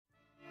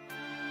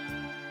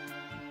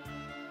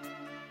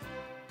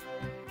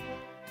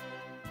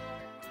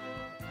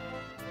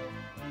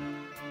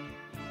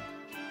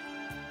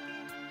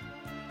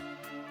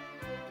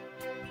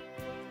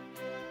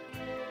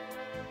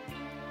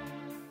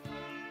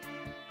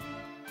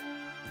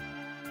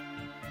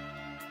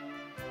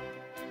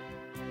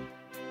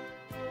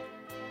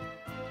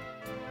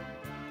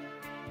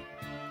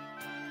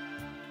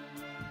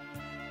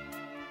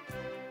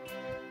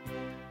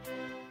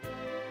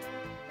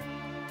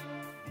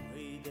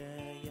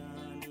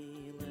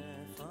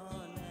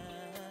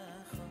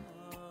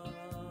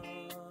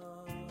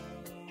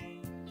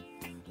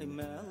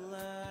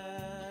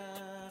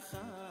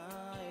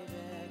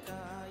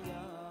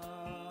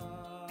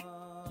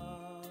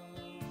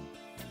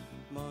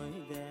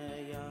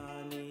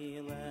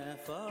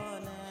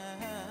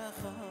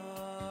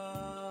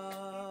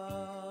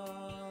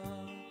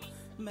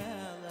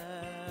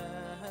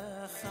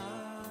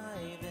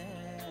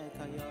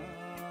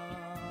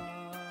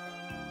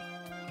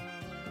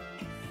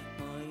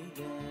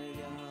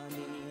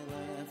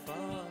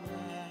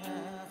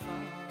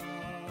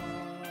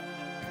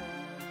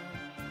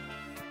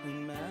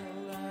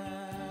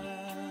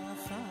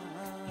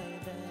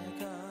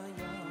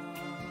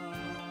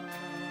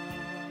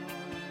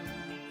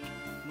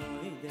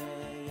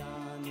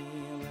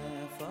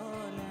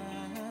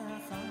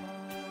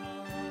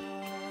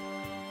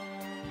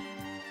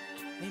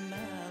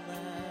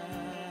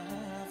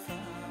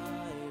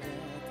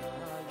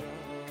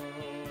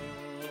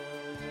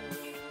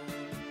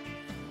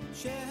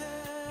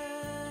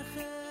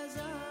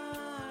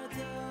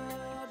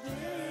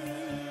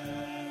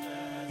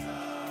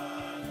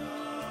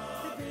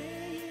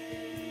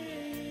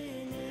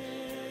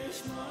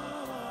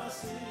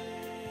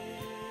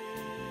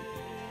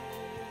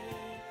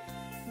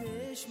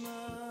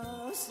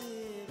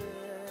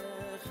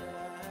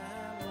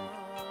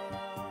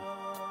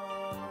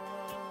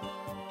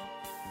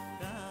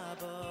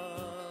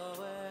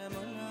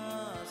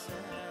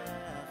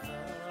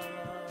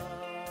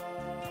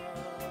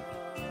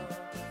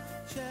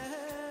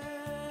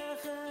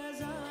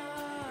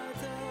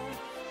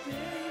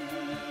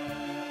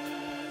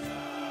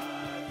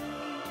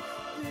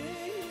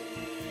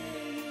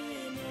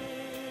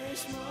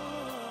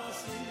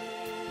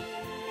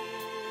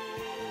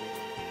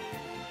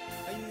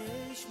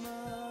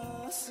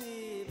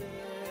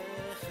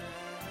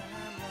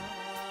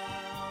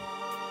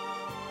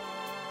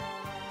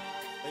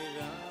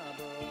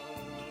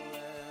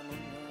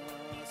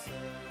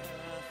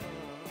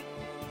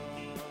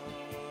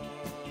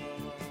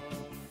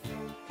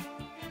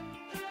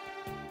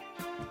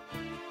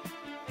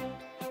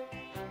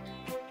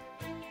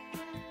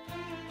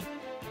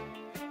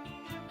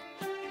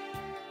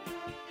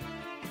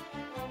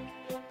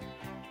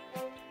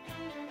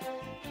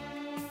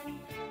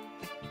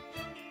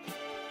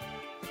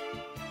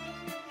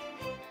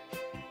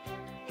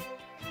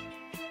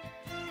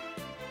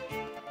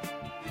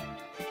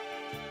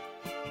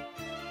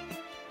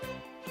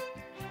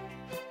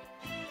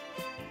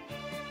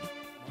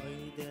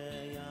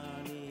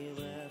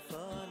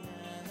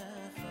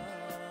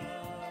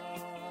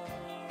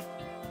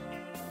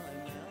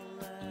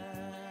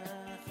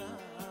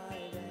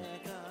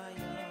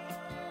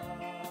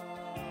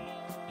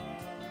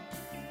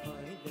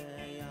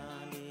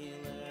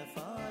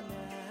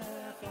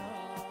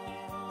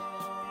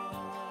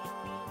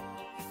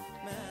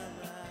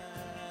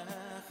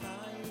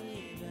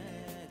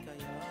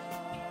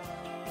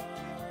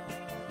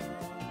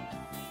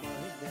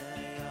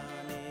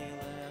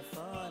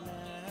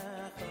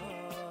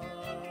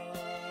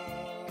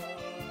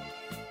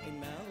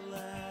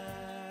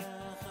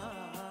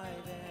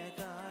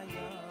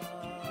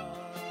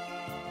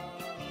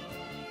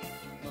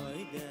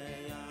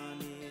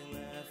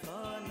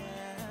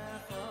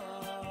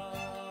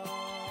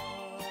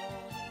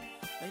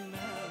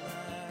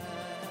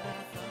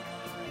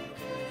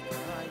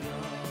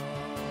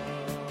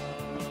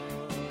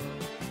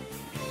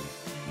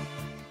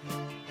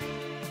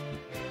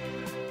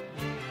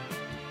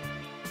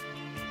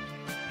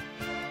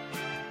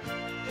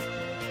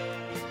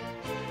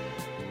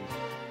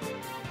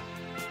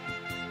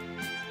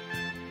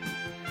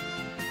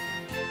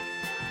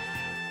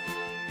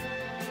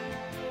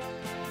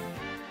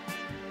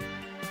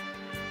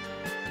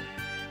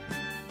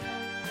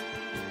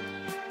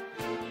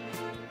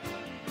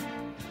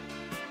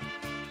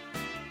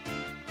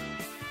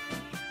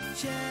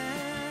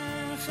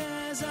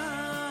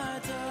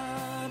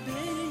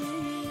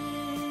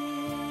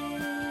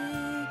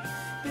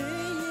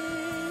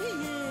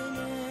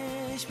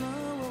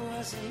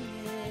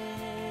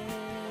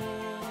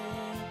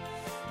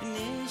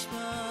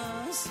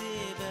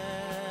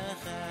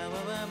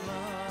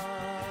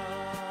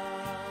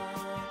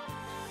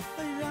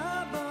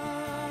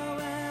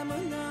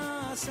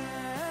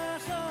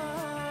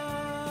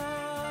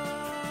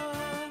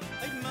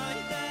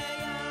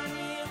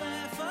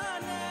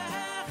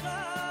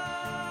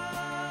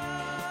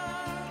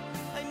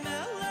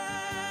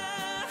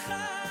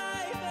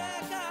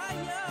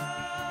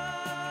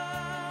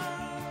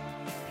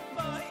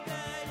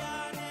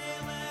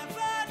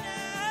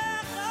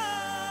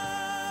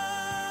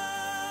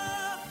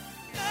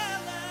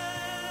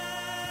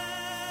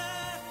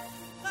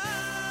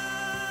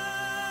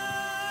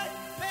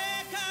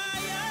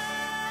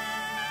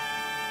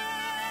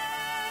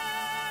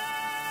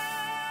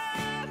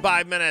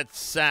Five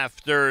minutes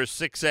after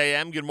 6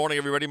 a.m. Good morning,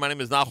 everybody. My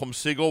name is Nachum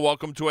Siegel.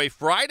 Welcome to a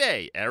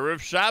Friday, Erev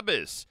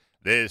Shabbos.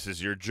 This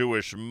is your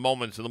Jewish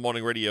Moments in the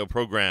Morning radio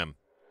program.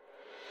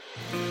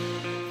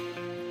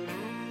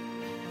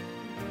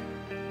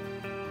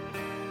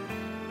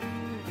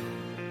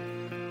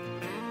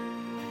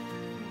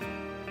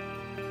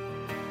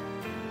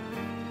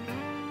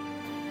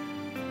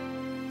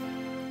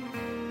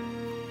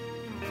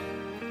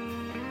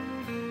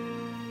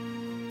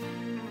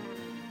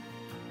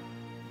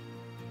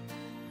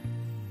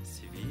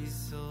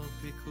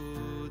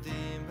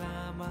 פקודים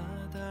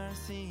במעמד הר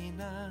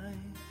סיני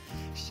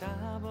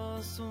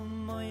שבוס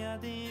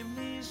ומוידים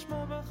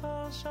נשמע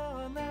בכל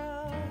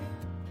שנה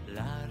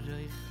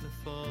להריך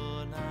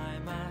לפוני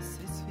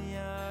מסיס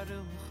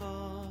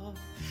וירוחו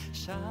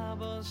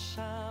שבוס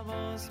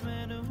שבוס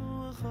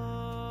מנוחו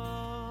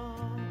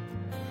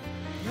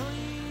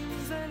יוים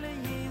זה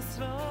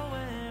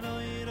לישראל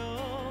אוי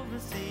רוב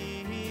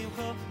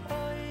ושמחו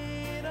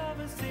אוי רוב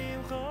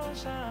ושמחו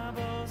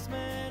שבוס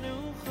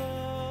מנוחו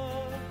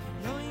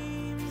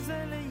יוים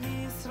זה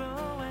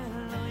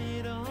לישראל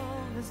אוי רוב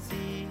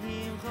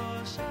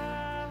ושמחו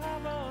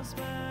שבוס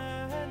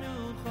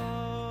מנוחו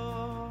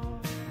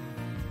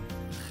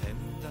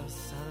חמדה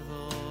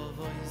סרבו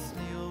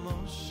ואיסני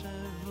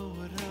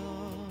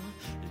ומושבורו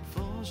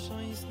לפושו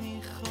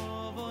איסניחו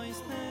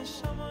ואיסני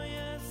שמו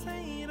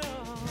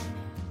יסירו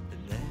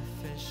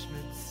נפש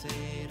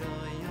מצiro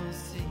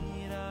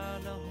יוסירה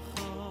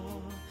נוחו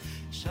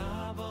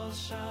שבוס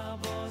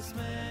שבוס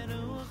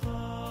מנוחו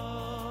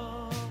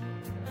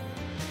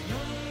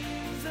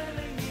יוים זה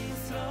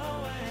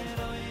לישראל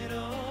אוי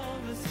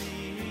רוב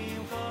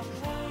ושמחו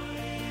אוי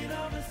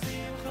רוב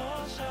ושמחו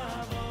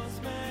שבוס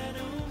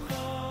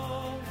מנוחו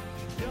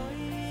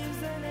יוים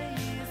זה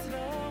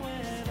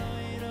לישראל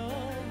אוי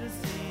רוב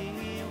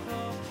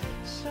ושמחו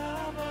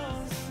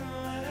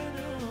שבוס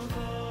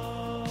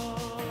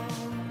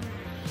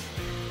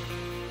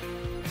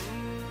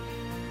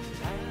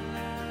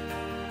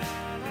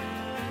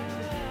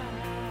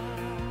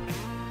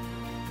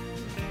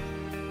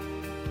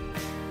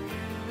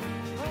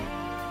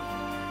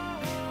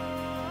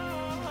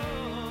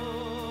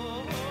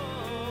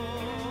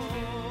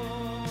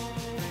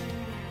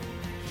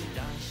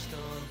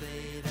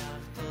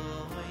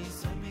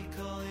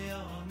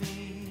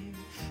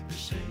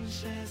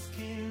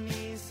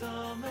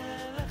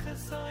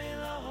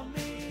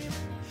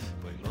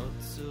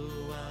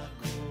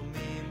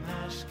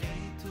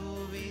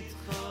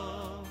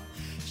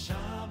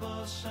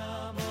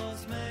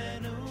שבוס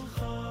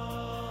מנוחו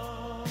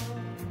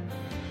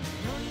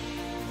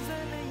יוים זה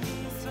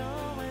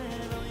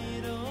לישראל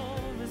אוי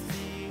רוב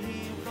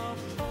ושמחו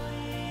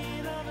אוי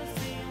רוב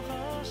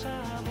ושמחו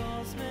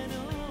שבוס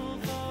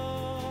מנוחו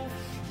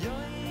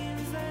יוים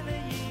זה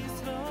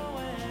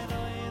לישראל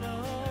אוי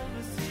רוב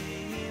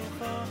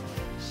ושמחו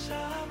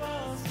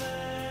שבוס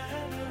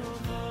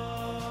מנוחו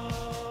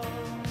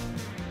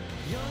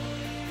יוים זה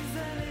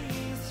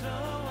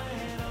לישראל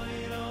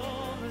אוי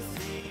רוב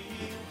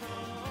ושמחו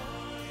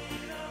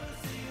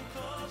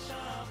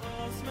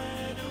שבוס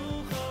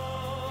מנוחו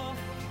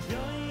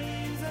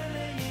יוים זה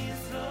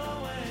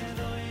לישראל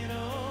אוי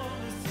רוב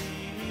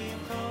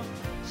ושמחו שבוס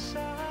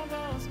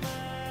מנוחו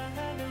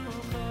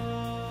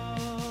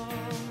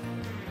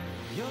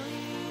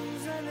יוים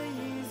זה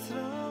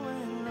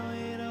לישראל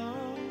אוי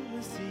רוב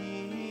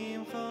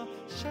ושמחו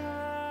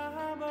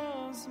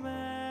שבוס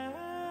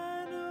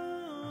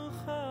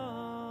מנוחו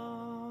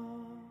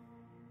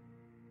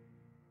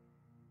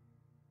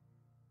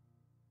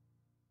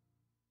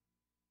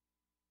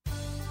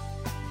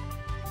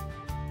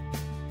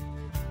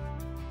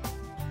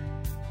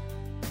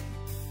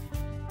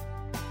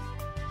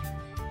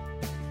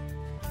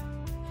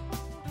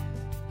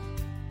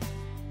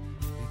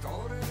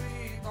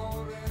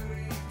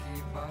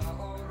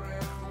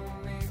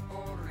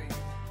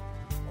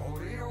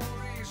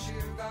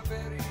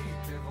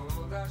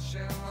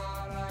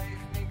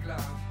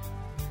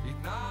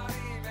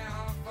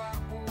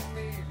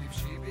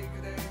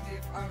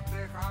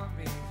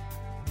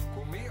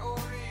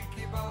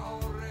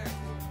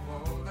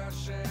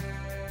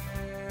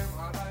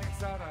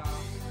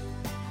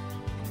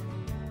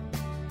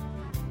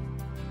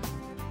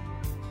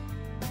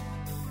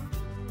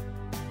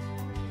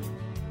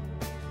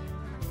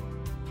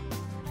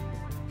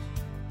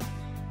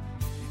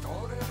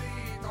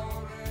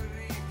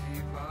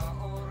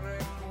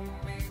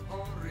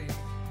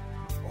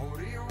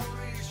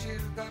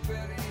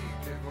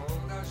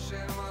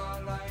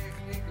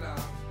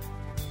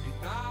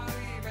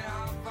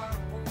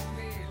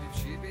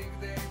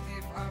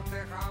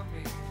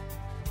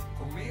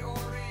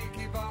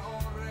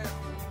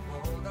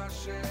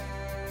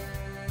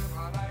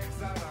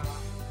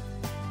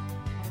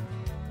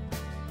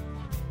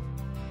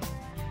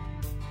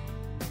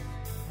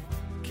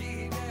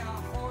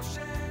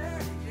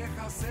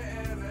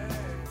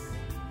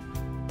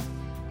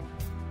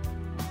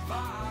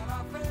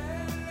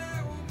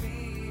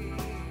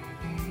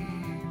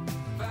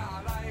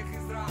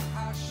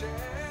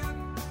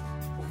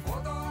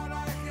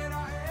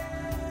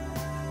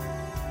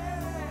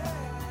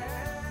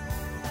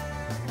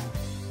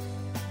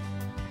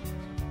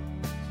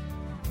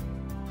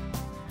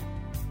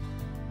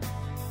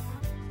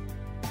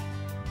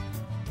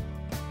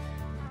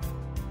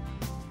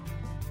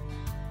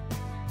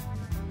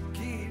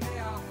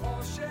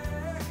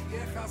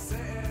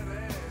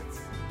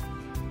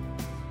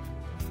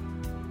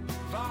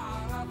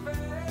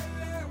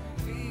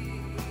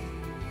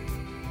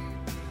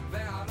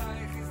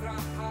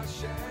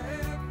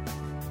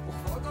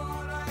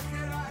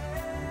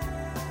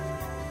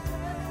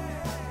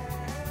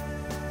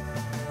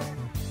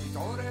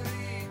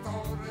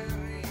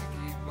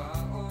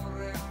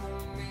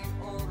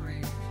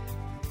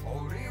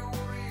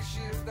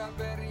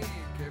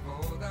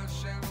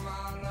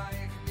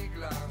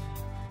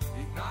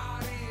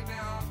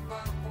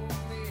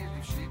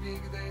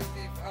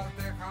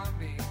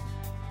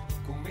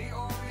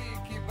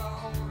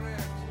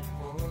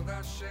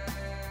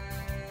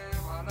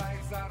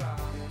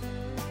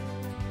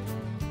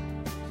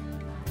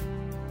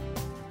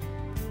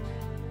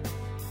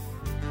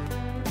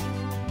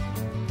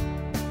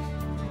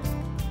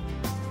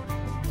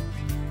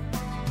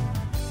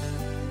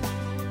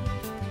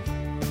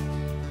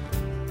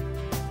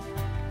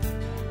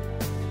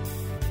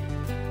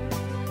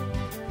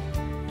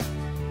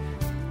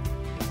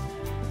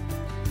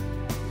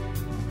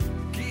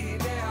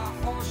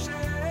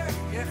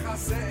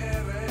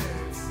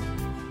ארץ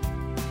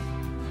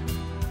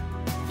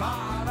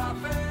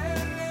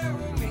וערפל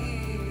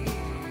לאומי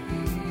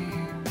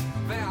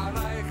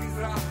ועלייך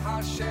יזרח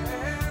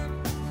השם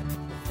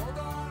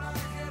וכבודו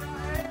עלייך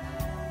יראה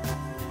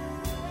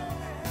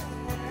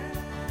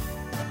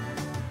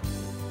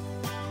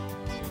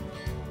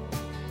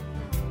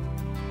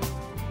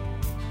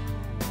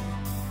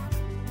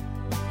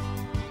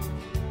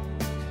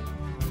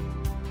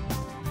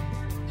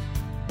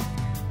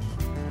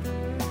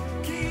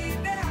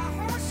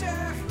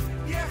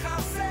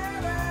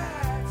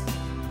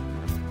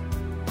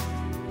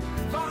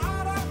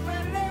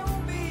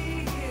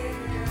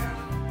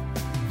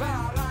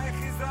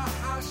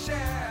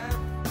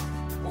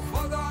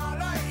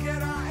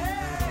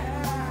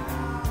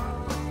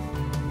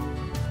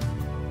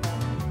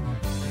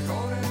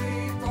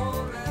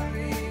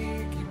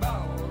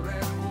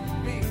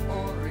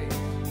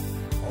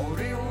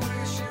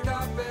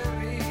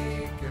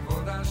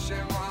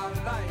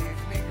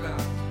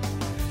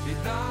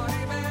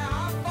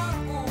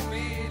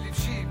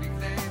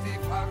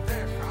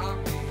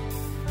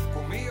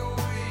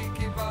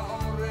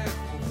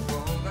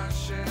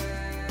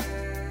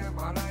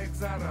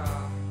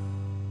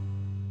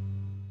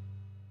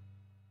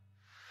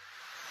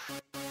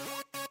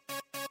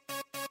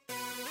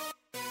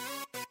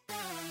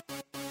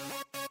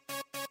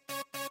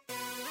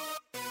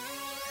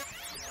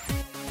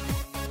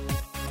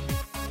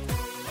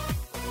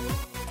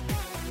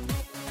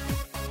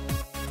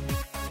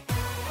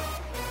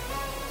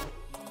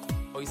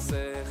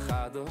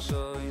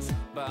חדושויס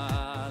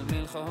בעל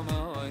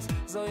מלחומויס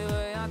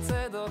זוירי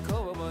הצדוק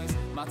הובויס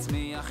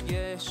מצמיח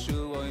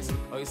ישועויס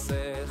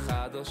אויסה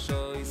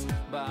חדושויס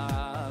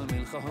בעל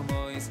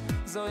מלחומויס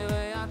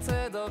זוירי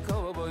הצדוק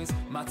הובויס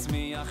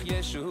מצמיח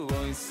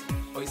ישועויס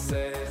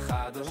אויסה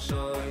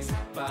חדושויס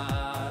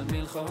בעל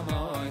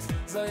מלחומויס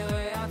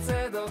זוירי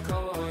הצדוק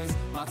הובויס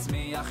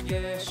מצמיח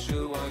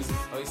ישועויס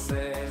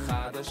אויסה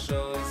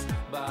חדושויס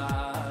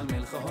בעל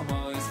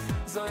מלחומויס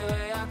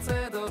זוירי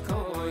הצדוק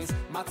הובויס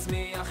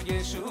מצמיח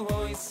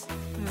ישועויס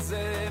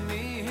זה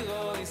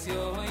מירויס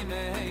יוי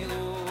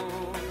מהירו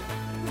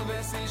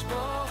וסיש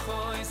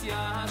בוחויס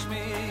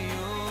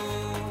ישמיעו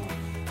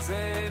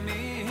זה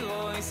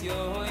מירויס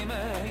יוי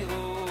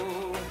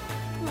מהירו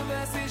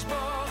וסיש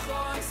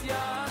בוחויס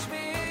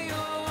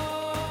ישמיעו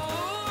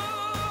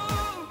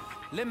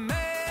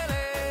למלך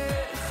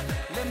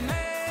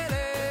למלך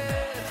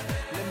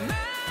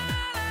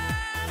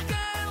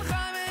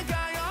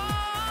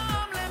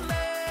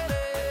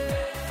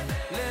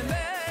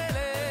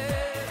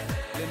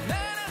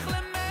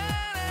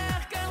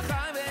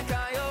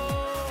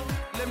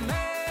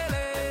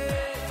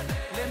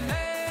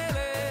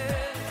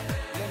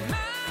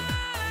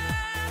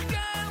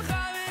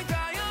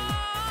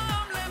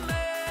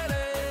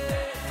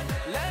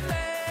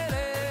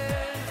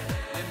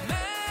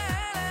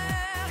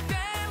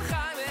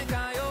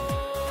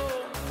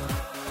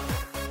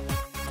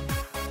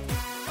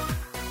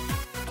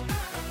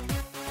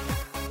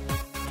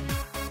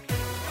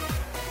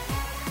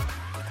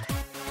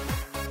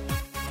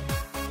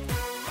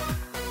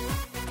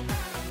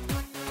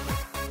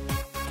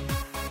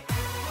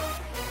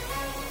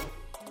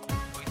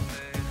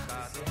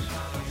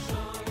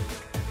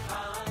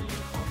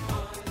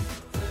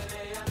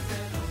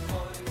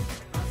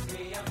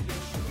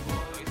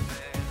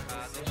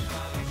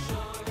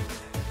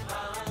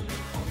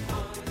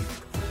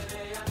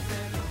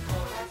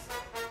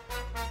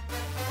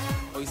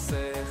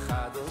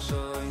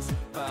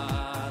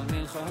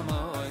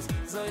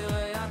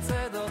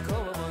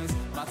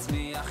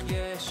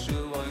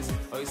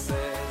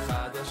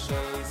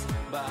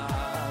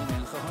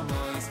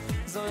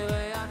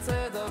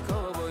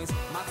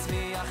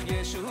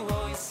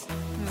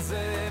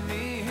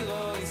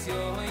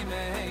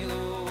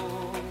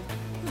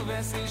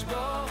Sish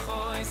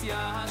bochois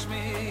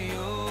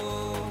yashmiu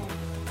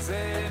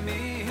ze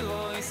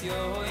mirois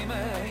yoy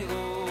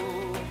meiru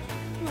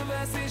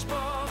Sish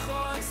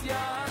bochois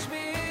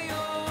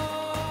yashmiu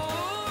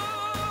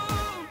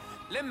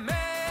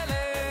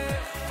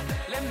lemelech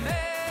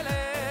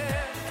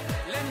lemelech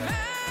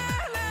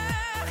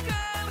lemelech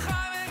ken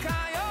chavek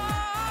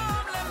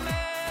hayom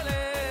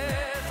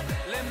lemelech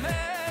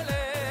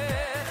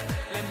lemelech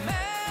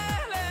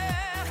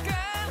lemelech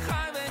ken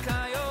chavek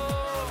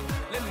hayom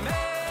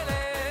lemelech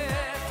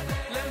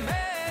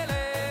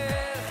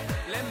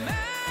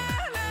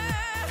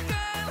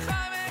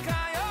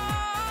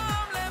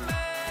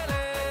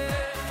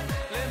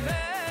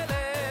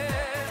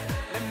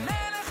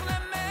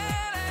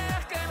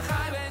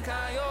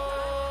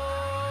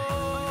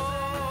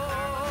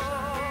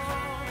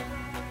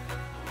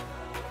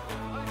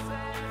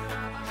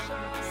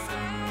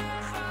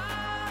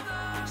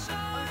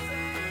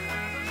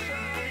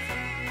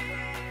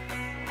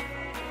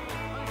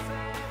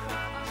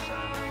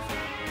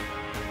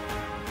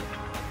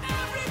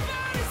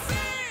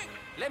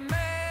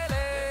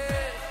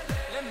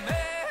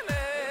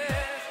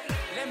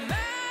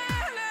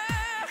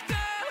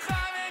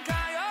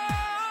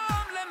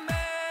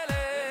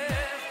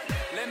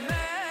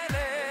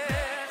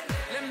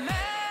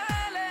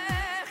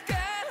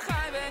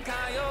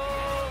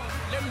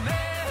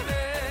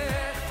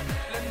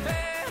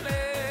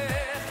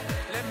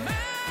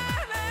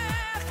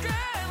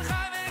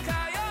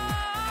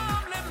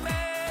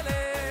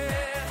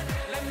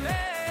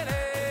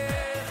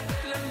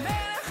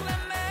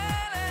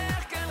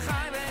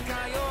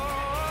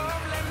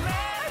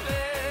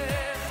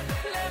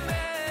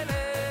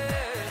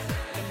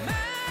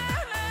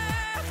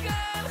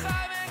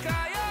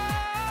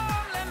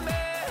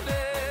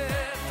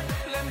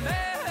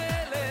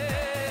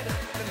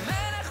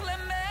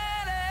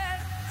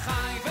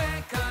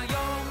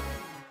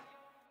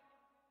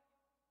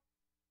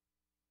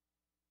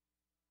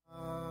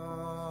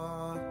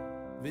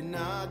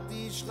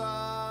ונקדישך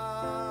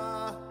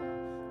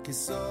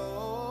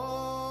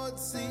כסוד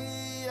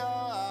שיח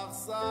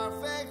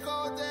שרפי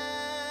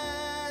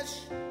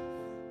קודש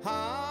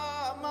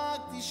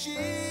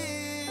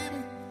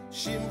המקדישים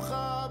שמך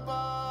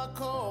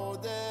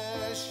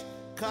בקודש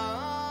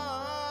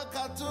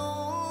ככתוב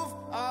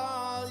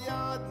על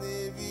יד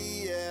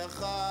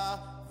נביאך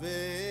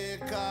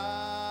וקרא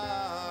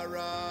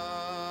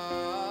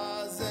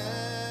זה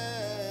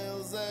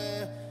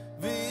זה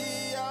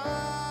ויאמר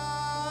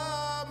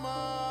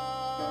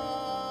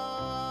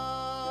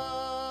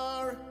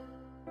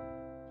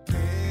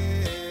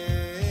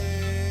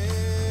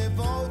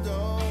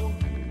כבודו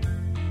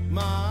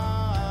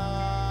מעלה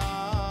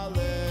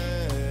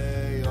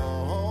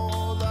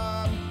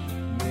עולם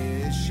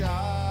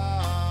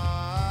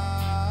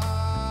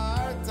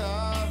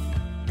משרתיו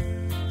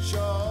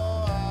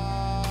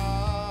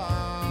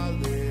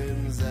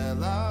שואלים זה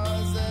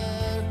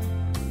לזה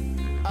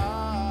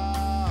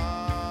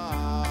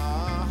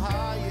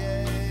אהיי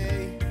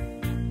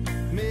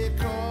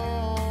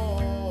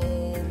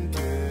מקום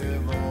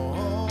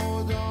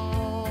כבודו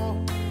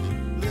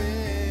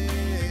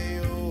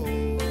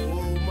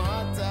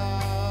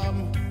לעומתם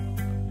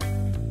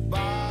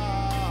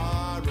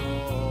ברוך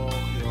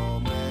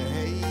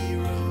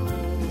יומנו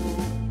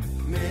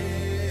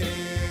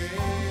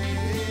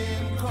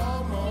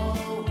ממקומו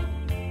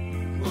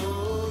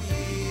הוא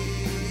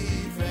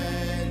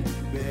יפן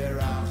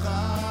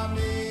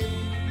ברחמים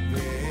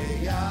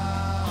ויחונם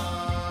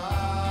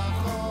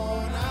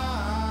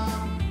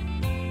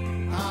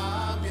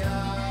עם יחד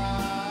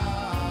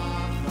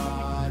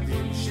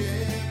עם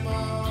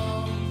שמו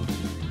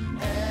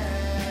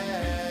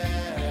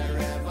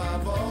ערב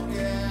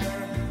הבוקר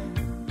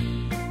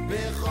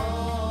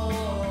בכל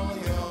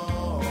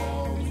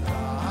יום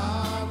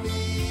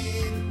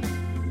תמיד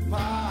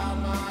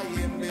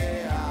פעמיים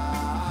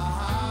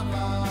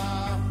באהבה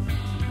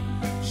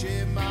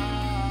שמה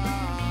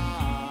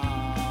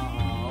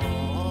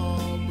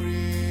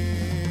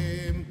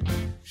אומרים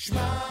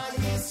שמע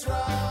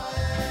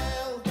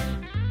ישראל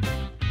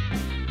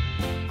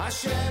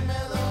השם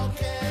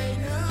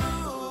אלוקינו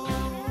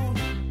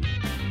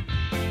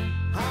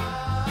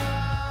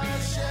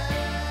השם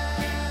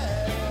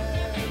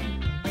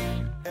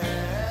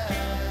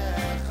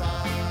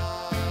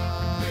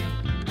אחד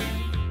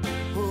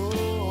הוא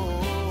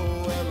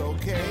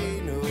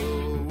אלוקינו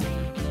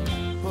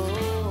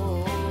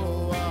הוא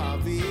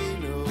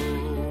אבינו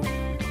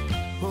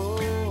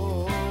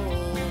הוא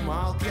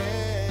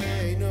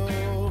מלכנו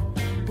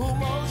הוא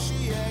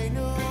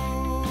מושיענו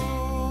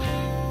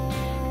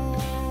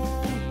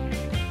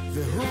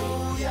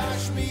והוא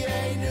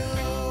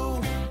ישמיענו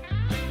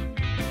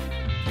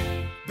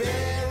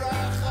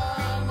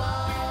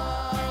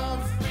ברחמיו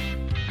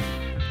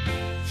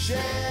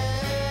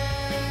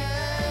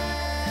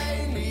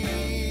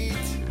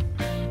שנית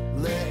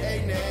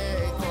לעיני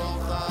כל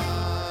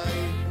חי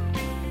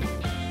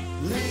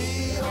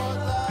להיות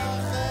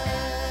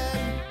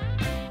לכם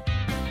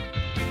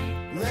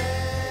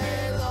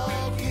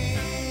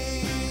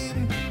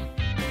לאלוקים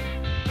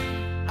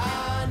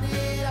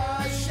אני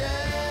השם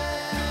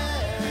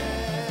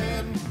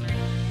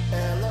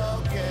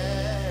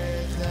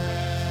אלוקיכם.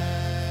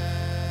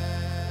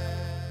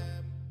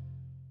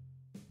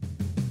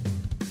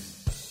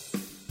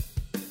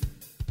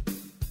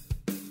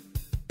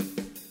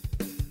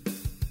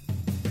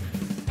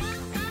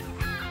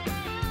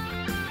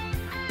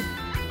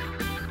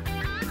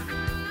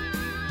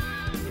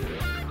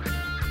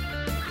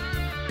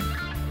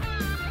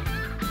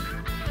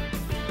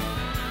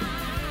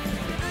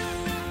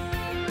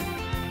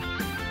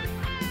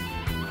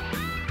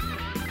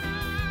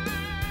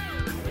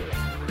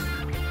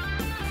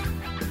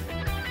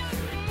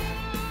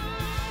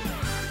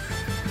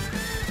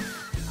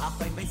 Ach,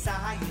 wenn mein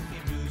Sein in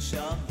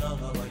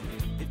Jerusalem,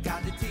 it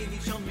got the TV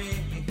show me.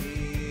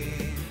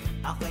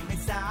 Ach, wenn mein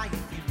Sein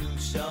in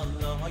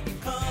Jerusalem, you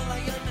call I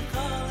am the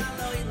call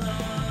I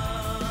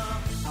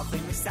love. Ach,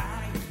 wenn mein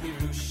Sein in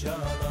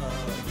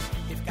Jerusalem,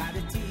 it got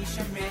the TV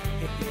show me.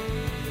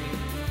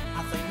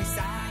 Ach, wenn mein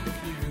Sein in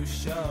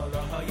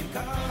Jerusalem, you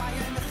call I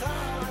am the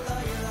call I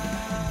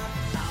love.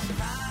 Ach,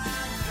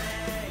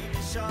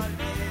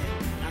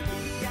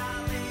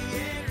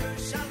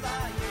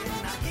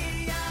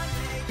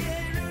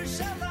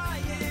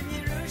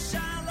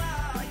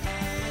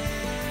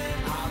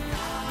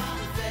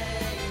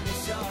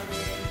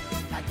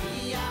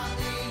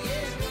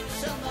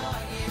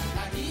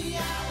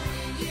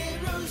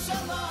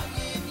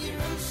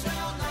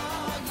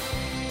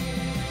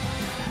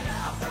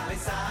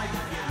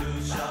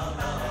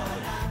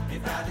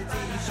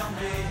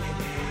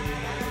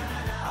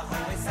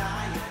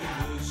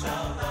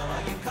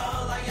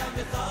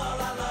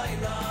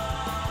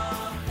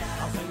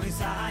 wenn mein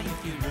Sein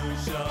in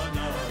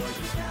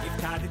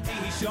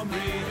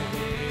Shomrim,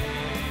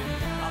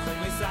 ach wenn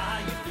wir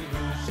sagen,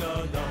 du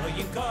schon da,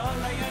 ich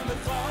kann ja mit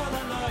voll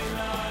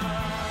alleine.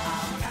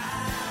 Ach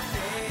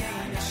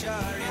kein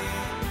Schari,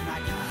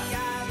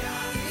 Nagia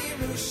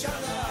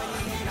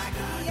Yerushalayim,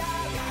 Nagia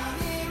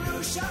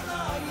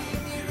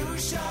Yerushalayim,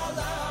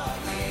 Yerushalayim.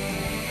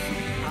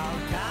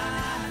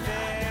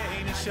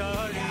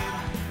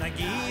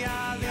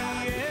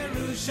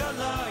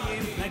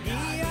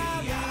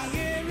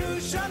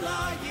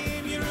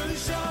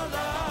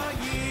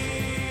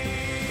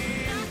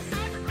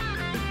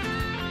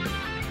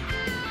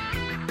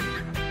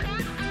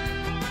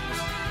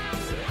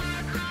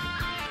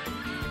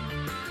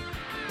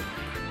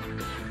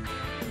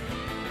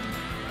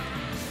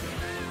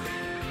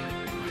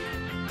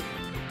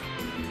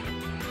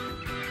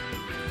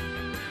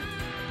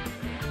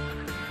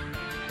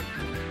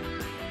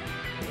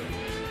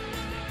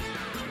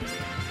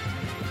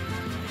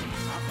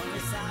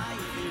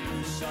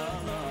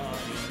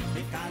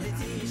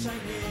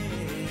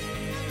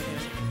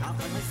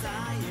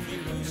 Messiah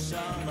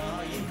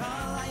Yerushalayim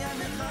Kol Hayom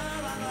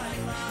V'Chol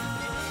Halayla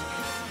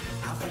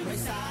Achol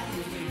Messiah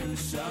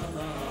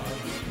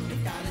Yerushalayim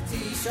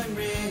V'Kanati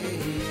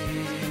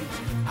Shomrim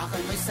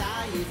Achol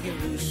Messiah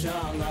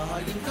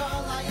Yerushalayim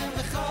Kol Hayom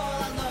V'Chol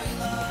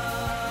Halayla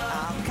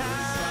Al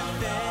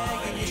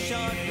Kaveh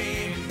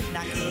Yeshomrim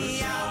Naki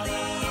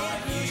Ali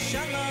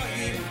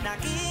Yerushalayim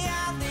Naki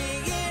Ali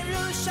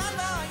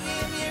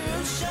Yerushalayim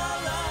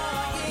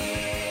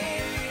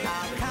Yerushalayim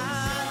Al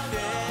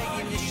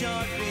Kaveh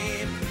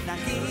Yeshomrim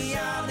Naki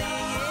Ali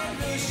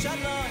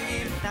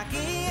Yerushalayim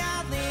Naki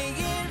Ali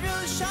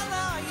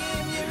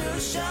Yerushalayim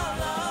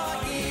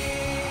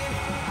Yerushalayim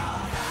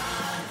Al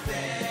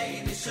Kaveh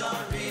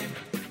Yeshomrim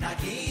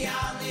Naki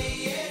Ali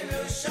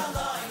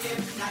Yerushalayim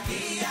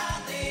Naki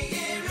Ali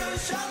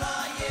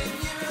Yerushalayim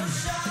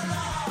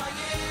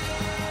Yerushalayim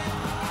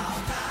Al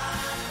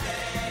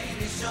Kaveh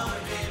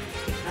Yeshomrim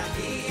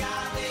Naki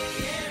Ali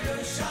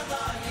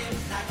Yerushalayim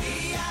Naki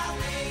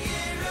Ali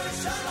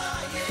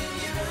Yerushalayim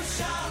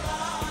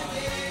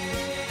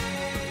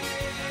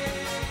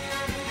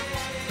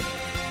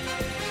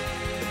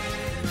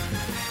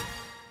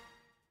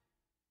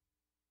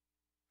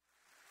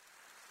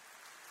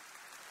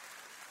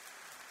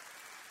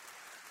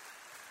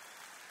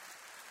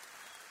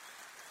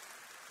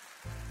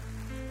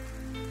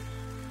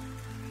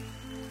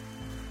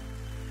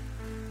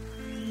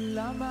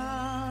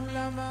למה,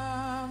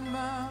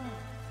 מה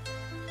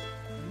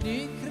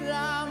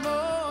נקרא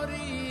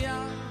מוריה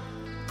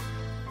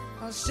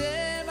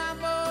השם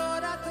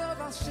המור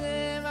הטוב,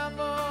 השם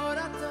המור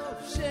הטוב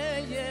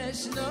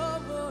שישנו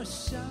בו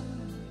שם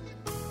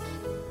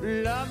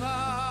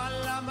למה,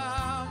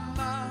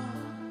 מה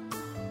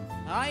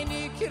היי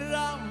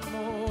נקרא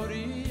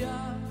מוריה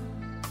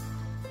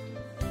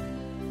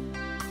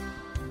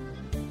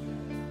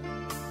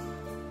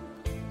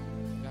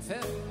יפה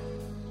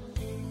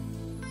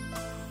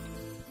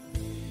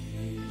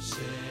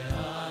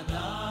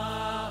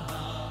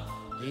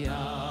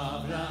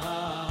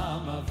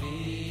אברהם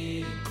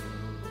אבינו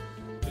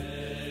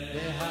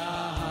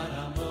בהר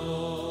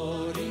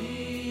המוריה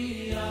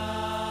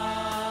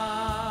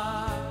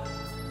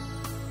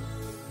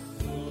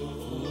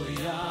הוא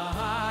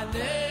יענשכם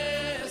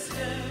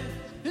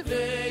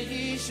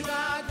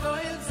וישמע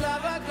כל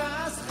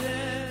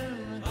צבקתכם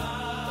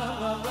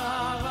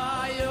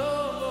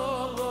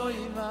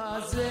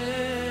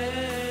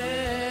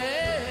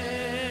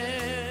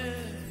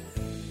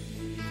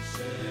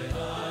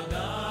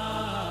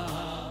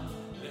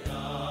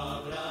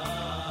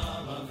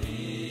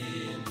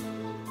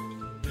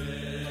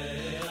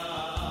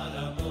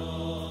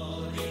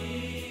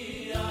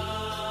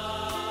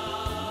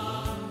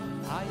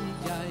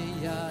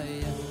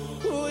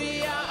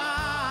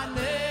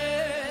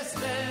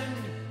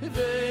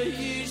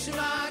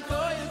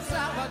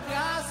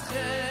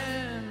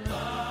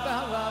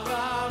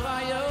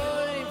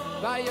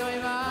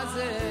ויום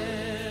הזה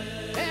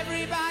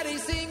Everybody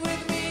sing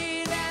with me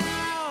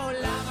now.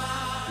 Lama,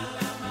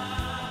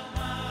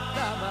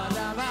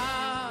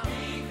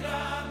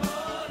 Mikra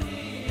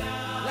Moria.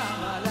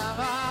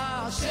 Lama,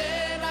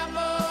 Hashem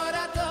Amor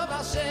Atov,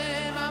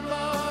 Hashem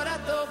Amor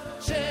Atov,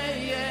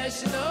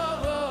 sheyeshno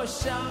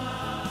sham.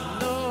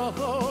 No,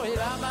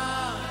 Lama,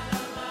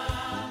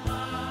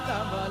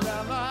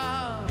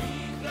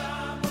 Mikra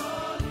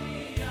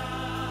Moria.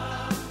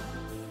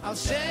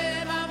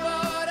 Hashem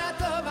Amor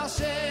Atov,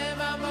 Hashem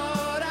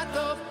Amor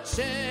Atov,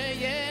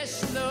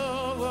 sheyeshno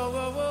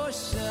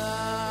sham.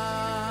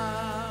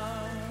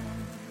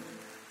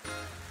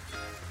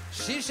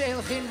 Shir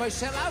she'elchin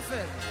Moshe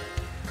Lafer.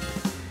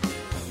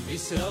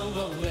 Yisrael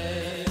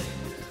v'oved,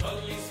 Kol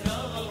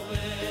Yisrael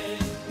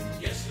v'oved,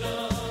 yesh lo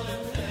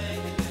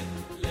emchelet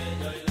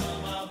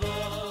le'olam habo.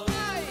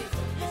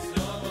 Kol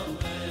Yisrael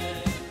v'oved,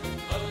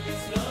 Kol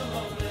Yisrael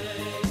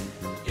v'oved,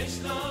 yesh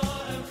lo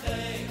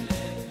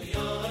emchelet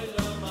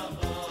le'olam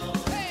habo.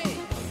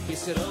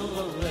 Yisrael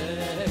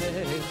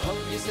v'oved, Kol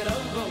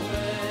Yisrael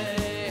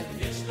v'oved,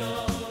 yesh lo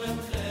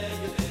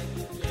emchelet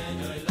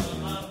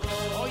le'olam habo.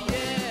 Oh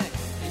yeah,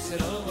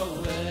 Yisrael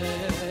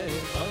v'oved,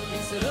 Kol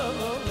Yisrael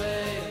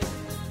v'oved,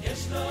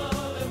 yesh lo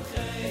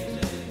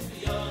emchelet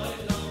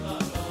le'olam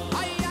habo.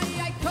 Ay ay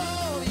ay,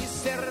 Kol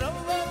Yisrael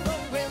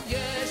v'oved,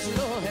 yesh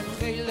lo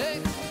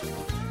emchelet,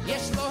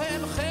 yesh lo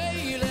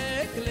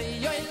emchelet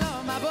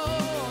le'olam habo.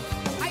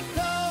 Ay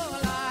Kol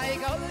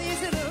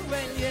Yisrael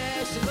v'oved,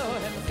 yesh lo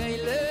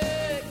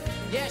emchelet,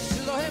 yesh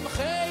lo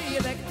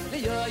emchelet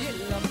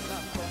le'olam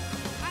habo.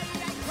 Ay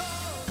ay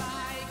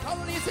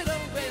Kol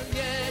Yisrael v'oved,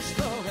 yesh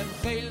lo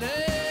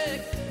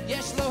emchelet,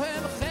 yesh lo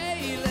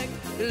emchelet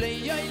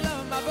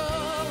le'olam habo.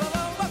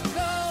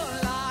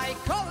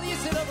 Kol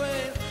Yisrael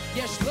v'oved,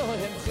 yesh lo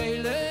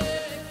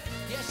emchelet,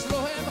 yesh lo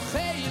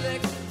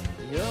emchelet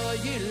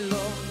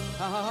le'olam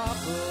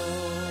habo.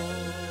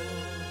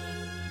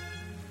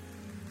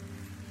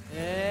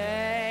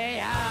 Hey,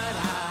 da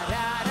da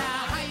da da,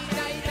 hay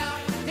da da,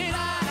 da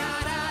da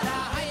da da,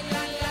 hay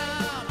la la,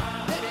 da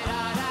da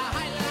da,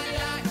 hay la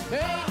la,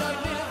 hey no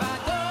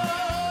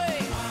milvadoy,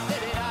 da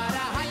da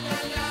da, hay la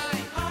la,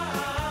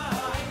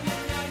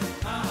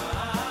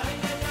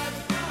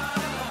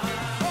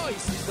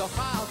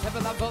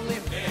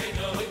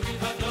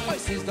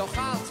 ist doch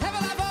halt,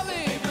 hevel a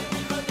volley.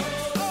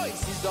 Oh,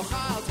 es ist doch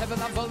halt, hevel a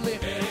volley.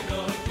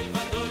 Oh,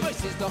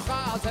 es ist doch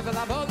halt, hevel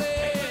a volley.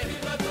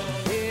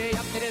 Hey,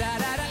 yum, diddy, da,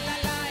 da, da, la,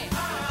 la.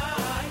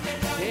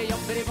 Hey,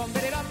 yum, diddy, bum,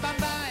 diddy, dum, bum,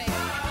 bye.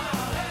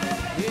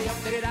 Hey, yum,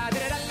 diddy, da,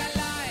 diddy, da, la,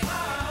 la.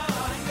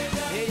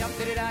 Hey, yum,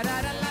 diddy, da, da,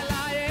 da, la,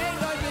 la. Hey,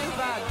 go,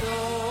 yivado.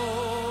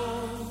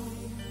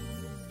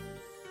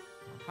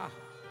 Ha.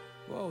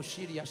 Whoa,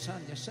 shiri,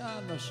 yashan,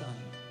 yashan, yashan.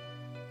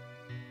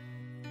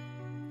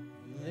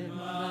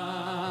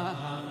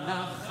 למען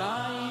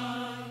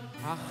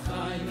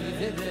החיים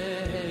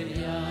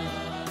ובריה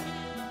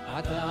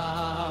אתה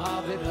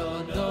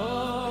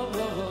ורודו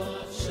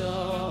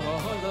שלום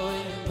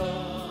בו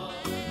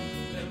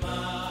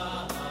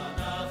למען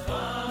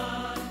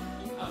החיים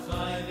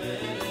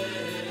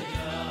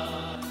ובריה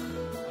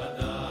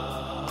אתה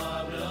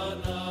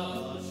ורודו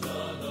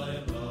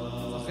שלום בו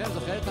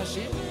זוכר את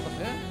השיר?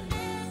 זוכר?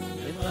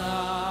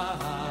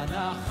 למען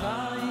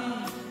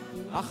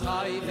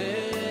החי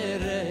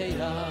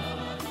וראיה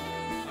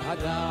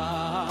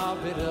אדם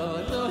ולא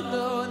נו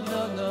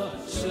נו נו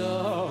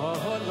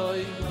שלא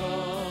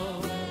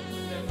יבוא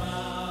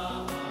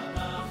למען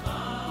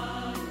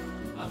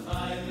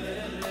החי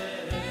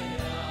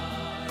וראיה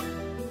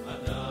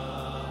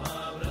אדם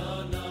ולא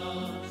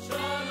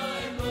שלא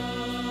יבוא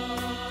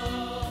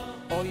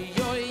אוי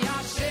אוי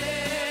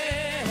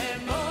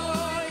השם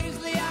אוי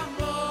זלי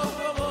עמו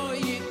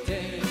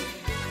ייתן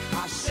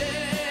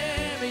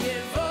השם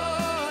יבוא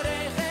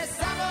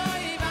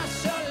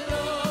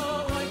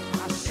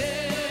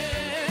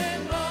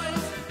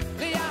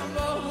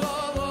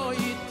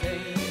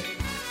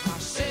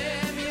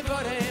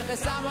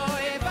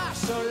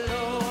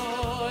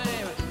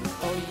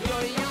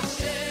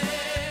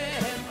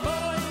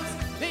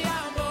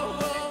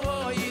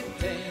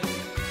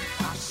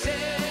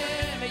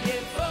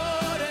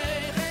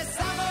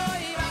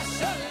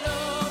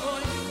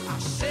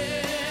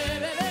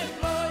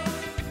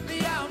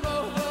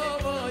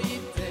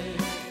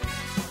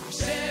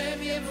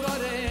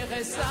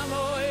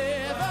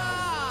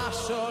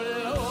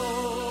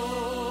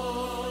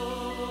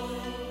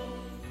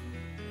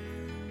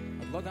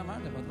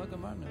עוד לא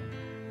גמרנו.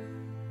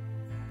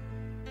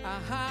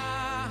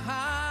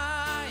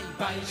 היי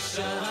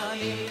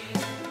ביישני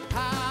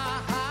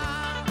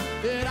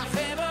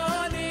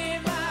ברחמוני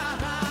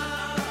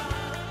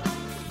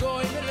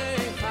גוי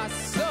לך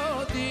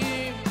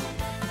סודים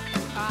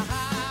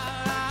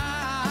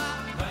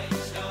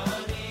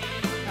ביישני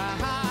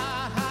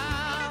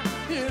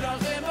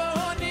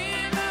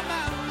ברחמוני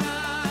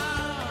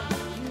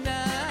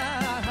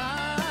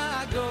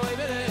גוי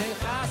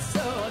לך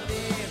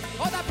סודים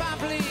עוד הפעם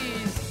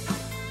פליז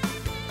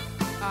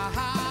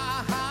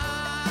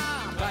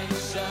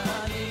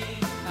ביישני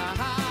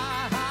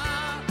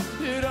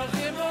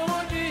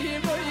ברחמוני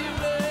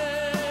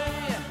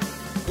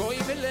גוי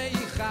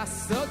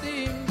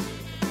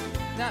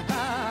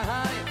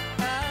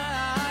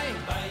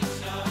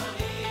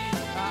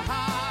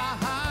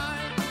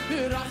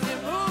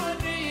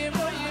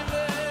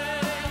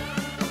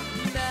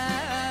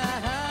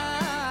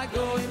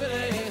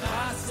לך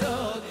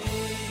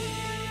סודים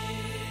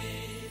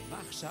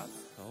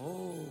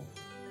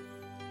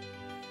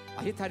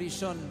ההיט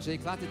הראשון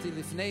שהקלטתי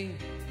לפני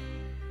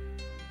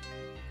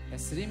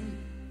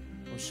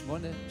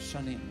 28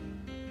 שנים.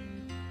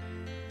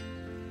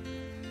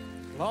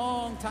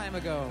 Long time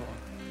ago.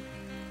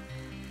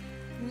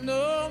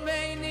 No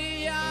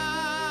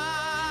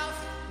maniac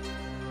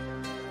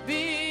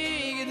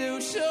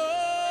בקדושו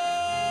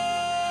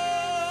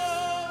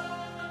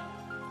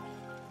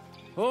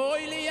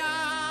אוי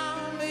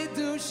לים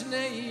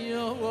מדושני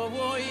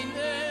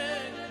אוינה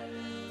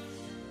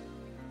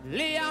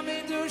לים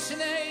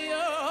מדושני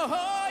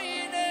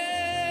אוינה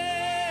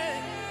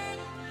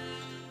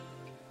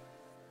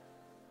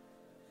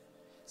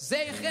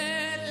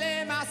זכר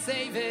למעשה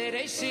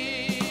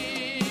וראשית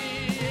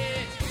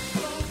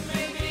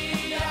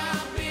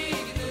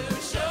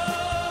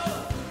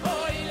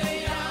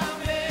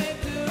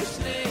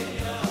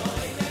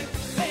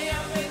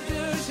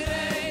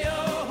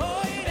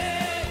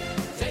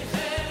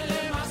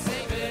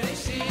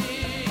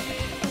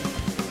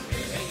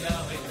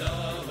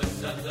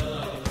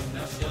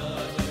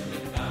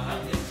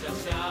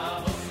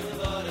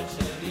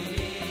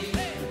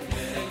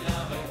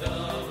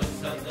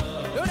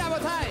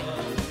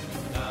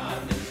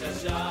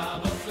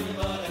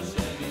Shabbos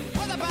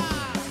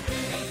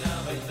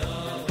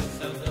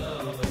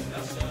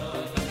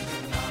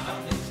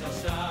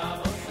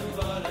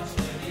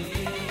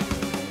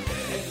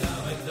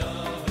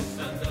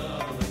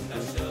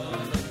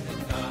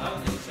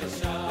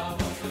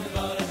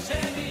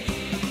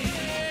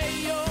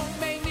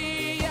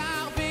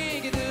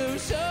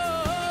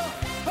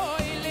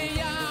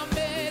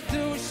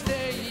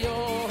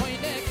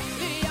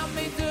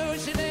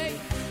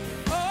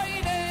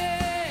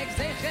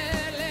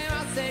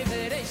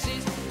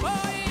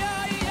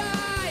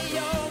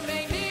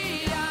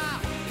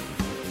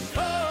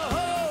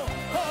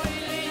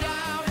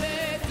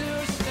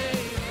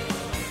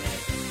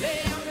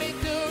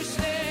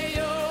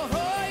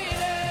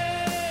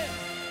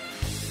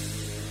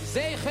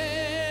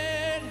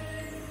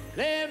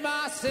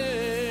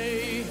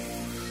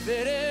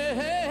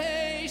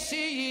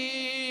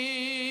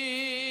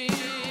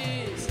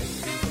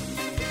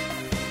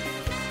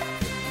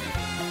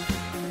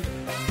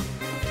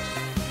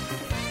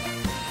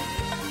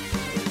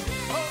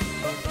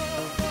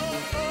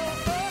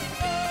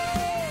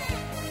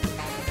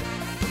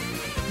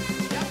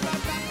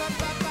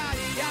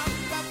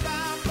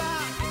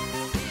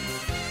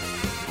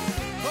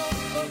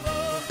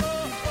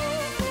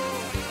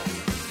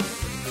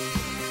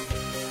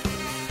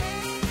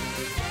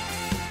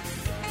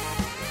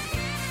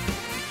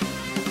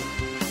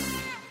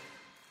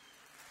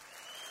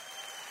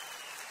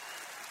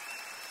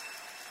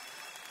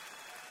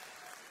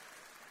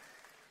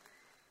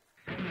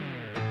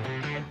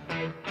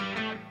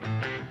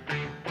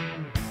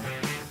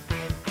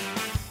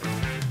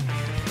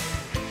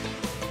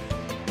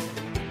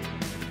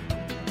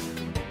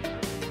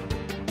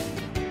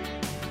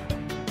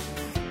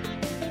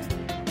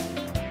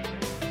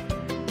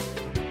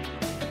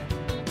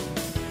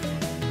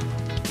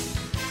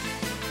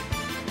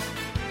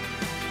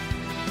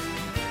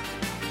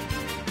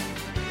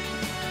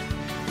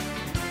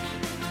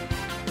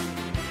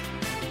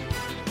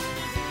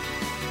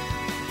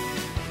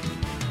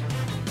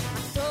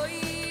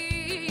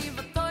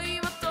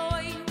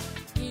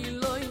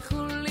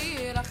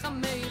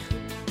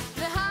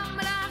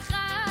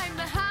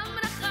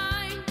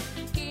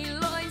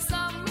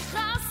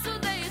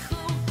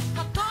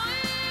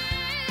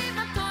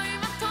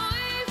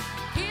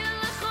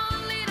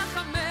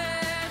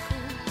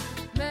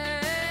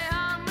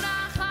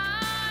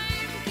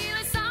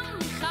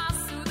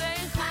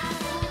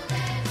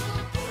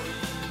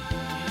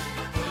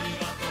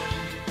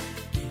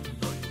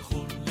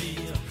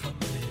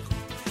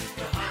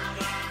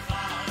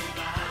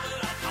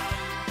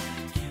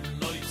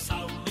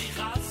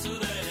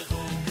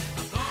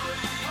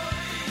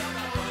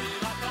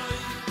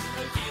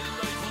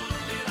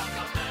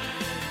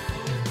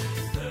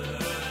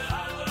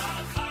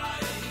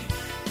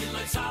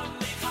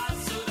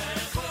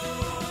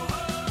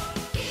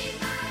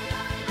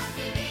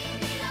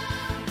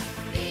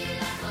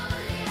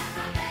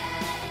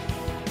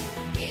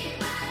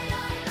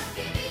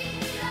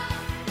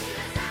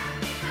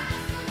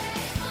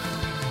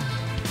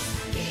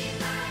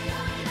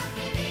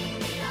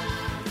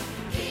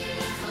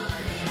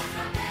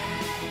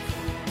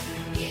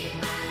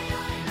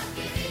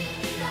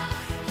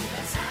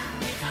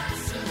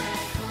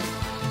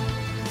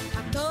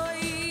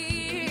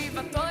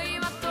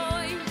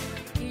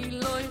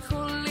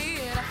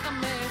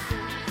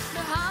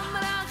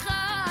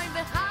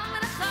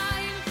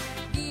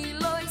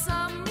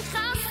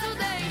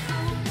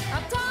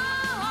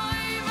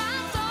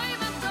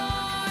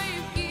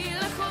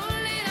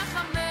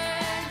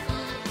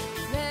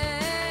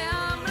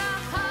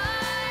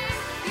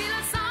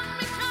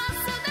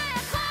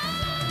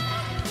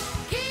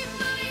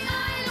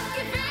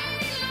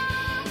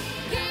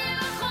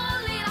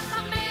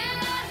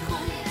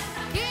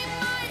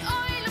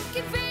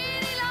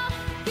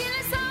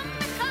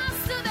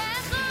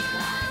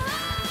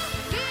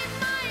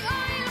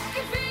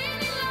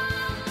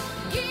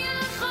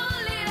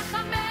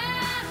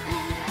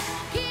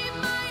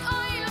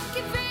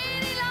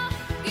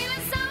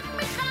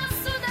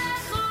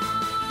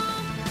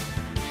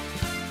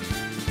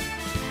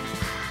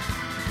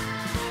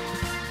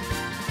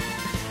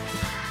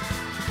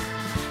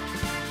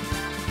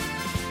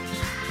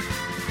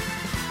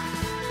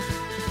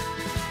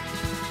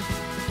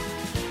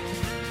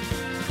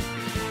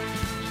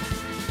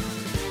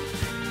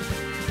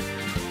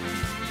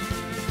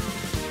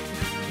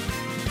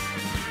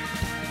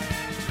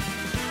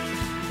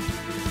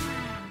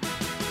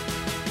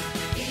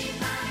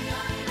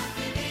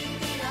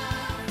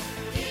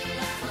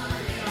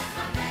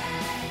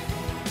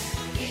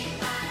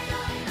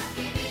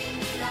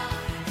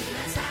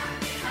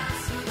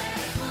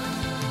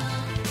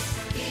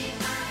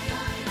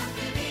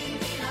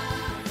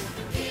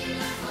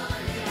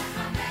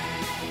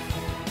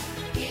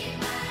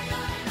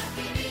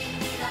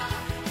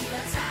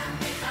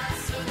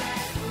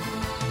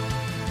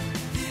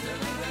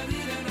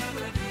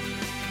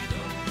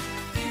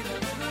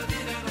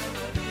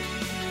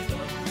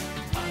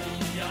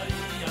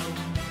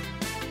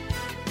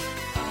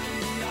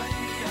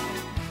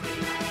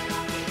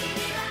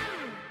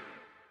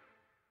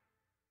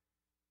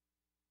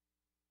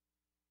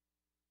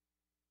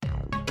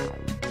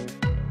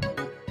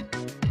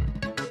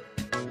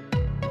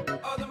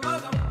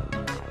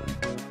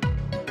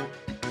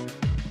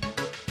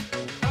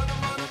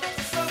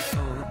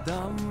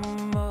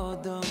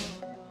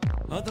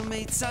Odom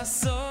eitz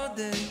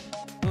asode,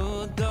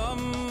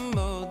 Odom,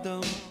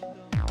 Odom,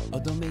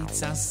 Odom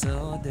eitz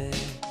asode,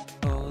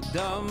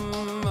 Odom,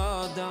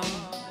 Odom,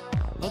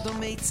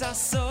 Odom eitz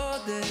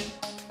asode,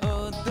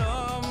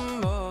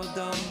 Odom,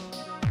 Odom,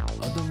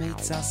 Odom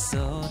eitz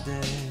asode.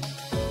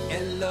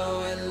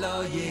 Elo,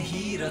 Elo,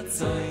 Yehi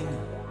Ratzoin,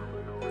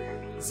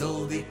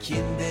 soll die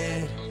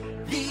Kinder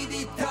wie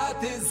die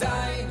Tate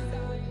sein.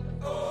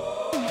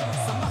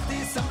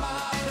 Samachti,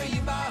 Samachri,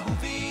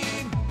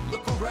 Mahuvim,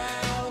 look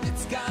around,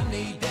 it's Gan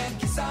Eden,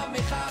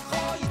 Kisamecha,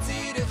 Cho,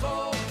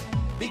 Yitzirecho,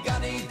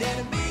 Began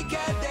Eden,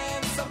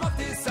 Mikadem,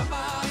 Samachti,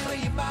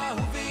 Samachri,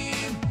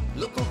 Mahuvim,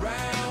 look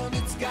around,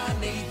 it's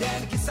Gan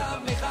Eden,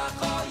 Kisamecha,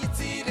 Cho,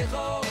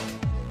 Yitzirecho,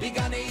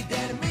 Began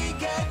Eden,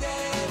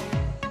 Mikadem.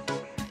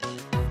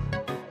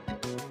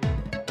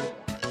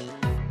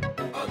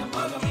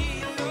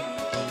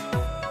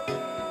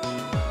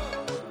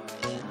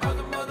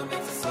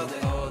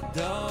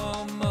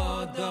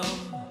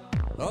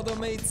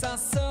 Odom eitz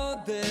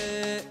asode,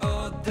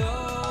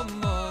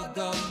 Odom,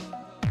 Odom,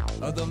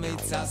 Odom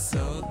eitz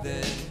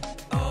asode,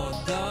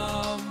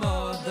 Odom,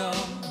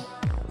 Odom,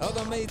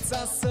 Odom eitz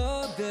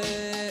asode,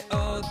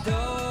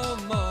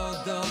 Odom,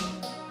 Odom,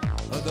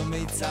 Odom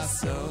eitz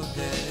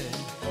asode.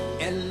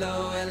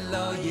 Elo,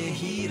 Elo,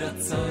 Yehi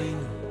Ratzoin,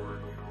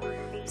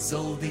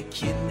 soll die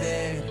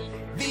Kinder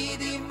wie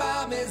die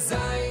Mame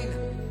sein.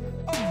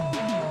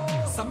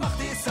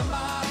 Samachti,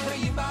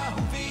 Samachri,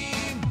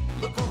 Mahuvim,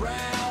 look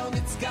around,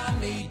 it's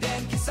Gan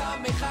Eden,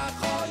 Kisamecha,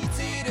 Cho,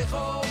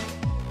 Yitzirecho,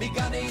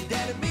 Began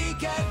Eden,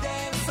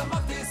 Mikadem,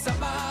 Samachti,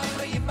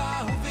 Samachri,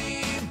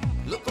 Mahuvim,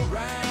 look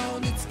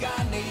around, it's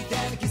Gan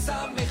Eden,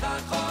 Kisamecha,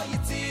 Cho,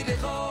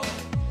 Yitzirecho,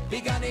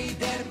 Began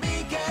Eden,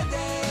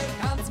 Mikadem.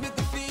 Tanz mit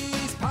den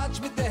Fies, Patsch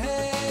mit der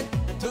Hand,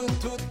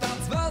 tut,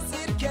 tanz, was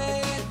ihr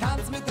kennt.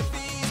 Tanz mit den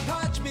Fies,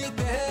 Patsch mit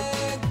der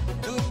Hand,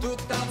 tut,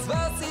 tanz,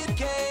 was ihr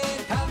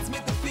kennt. Tanz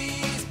mit den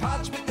Fies,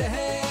 Patsch mit der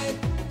Hand,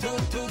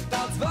 tut,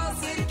 tanz,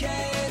 was ihr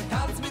kennt.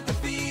 Tanz mit den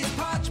Fies,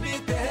 Patsch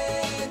mit der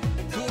Hand,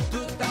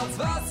 tut, tanz,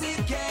 was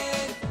ihr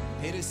kennt.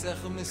 Hier ist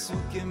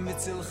Mesukim mit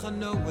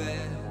Zilchanoe,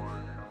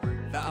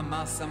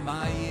 Va'amas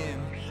Amayim,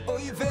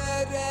 Oy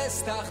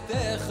veres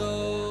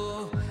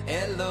tachtecho.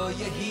 Elo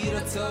Yehi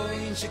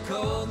Ratzoin,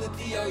 Shekol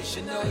Neti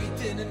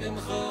Oishenoit in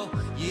Mimcho,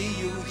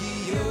 Yiyu,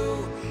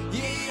 Yiyu,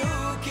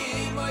 Yiyu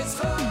Ki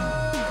Moischo.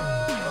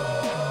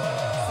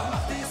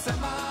 Samachti,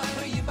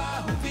 Samachri,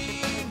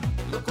 Mahuvim,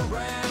 look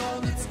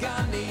around, it's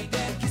Gan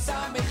Eden,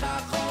 Kisamecha,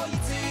 Cho,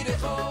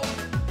 Yitzirecho,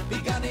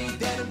 Began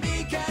Eden,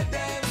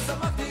 Mikadem,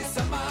 Samachti,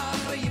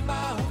 Samachri,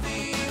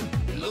 Mahuvim,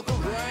 look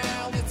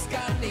around, it's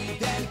Gan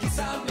Eden,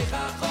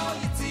 Kisamecha, Cho,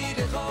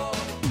 Yitzirecho,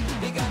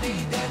 Began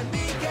Eden,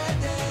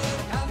 Mikadem.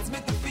 Tanz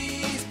mit den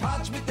Fies,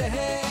 Patsch mit der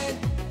Hand,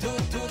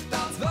 tut,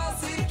 tanz,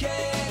 was ihr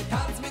kennt.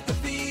 Tanz mit den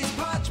Fies,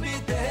 Patsch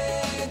mit der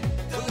Hand,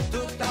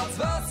 tut, tanz,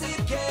 was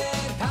ihr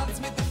kennt. Tanz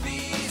mit den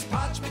Fies,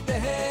 Patsch mit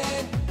der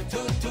Hand,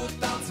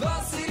 tut, tanz,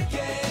 was ihr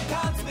kennt.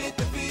 Tanz mit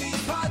den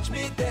Fies, Patsch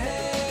mit der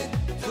Hand,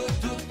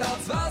 tut,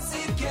 tanz, was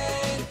ihr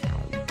kennt.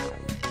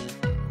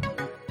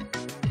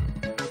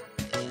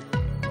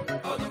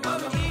 Odom,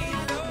 Odom,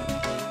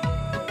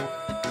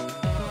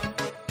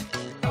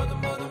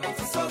 Odom, Odom,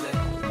 it's a solid.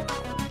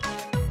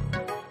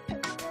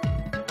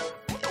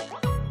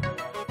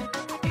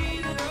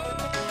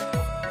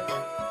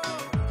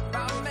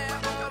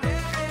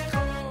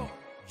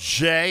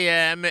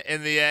 JM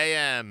in the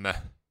AM.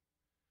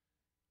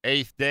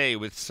 Eighth day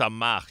with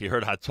Samach. You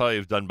heard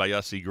Hatoiv done by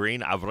Yossi Green.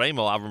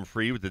 Avremel Avram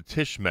Free with the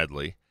Tish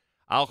medley.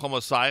 Al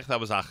Chomosayich, that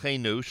was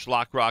Achenu.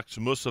 Shlakrock's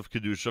Musaf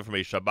Kedusha from a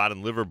Shabbat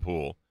in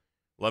Liverpool.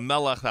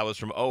 Lamelech, that was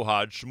from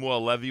Ohad.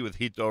 Shmuel Levy with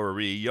Hit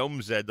Orari.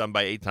 Yom Zed done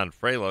by Eitan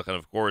Freilach. And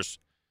of course,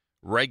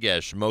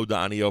 Regesh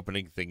Modani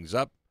opening things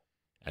up.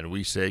 And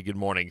we say good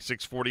morning.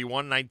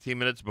 6:41, 19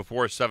 minutes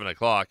before 7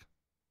 o'clock.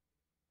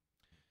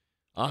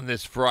 On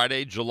this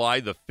Friday, July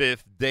the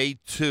 5th, day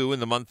 2 in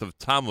the month of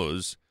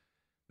Tammuz,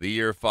 the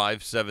year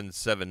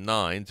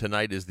 5779.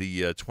 Tonight is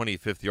the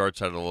 25th yard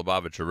side of the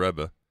Lubavitcher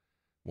Rebbe.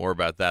 More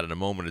about that in a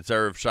moment. It's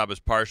Erev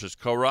Shabbos Parshas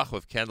Korach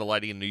with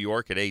candlelighting in New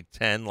York at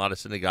 8:10. A lot of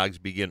synagogues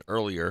begin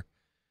earlier.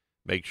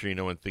 Make sure you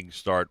know when things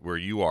start where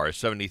you are.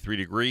 73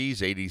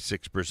 degrees,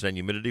 86%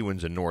 humidity,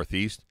 winds in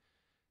northeast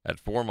at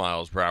 4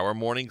 miles per hour.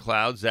 Morning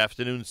clouds,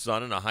 afternoon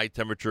sun, and a high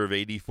temperature of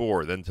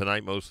 84. Then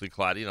tonight, mostly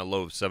cloudy and a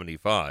low of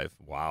 75.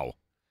 Wow.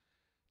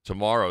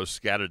 Tomorrow,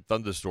 scattered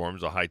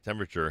thunderstorms, a high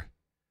temperature,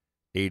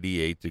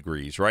 88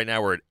 degrees. Right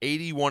now, we're at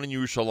 81 in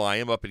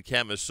Yerushalayim, up in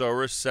Camp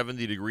Mesorah,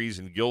 70 degrees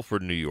in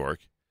Guilford, New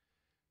York,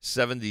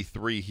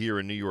 73 here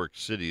in New York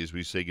City as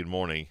we say good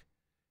morning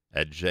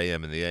at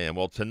JM in the AM.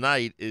 Well,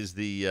 tonight is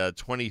the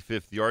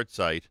 25th yard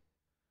site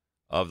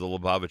of the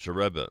Lubavitcher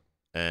Rebbe,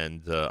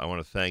 and I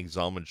want to thank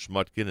Zalman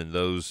Shmutkin and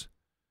those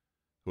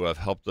who have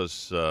helped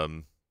us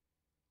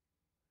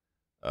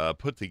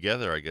put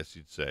together, I guess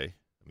you'd say.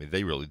 I mean,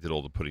 they really did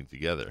all the putting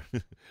together.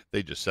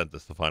 They just sent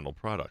us the final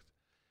product.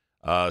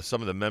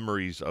 Some of the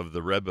memories of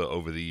the Rebbe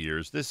over the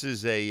years. This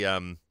is a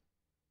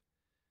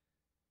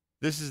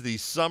This is the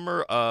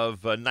summer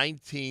of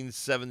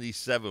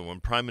 1977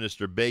 when Prime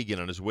Minister Begin,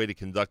 on his way to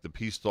conduct the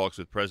peace talks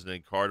with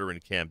President Carter in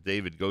Camp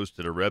David, goes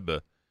to the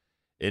Rebbe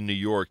in New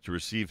York to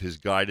receive his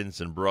guidance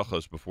and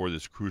brachos before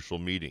this crucial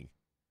meeting.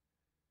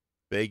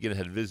 Begin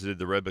had visited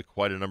the Rebbe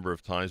quite a number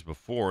of times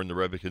before, and the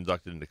Rebbe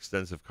conducted an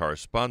extensive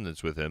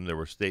correspondence with him. There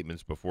were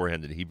statements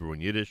beforehand in Hebrew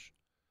and Yiddish,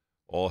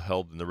 all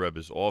held in the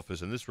Rebbe's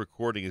office, and this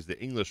recording is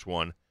the English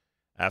one,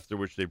 after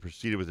which they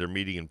proceeded with their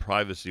meeting in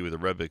privacy, where the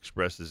Rebbe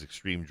expressed his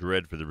extreme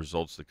dread for the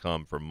results to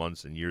come for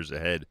months and years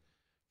ahead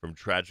from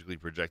tragically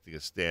projecting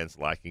a stance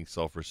lacking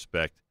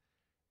self-respect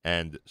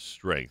and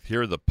strength.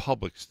 Here are the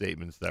public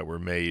statements that were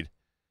made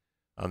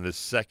on the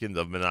 2nd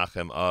of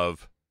Menachem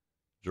Av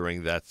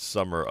during that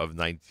summer of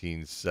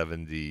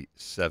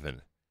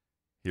 1977.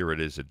 Here it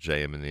is at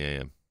JM in the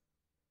AM.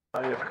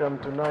 I have come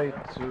tonight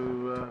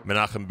to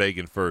Menachem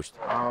Begin first.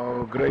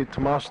 our great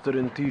master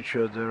and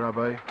teacher, the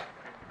Rabbi,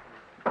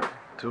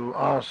 to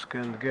ask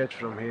and get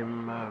from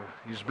him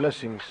his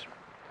blessings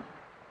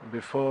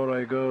before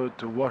I go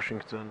to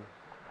Washington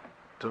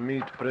to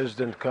meet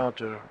President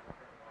Carter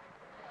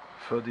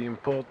for the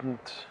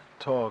important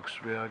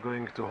talks we are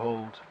going to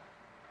hold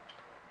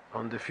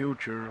on the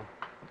future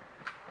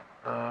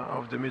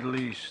of the Middle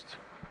East.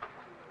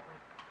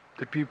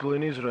 The people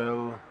in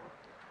Israel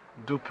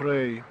do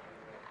pray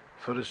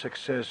for the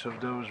success of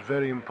those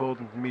very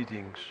important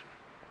meetings.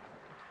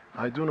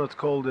 I do not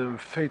call them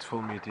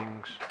fateful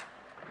meetings,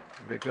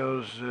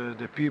 because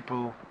the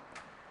people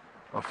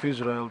of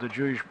Israel, the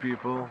Jewish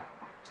people,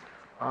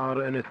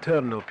 are an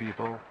eternal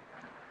people,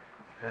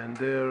 and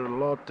their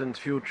lot and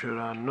future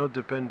are not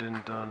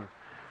dependent on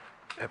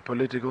a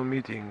political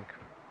meeting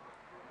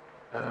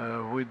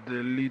with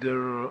the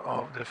leader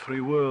of the free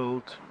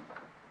world.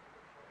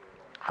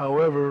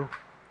 However,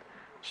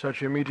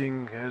 such a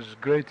meeting has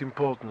great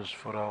importance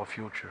for our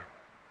future,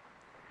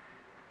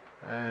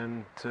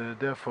 and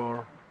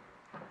therefore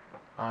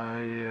I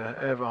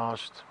have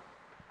asked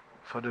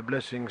for the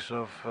blessings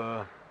of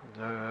the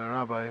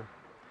Rabbi.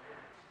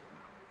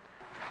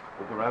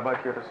 Would the Rabbi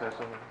care to say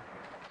something?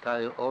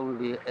 I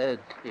only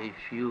add a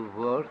few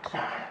words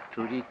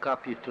to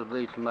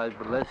recapitulate my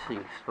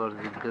blessings for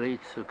the great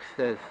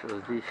success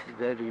of this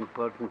very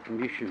important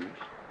mission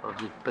of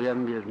the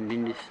Premier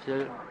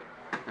Minister,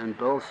 and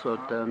also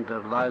to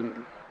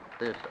underline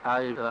that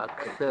I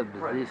accept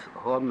this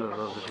honor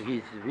of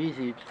his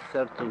visit,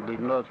 certainly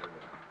not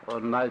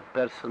on my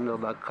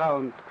personal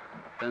account,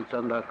 and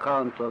on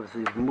account of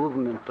the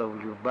movement of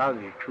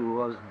Lubavitch, who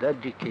was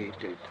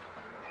dedicated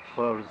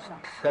for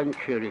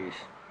centuries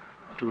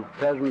to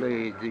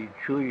permeate the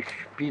Jewish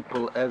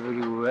people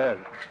everywhere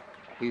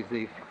with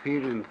a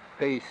firm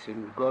faith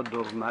in God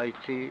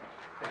Almighty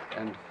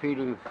and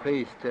firm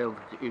faith that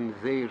in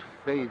their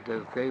faith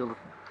that they'll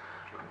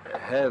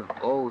have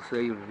all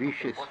their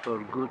wishes for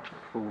good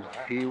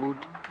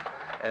fulfilled,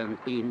 and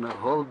in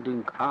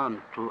holding on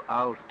to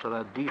our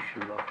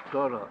tradition of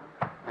Torah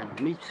and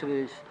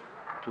mitzvahs,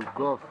 to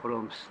go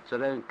from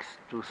strength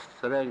to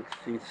strength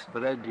in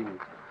spreading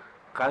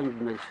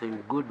kindness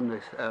and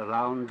goodness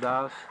around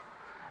us,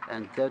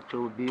 and that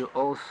will be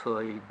also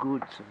a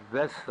good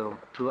vessel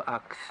to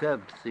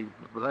accept the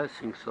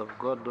blessings of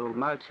God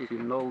Almighty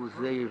in all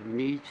their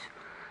needs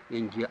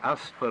in the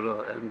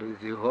diaspora and in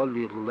the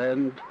Holy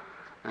Land,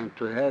 and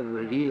to have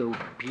real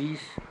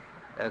peace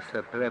as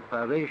a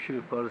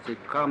preparation for the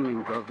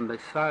coming of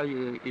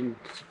Messiah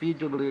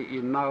speedily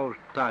in our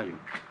time.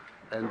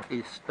 And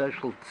a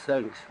special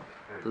thanks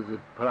to the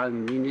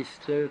Prime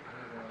Minister,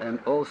 and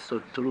also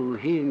through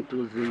him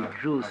to the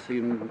Jews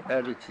in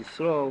Eretz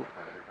Yisrael,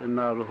 in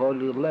our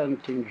Holy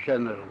Land in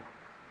general.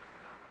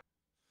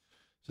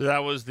 So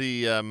that was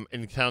the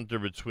encounter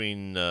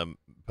between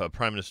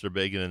Prime Minister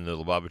Begin and the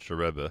Lubavitcher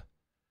Rebbe,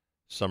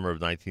 summer of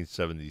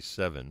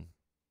 1977.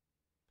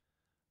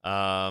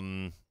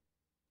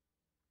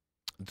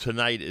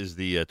 Tonight is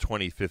the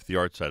 25th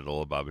yahrzeit of the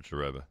Lubavitcher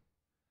Rebbe.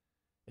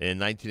 In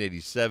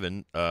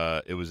 1987,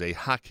 it was a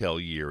Hakel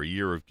year, a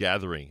year of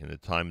gathering. In the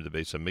time of the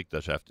Beis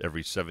HaMikdash, after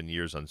every 7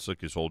 years on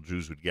Sukkot, all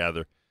Jews would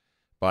gather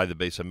by the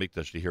Beis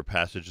HaMikdash to hear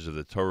passages of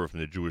the Torah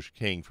from the Jewish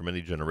king. For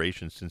many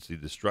generations since the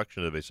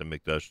destruction of the Beis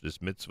HaMikdash, this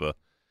mitzvah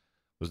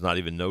was not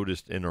even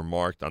noticed in or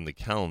marked on the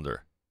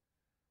calendar.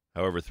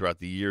 However, throughout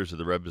the years of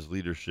the Rebbe's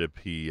leadership,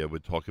 he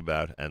would talk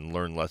about and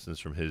learn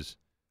lessons from this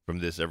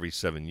every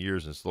 7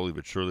 years, and slowly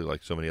but surely,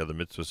 like so many other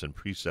mitzvahs and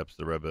precepts,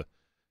 the Rebbe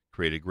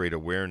created great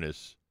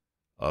awareness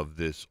of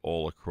this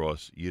all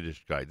across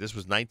Yiddishkeit. This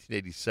was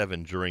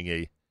 1987 during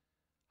a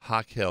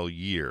Hakel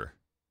year,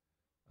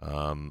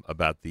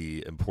 about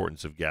the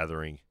importance of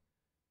gathering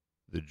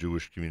the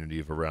Jewish community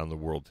of around the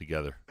world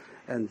together.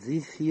 And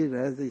this year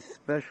has a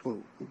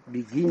special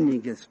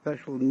beginning, a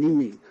special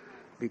meaning,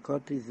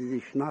 because it is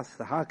the Shnas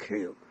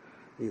Hakel.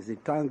 It's the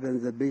time when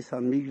the Beis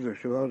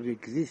HaMikdash was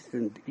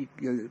existent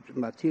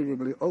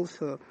materially.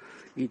 Also,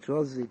 it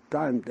was the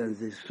time when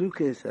the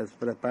Sukkot, as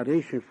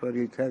preparation for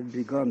it, had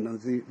begun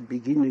at the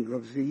beginning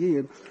of the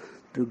year,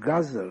 to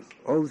gather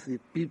all the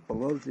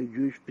people, all the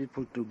Jewish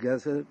people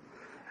together,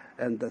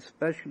 and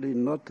especially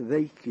not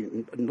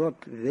waiting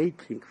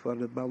for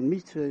the bar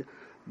mitzvah,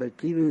 but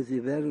even the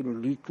very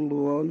little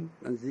one,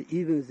 and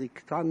even the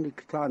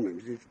ktanim,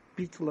 the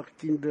pitlach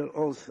kinder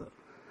also.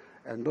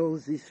 And all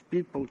these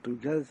people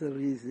together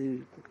is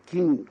the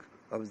king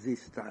of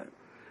this time.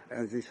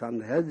 And the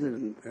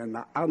Sanhedrin and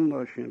the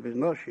Anosh and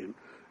Benoshim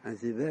and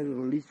the very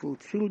little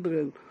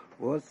children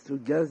was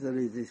together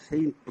in the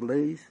same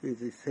place, in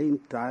the same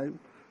time,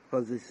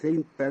 for the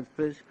same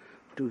purpose,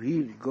 to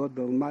hear God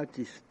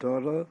Almighty's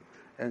Torah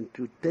and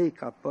to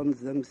take upon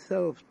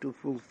themselves to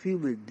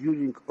fulfill it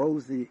during all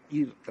the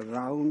year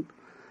round.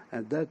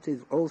 And that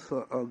is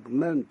also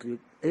augmented,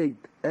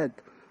 add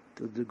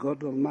to the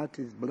God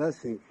Almighty's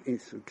blessing in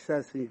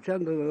success in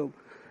general,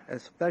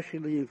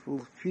 especially in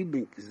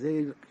fulfilling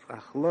their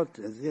achlot,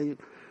 their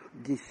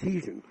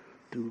decision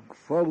to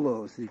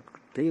follow the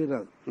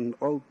Torah in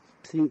all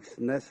things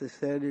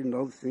necessary, in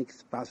all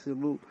things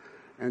possible,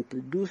 and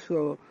to do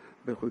so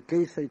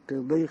בחוקי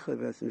תלך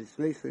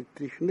וסמצמצת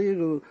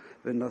תשמירו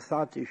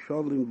ונשאתי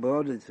שולם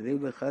בארץ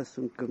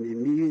ולחסום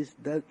כמימיס,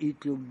 that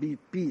it will be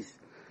peace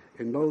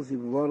in all the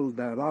world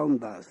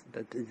around us,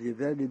 that is a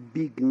very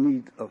big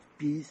need of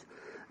peace,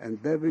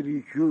 and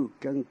every Jew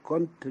can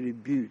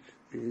contribute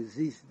in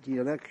this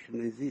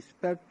direction, in this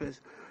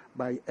purpose,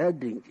 by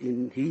adding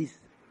in his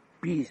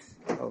peace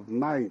of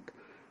mind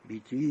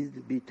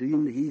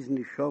between his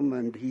neshama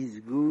and his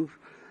guf,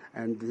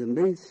 and the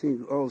main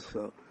thing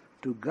also,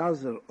 to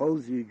gather all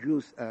the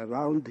Jews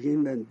around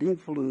him and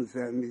influence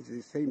them in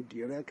the same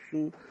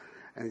direction,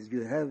 as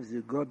you have the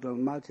God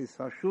Almighty's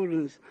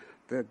assurance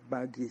that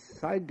by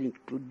deciding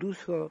to do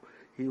so,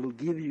 He will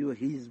give you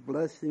His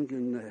blessing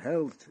in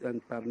health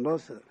and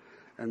parnosa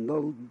and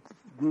all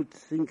good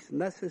things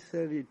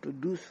necessary to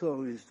do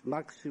so is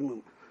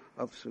maximum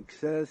of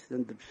success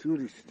and the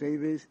psuri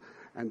tevis,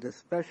 and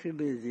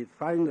especially the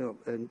final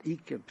and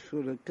Iker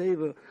psura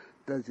teva,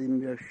 that the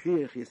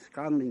Mashiach is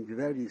coming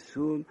very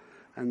soon,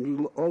 and we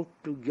will all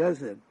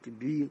together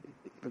to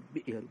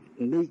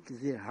make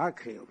the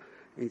hakel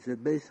in the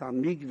Beis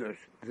HaMikdash,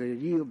 the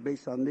real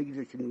Beis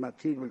HaMikdash in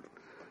material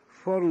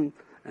form,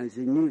 and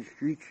the new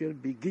future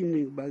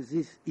beginning by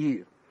this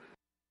year.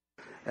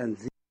 And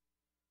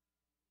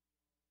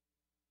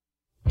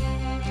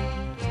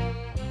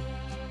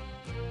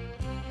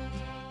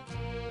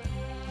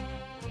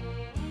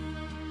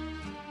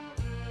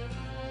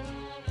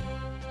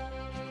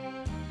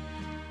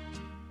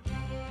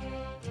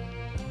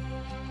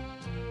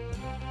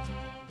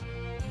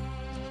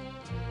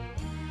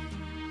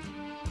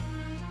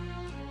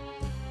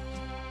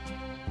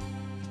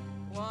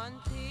One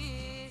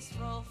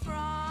peaceful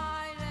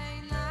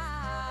Friday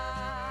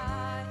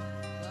night,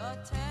 the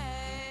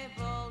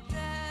table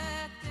deck.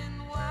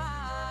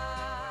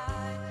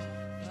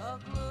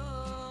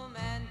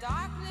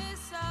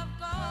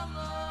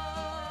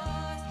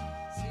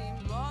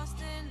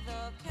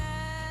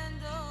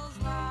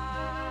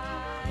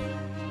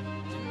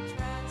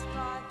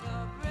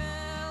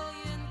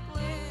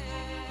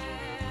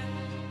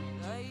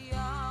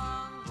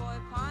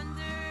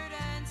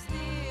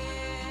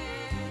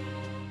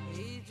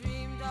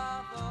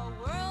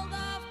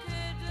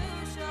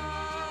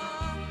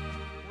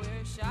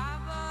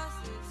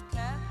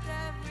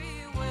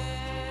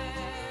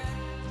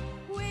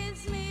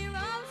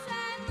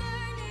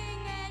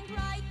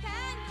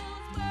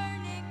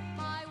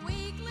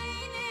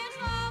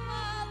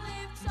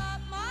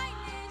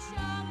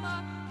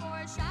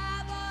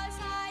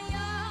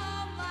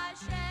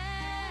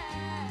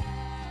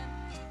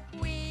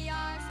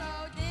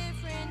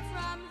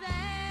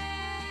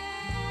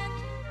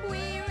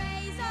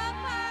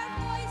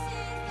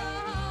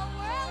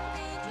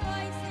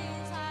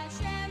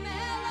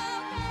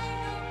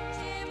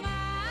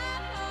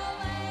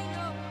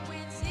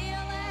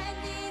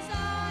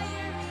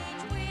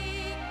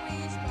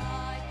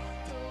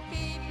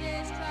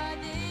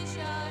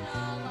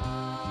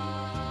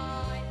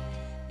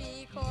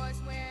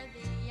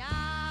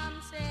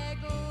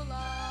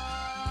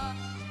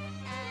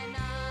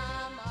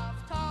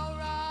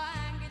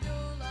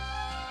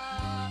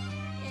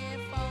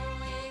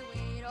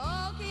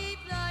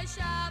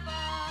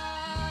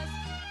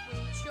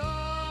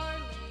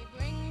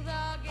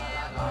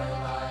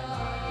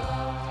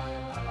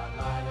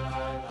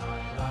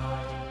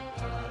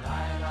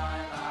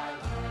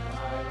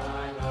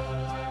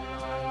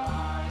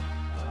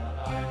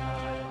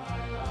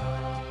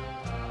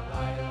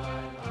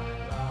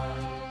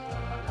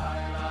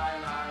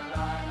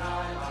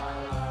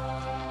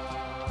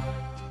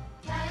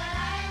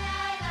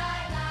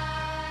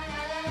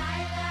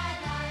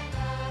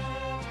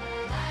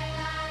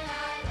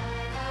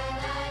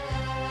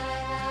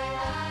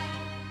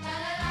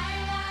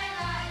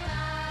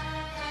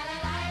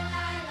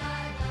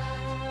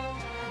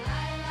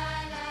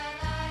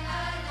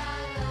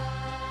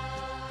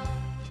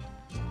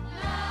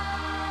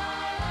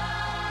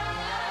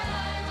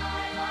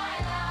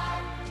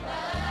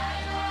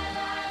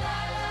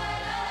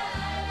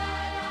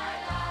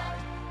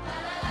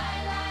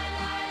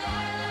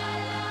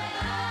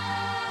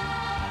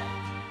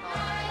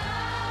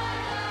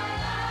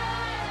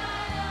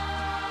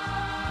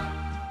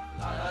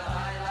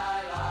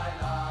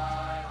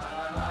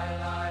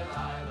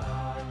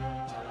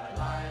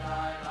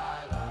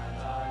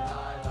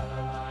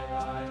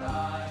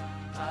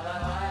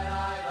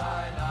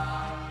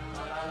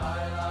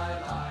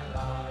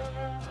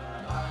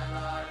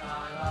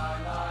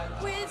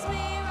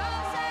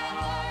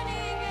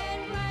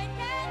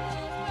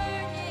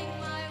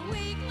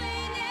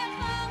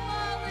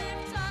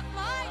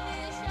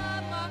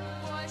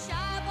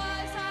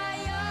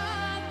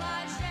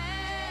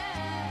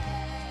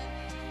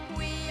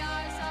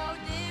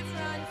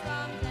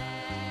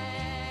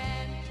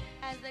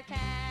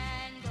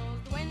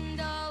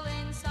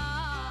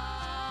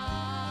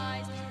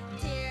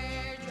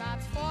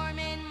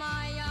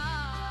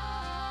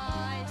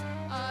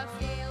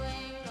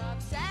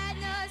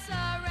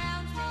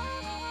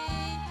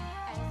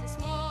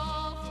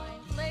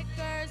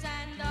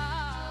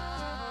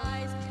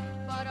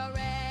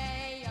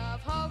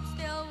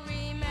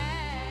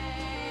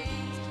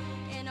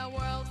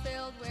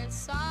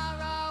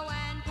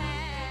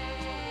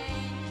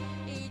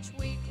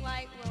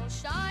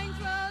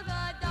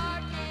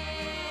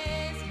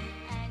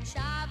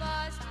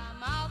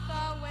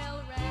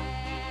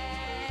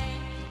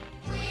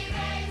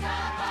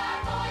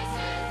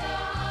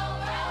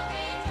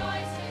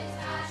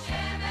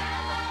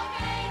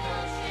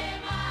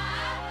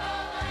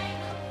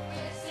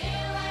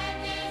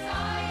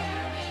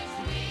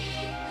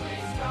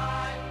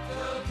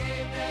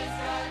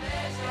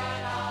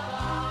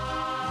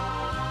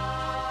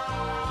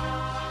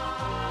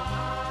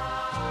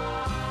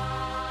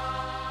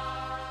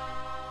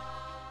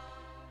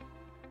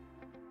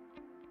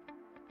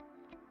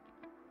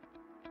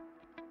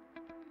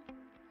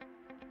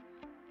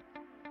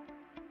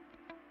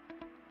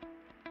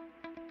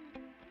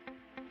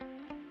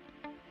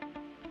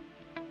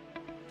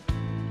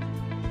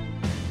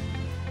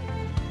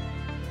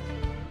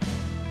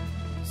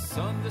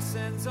 sun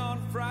descends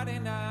on Friday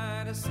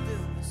night, a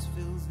stillness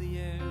fills the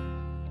air.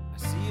 I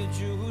see a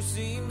Jew who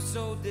seems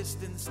so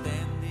distant,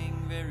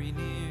 standing very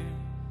near.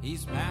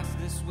 He's passed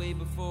this way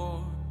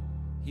before,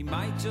 he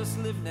might just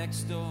live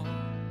next door,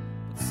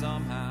 but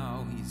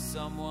somehow he's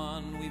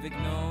someone we've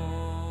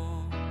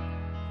ignored.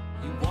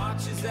 He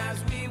watches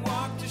as we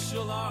walk to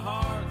show our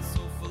hearts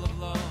so full of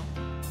love,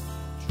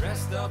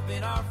 dressed up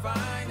in our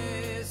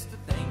finest to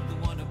thank the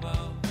one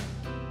above.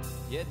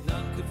 Yet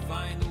none could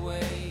find a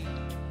way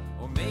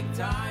or make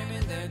time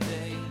in their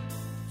day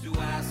to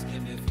ask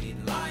him if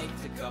he'd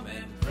like to come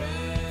and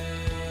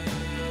pray.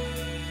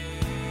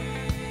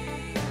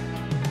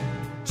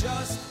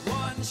 Just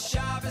one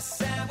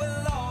Shabbos and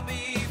we'll all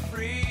be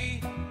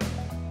free.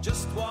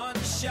 Just one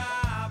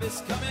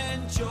Shabbos, come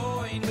and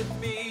join with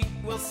me.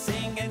 We'll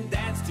sing and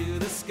dance to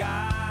the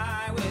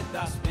sky with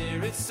our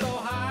spirits so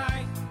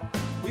high.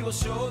 We will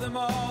show them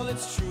all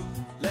it's true.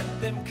 Let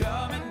them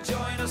come and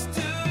join us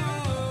too.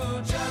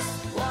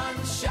 Just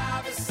one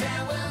Shabbos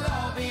and we'll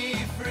all be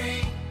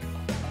free.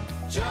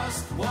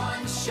 Just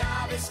one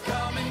Shabbos,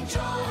 come and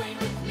join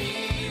with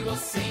me. We'll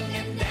sing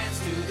and dance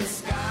to the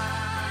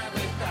sky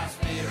with our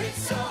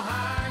spirits so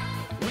high.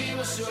 We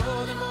will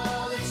show them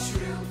all it's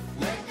true.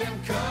 Let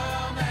them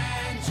come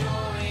and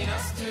join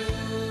us too.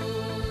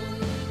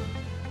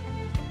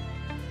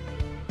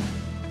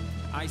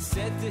 I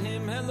said to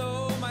him,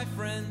 hello, my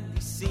friend.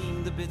 He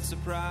seemed a bit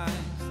surprised.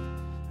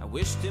 I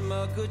wished him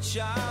a good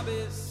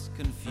Shabbos.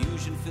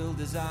 Confusion filled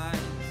his eyes.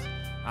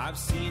 I've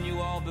seen you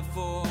all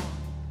before.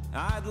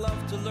 I'd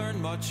love to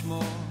learn much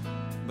more,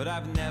 but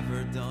I've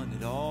never done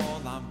it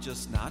all. I'm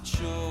just not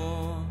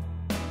sure.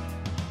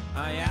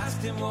 I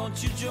asked him,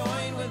 won't you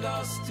join with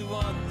us to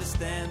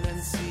understand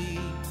and see?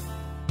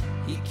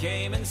 He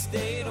came and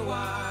stayed a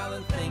while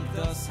and thanked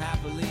us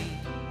happily.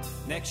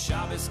 Next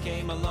Shabbos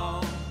came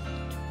along.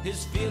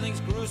 His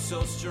feelings grew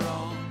so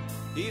strong.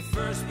 He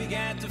first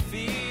began to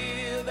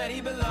feel that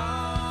he belonged.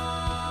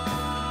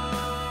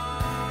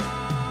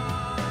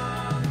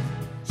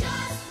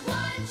 Just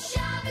one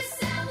Shabbos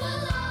and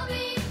we'll all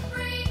be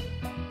free.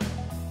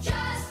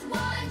 Just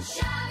one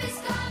Shabbos,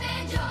 come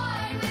and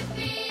join with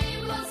me.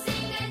 We'll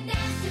sing and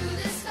dance to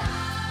the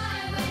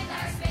sky with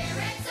our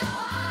spirits so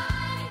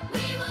high.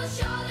 We will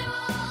show them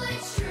all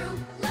it's true.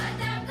 Let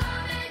them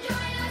come and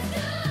join us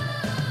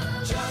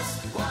too. Just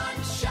one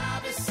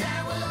Shabbos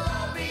and we'll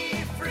all be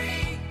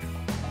free.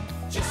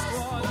 Just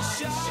one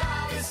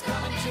Shabbos,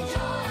 come and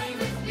join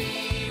with me.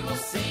 We'll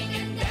sing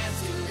and dance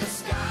to the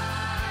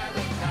sky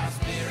with our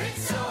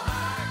spirits so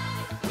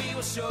high. We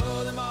will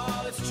show them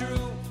all it's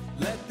true.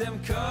 Let them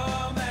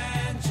come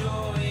and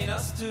join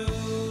us too.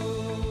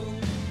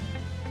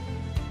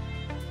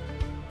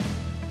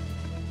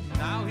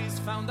 Now he's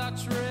found our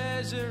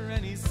treasure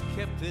and he's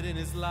kept it in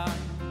his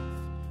life.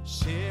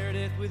 Shared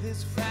it with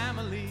his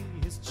family,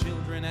 his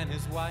children and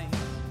his wife.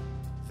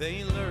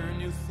 They learn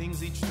new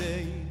things each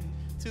day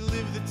to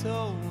live the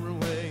Torah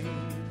way.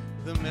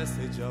 The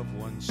message of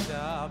one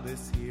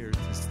Shabbos here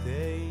to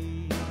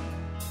stay.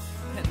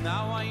 And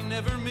now I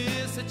never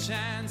miss a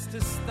chance to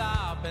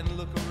stop and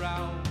look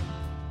around.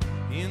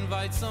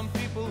 Invite some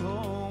people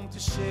home to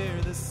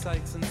share the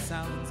sights and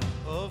sounds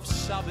of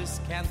Shabbos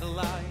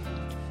candlelight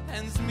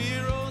and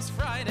Zmiro's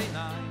Friday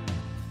night,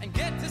 and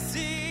get to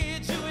see a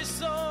Jewish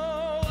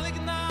soul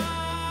ignite.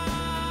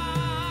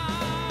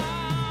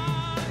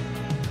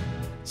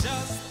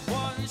 Just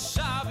one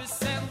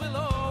Shabbos and we'll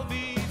all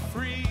be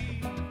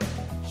free.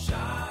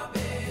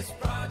 Shabbos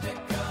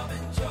Project, come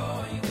and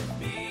join with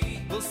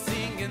me. We'll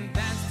sing and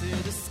dance to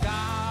the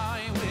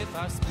sky with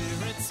our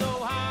spirits so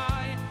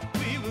high.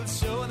 We will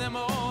show them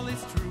all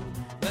is true.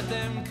 Let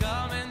them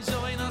come and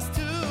join us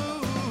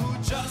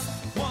too. Just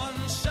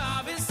one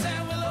Shabbos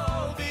and we'll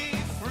all be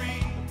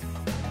free.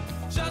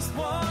 Just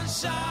one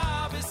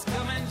Shabbos,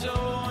 come and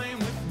join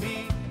with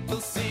me.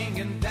 We'll sing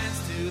and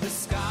dance to the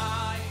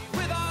sky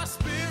with our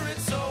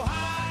spirits so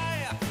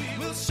high.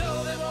 We'll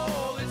show them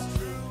all it's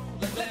true.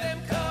 Let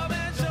them come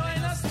and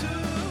join us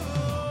too.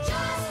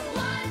 Just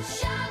one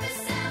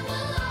Shabbos and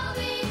we'll all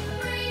be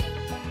free.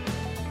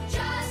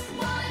 Just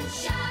one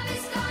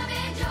Shabbos, come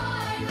and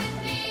join with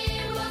me.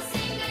 We'll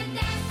sing and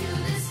dance to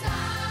the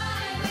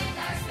sky with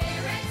our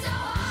spirits so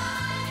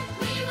high.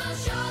 We will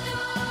show them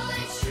all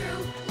it's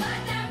true.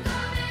 Let them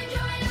come and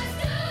join us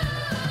too.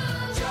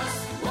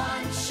 Just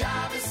one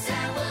Shabbos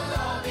and we'll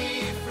all be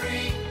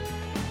free.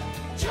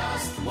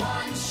 Just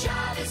one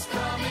Shabbos,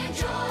 come and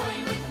join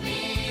with me.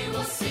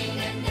 We'll sing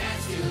and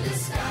dance to the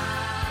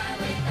sky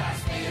with our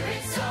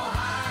spirits so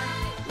high.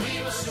 We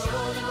will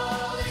show them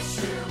all is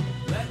true.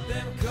 Let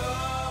them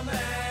come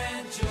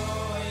and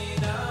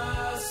join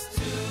us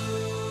too.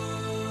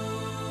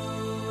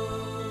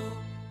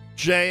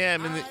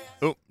 JM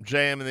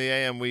in the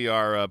AM. We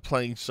are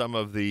playing some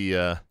of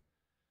the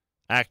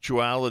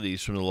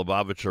actualities from the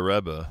Lubavitcher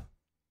Rebbe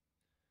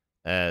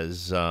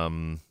as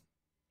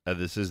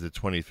this is the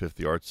 25th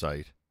yard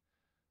site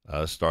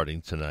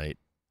starting tonight.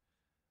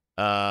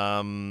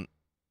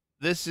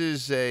 This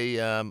is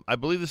I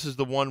believe this is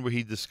the one where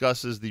he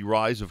discusses the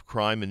rise of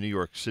crime in New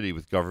York City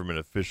with government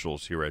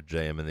officials here at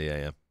JM in the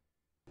AM.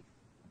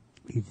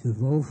 It is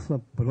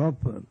also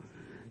proper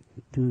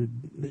to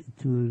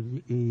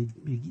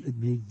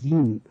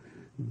begin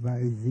by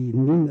the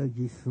Minhag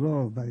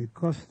Yisrael, by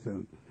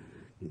custom,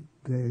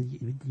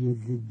 in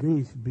the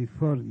days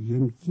before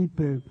Yom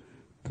Kippur,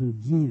 to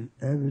give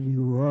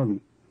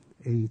everyone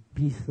a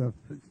piece of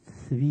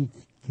sweet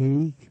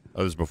cake.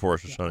 Oh, this is before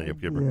Rosh Hashanah Yom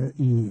Kippur. There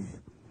is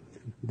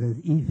that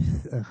if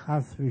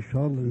Chas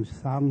v'Sholem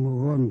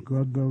someone,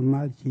 God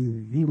Almighty,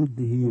 willed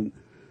him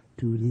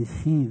to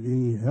receive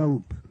a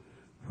help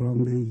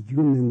from a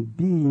human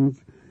being,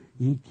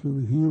 he'll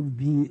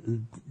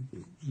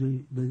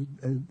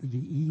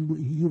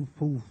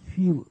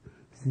fulfill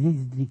this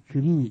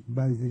decree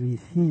by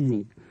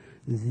receiving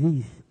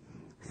this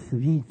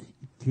sweet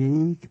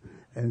cake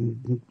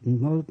and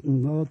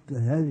not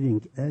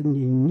having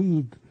any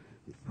need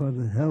for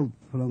help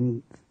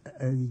from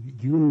a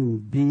human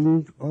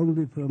being,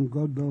 only from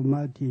God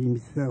Almighty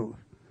Himself.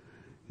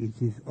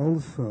 It is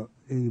also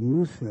a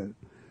musar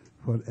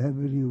for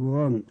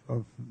everyone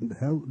of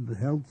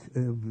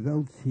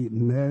wealthy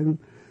man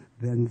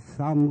when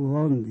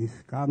someone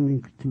is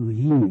coming to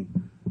him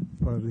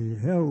for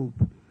help,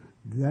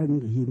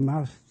 then he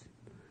must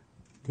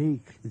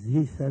take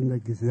this an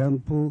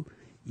example,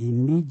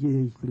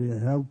 immediately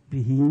help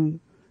him,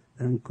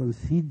 and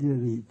consider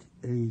it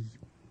a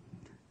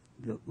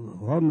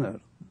honor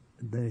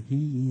that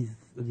he is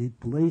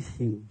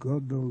replacing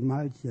God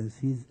Almighty as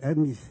his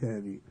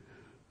emissary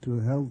to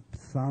help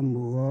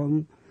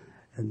someone,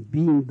 and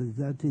being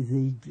that is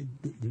a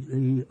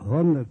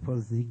honor for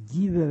the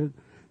giver,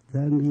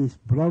 then he is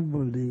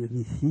probably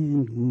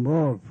receiving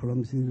more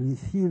from the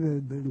receiver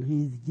than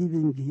he is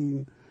giving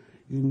him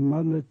in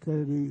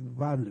monetary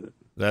value.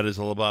 That is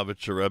a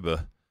Lubavitcher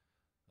Rebbe,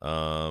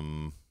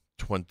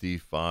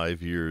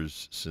 25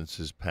 years since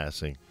his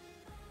passing.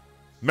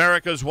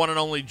 America's one and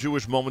only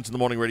Jewish Moments in the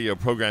Morning radio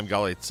program,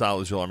 Galei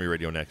Tzahal, Israel Army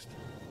Radio next.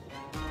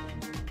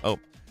 Oh,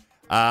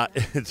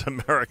 it's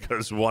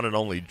America's one and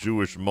only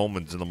Jewish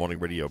Moments in the Morning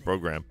radio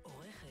program.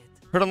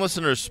 Heard on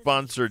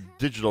listeners-sponsored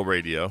digital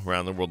radio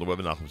around the world, the web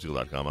at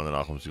NachumSegal.com, on the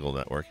Nachum Segal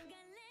Network,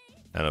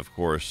 and, of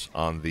course,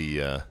 on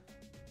the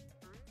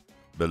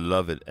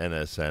beloved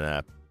NSN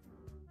app.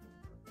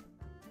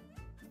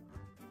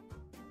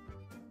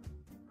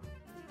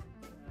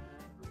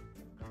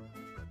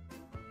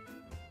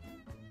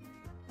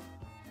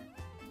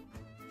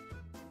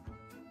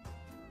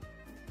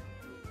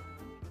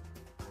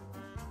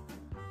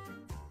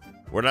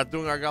 We're not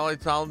doing our Galei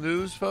Tzahal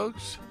news,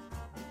 folks?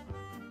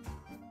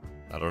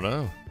 I don't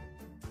know.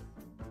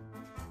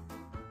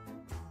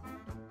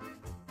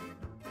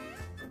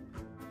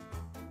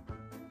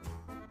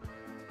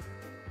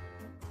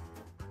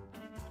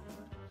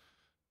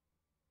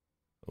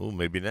 Oh,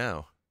 maybe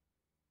now.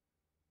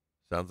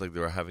 Sounds like they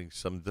were having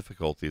some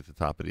difficulty at the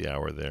top of the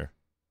hour there.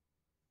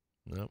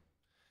 Nope.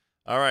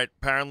 All right.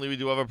 Apparently, we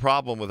do have a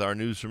problem with our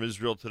news from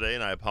Israel today,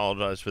 and I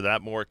apologize for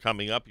that. More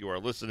coming up. You are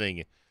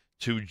listening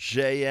to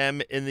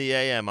JM in the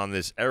AM on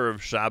this Erev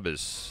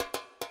Shabbos.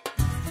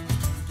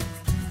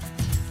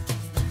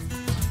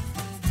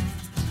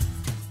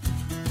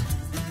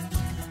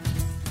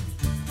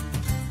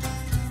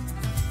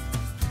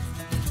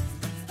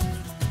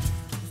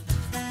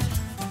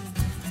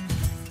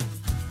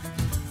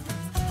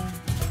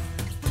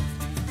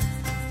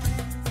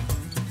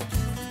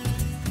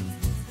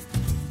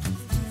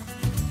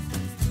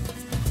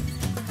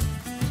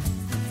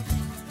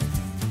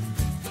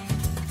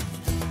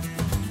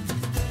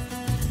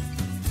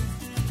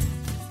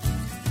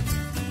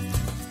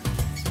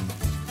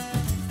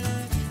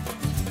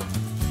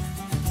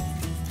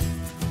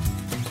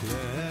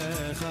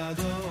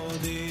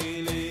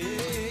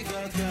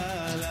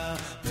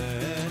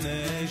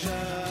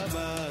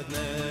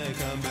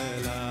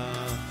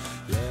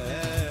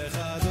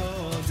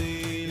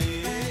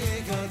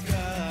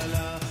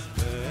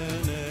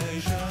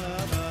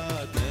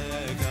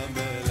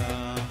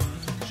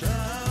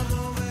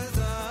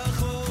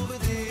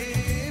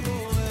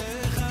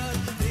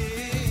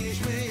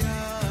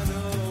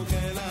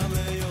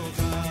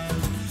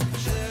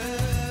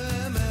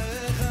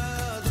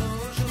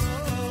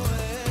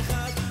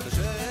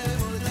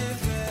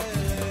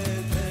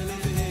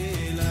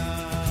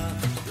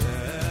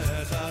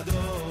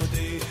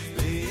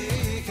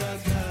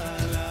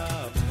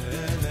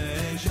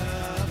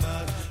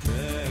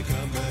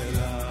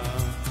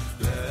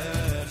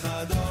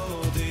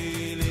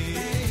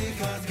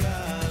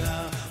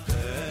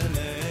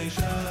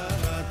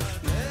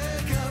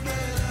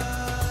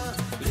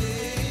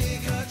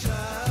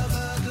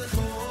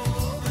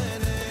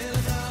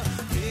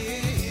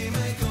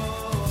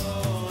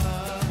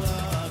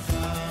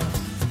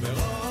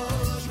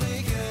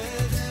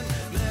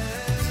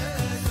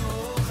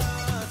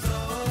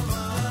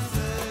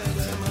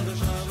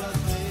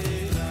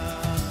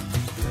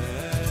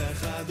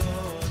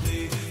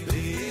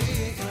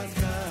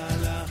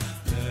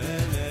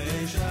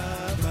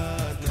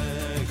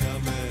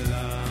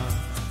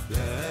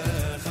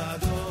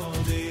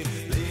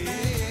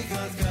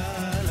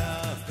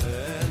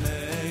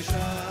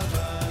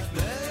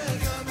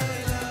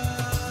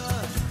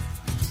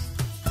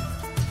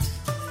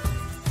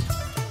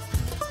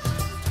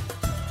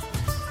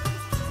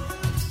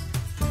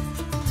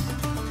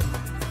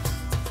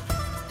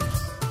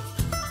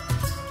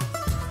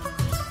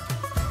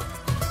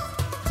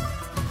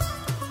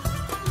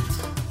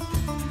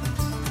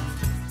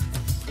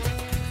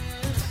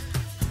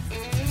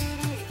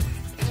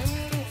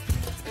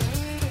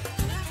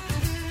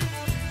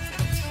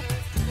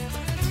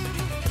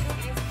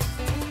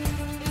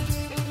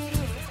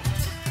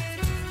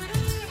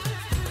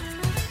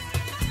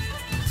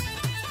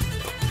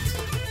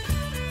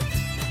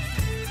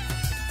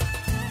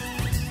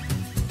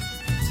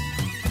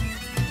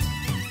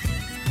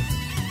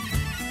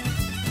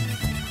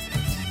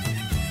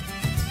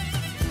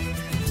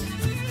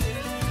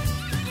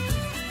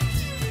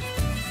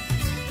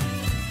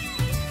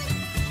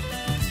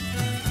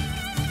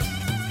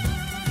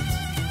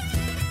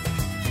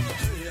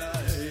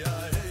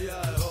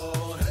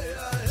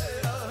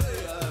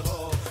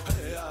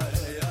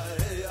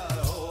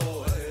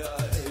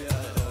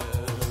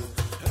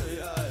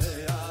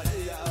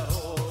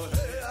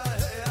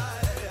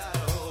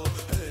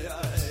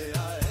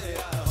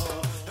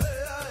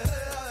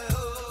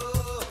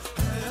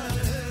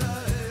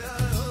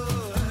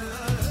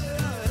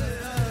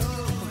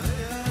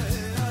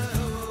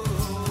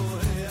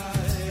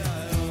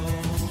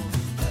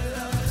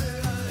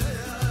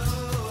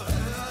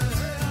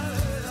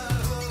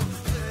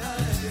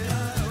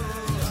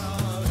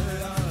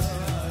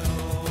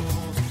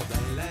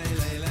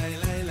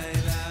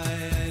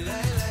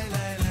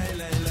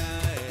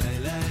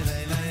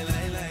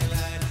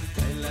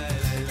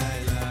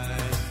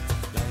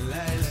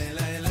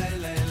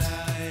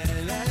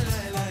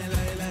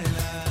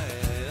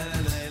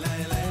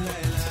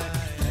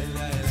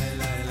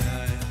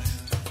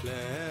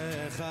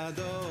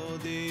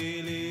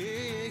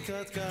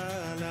 לקראת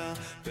קלה,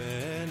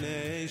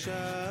 פני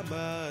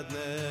שבת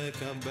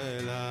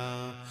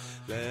נקבלה.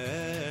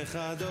 לך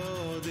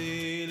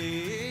דודי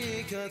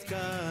לקראת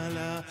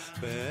קלה,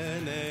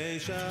 פני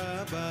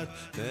שבת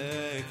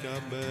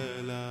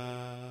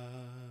נקבלה.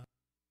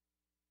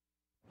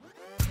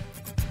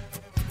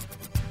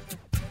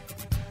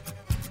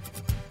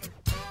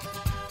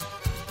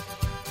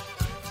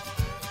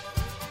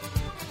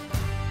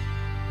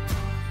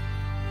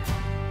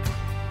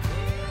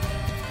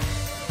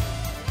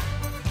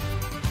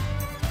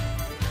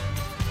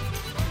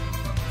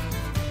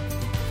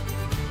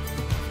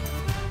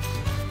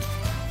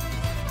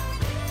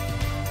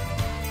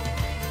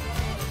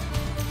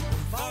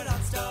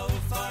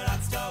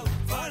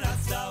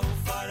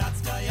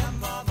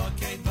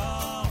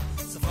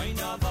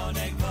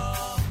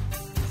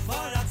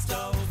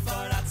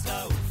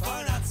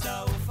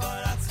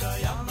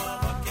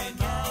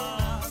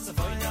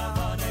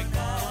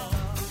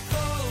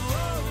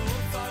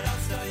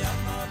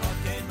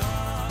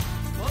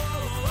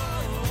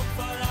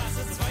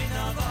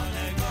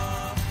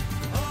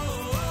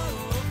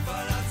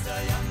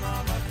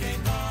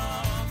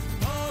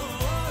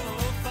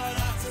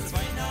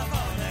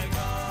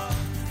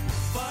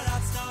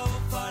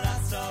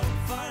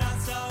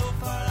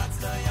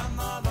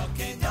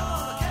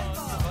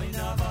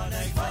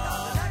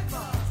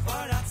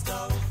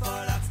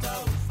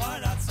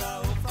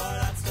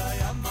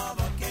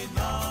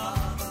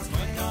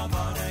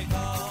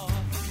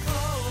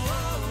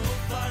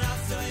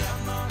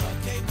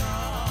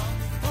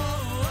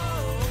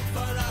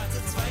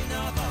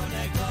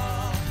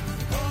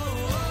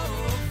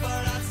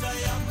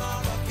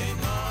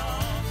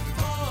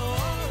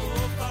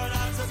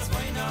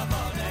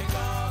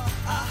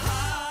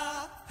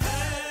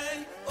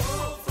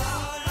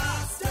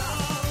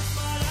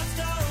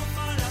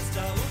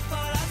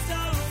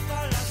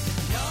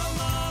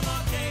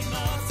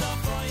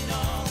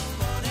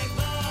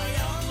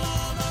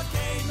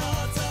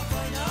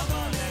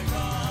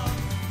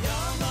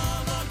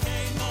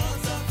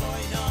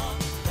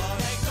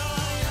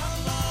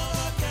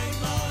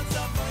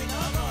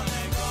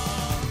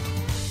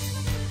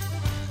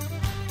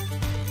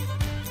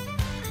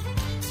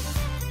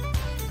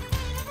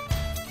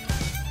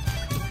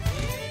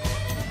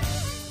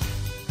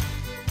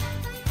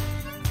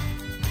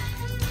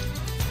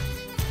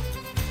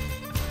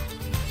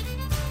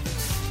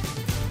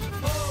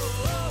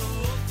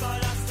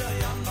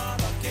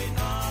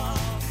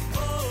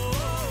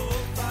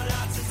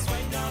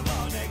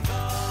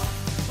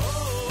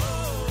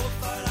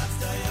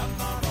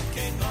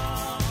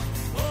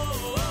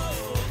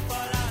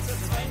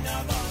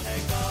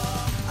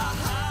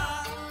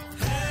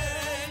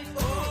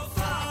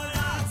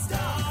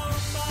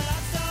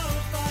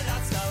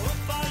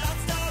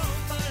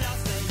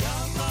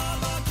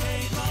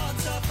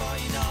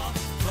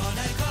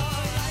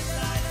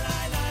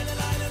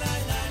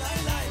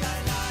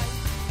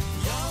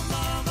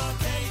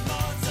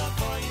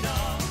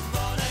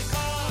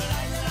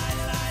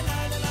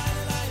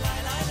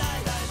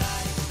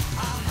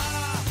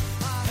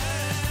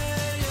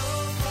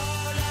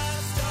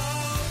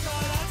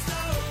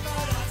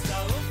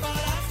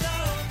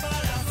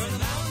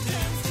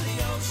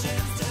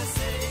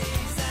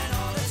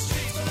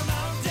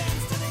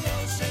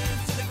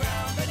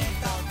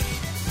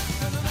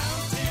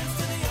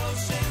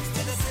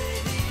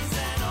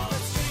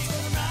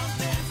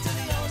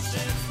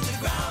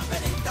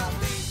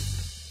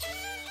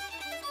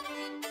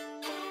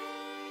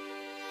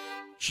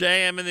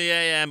 JM in the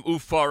AM,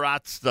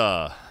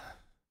 Ufaratsta.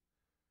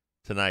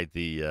 Tonight,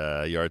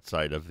 the yard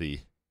site of the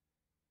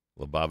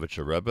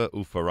Lubavitcher Rebbe,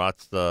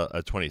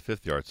 Ufaratsta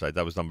 25th yard site.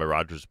 That was done by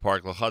Rogers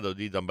Park.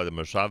 L'chadodi, done by the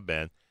Moshav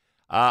Band.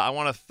 I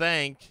want to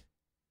thank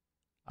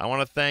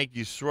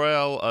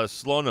Yisrael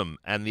Slonim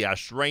and the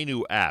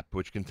Ashreinu app,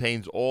 which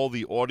contains all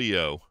the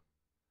audio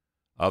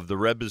of the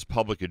Rebbe's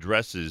public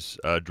addresses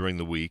during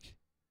the week.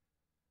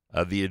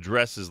 The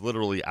address is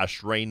literally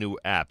Ashreinu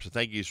app. So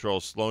thank you, Yisrael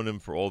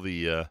Slonim, for all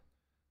the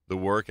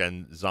work,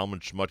 and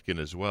Zalman Shmutkin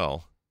as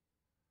well.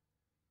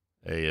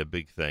 A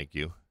big thank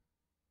you.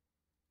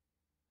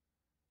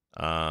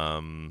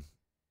 For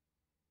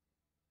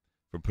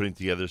putting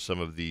together some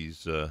of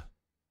these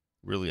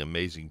really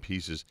amazing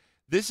pieces.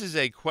 This is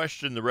a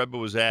question the Rebbe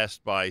was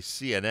asked by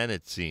CNN,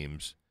 it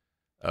seems,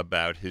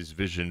 about his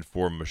vision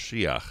for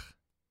Mashiach.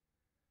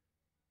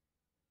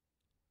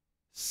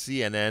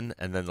 CNN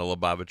and then the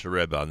Lubavitcher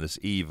Rebbe on this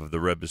eve of the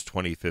Rebbe's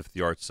 25th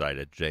yard site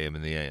at JM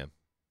in the AM.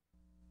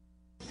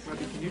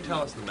 Rabbi, can you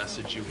tell us the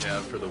message you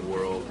have for the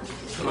world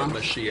about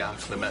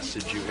Mashiach, the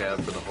message you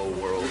have for the whole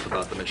world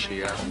about the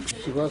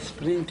Mashiach? It was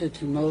printed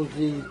in all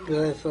the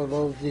press of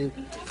all the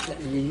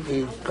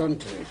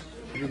countries.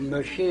 The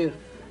Mashiach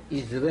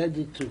is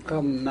ready to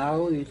come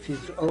now. It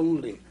is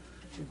only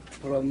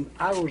from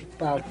our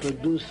part to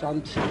do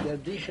something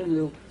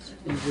additional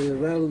in the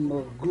realm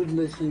of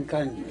goodness and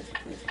kindness.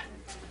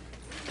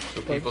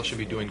 So people should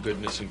be doing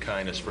goodness and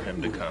kindness for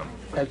him to come.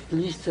 At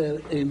least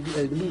a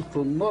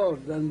little more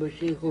than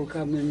Mashiach will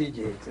come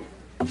immediately.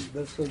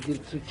 That's what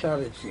gives to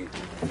charity,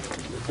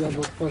 the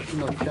double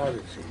portion of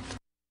charity.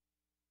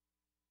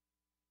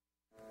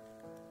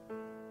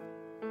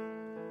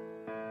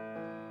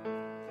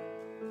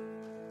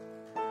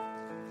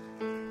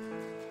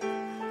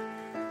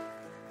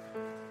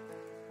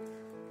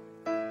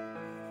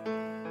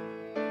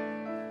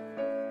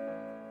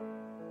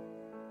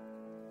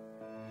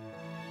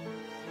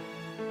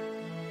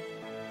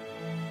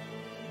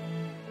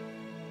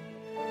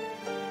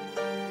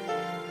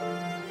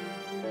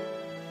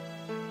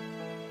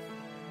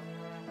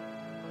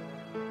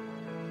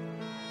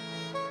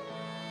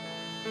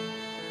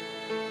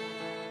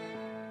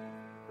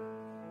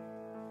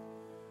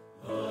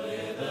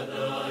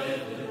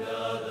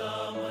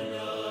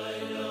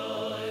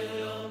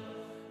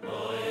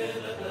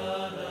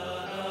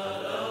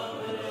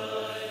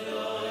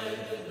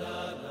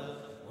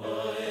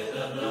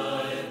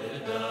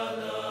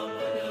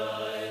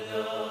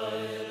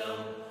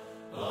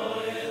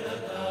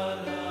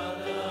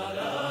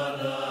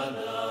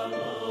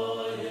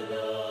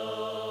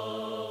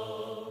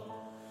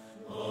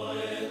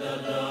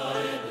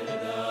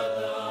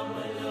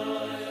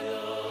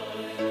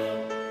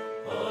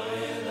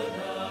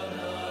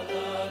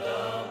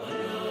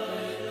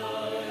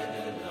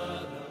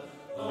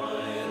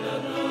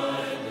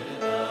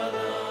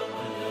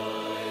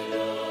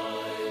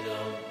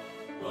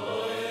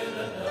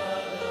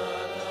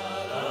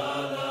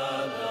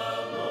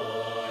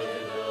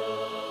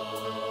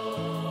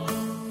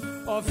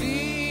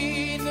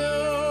 Avinu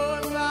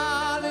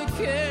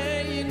Malkeinu,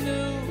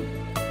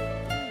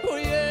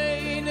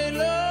 Uyeinu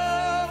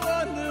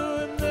Lonu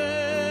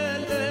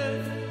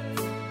Melech,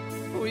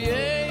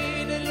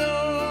 Uyeinu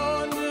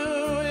Lonu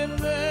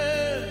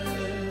Melech,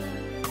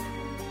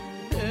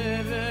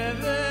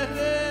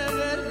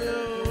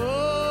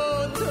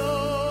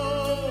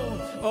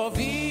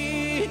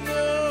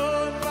 Avinu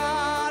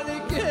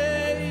Malkeinu,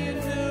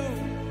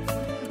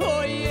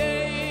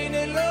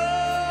 Uyeinu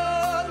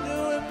Lonu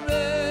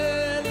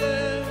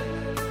Melech.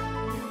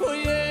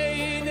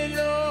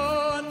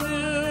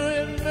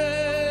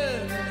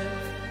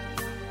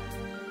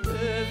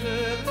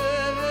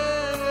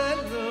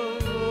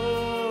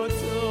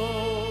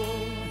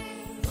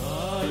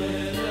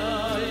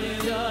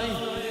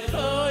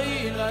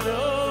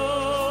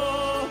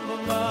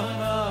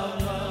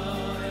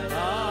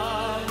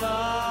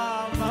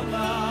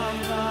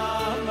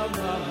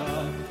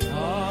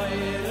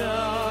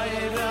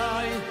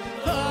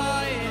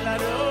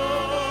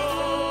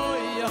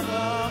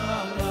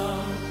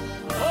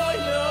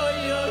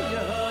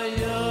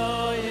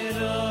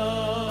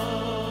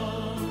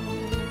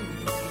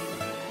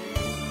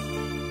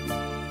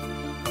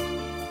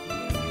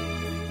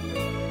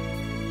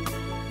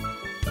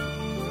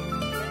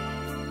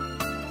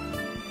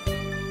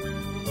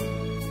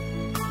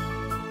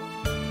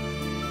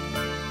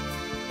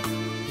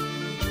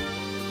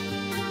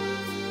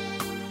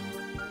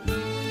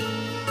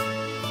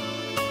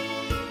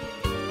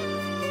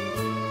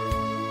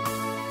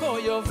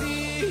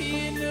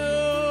 Yovinu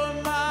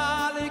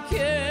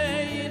Malkeinu,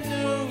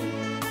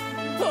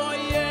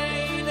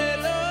 Oyeinu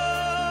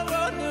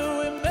Lonu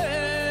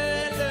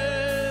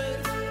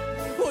Melech,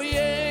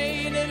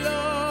 Oyeinu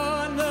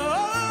Lonu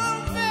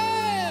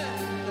Melech.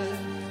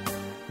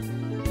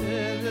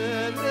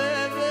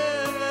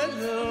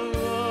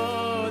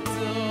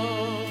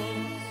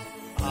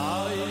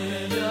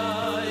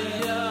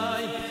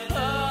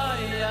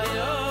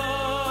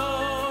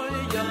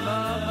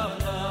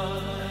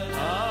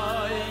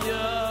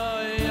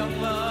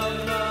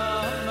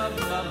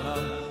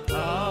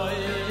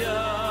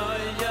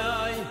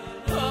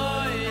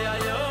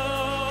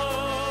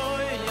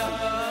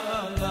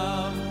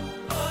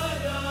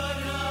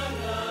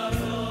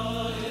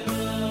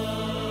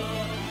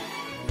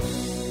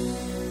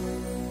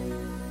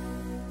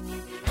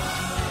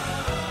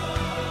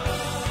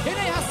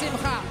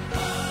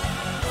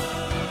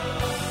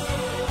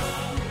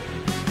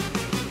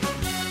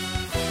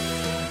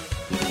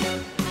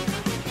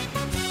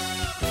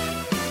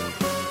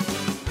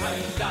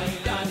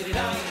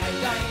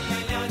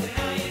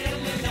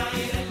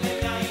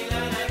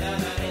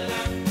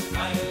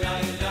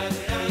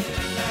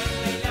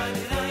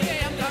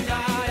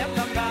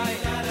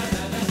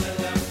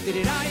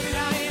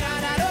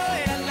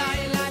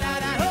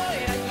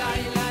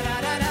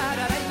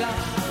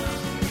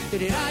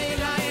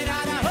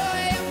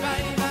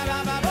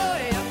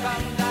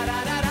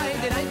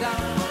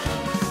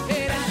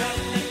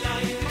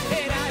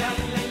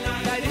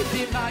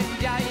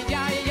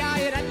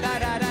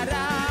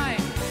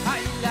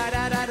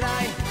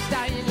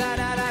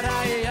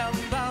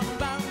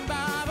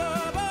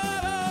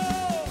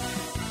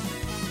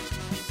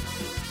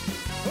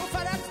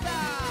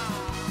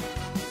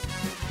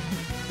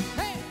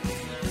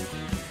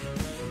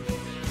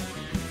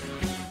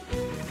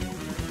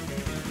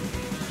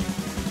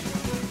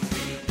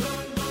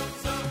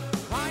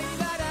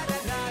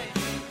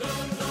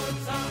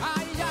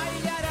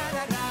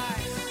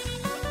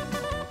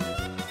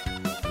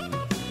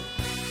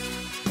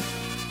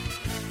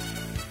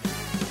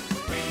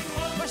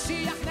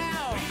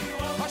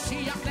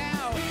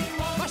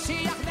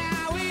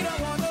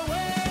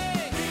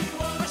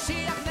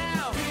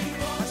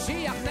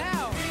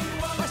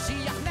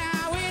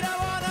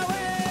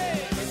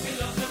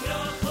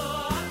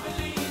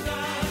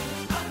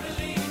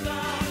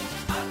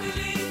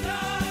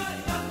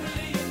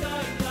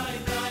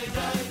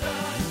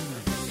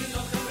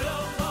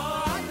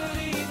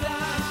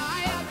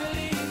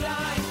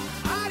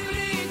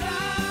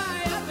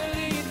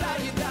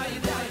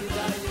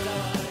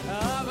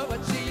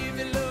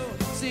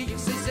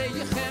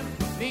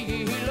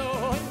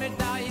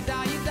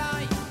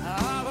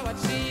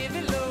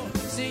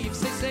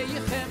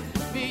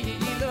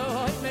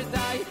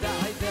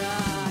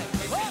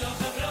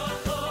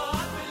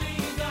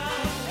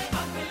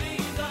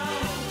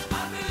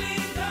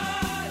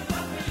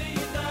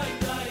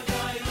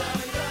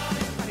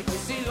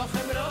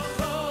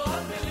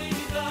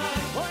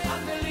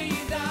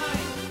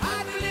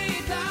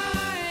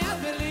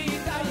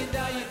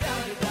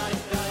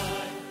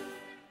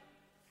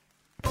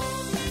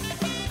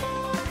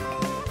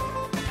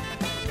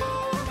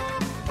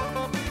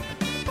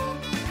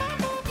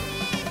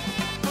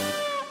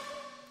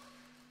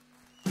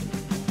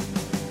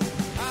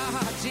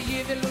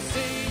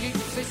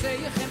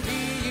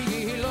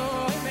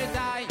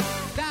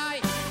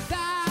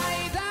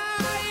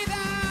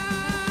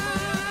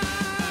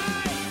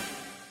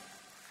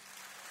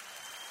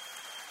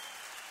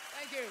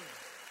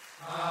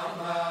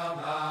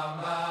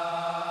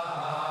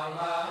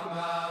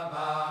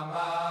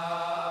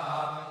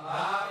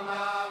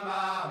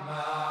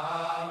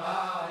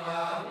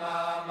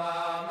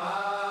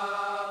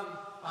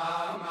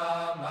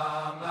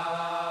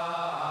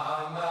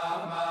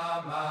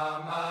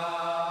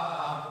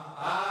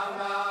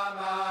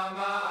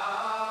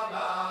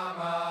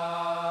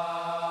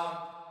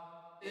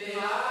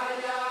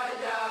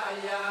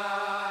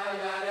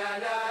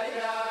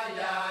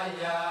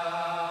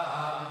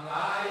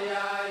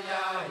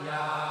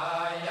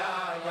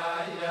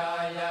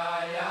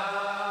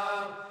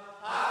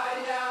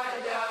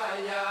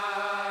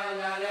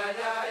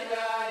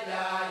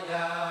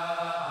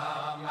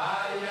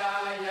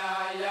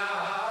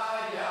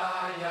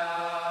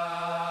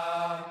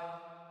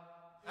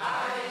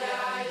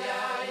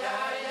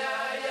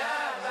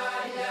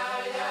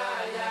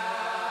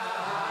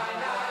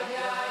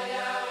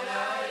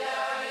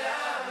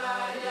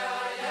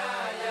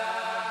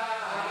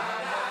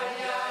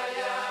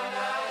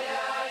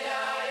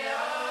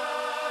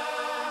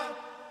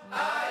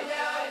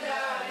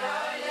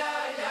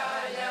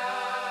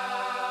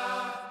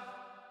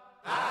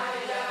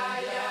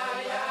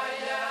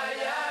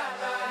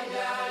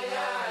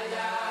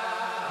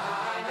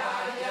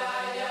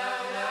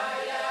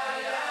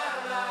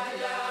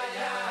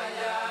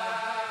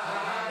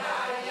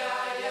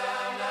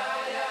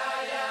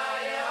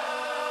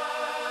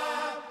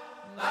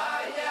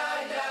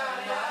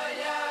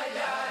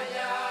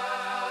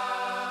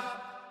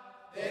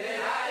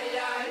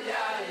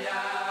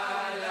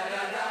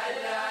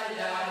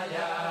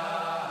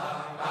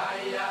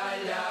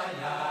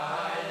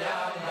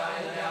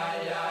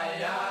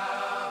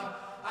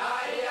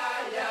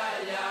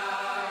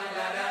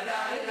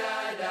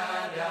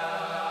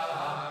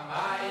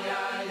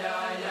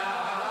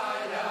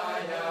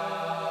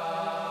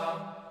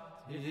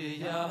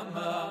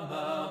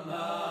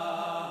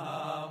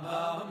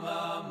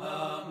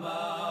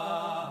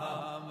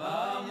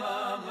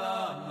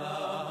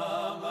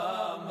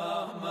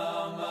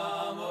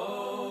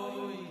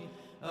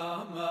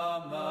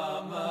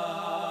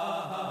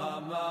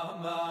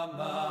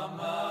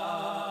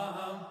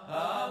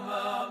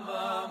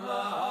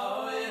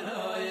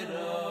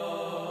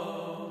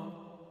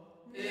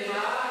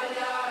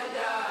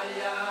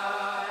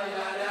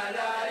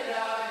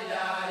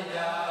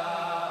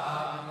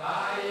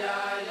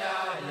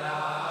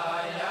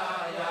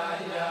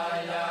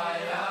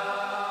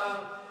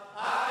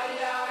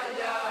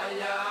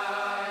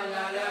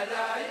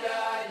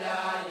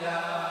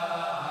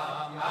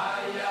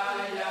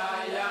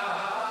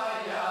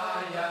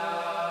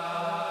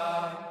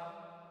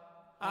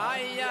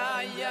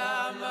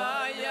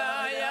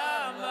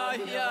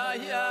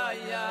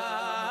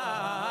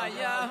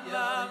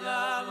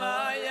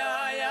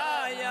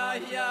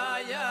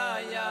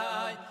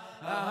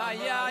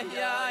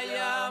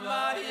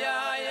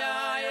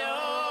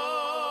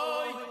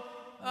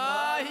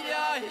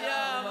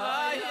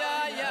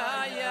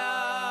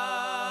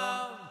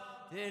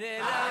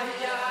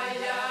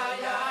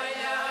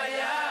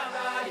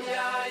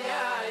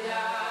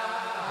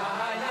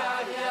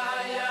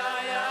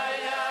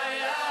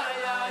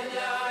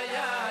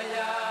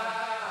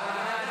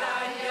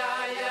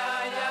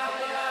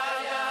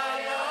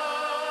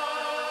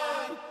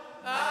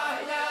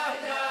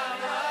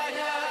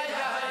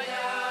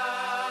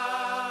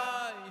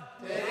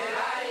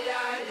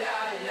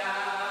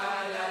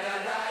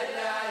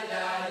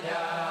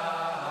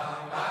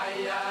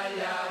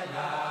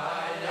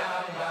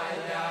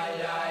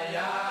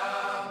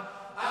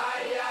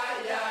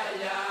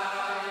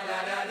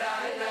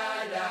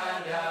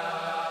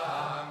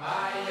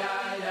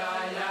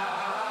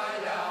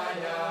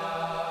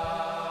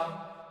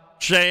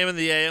 JM in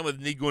the AM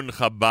with Nigun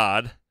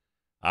Chabad,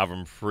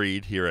 Avram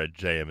Fried here at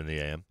JM in the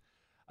AM.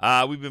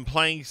 We've been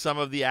playing some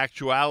of the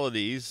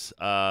actualities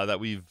that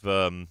we've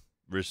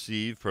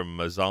received from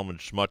Zalman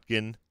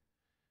Shmutkin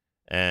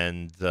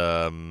and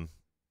Yisrael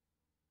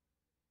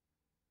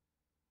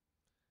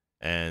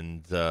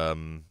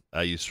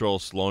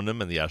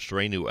Slonim and the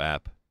Ashreinu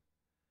app.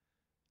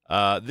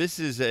 This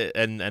is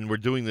and we're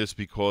doing this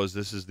because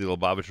this is the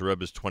Lubavitcher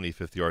Rebbe's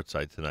 25th yard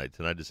site tonight.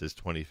 Tonight is his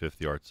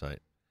 25th yard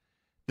site.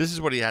 This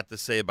is what he had to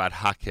say about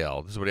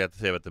Hakel. This is what he had to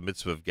say about the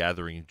mitzvah of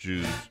gathering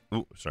Jews.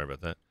 Ooh, sorry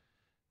about that.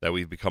 That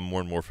we've become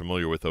more and more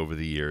familiar with over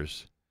the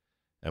years,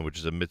 and which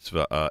is a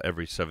mitzvah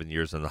every 7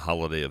 years on the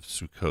holiday of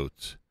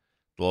Sukkot.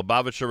 The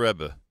Lubavitcher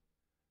Rebbe,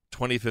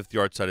 25th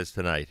yard site is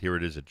tonight. Here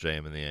it is at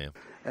JM in the AM.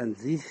 And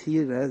this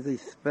year has a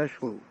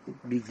special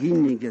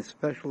beginning, a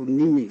special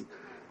meaning,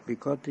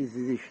 because it is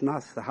the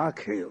Shnas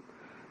Hakel.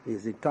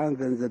 It's the time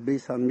when the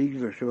Beis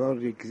HaMikdash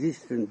was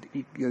existent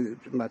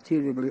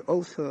materially.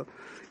 Also,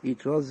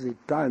 it was the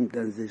time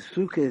that the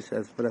Sukkot,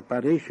 as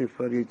preparation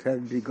for it,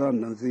 had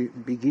begun at the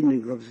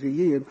beginning of the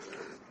year,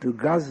 to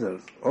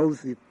gather all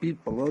the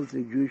people, all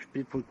the Jewish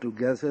people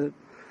together,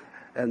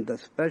 and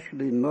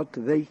especially not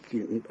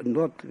waiting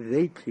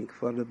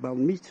for the Bar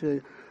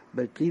Mitzvah,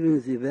 but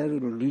even the very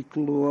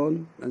little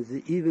one, and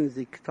even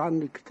the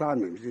Ktanim,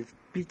 the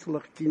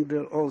Pitlach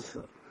Kinder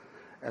also.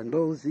 And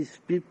all these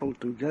people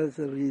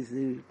together is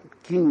the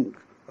king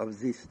of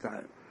this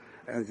time.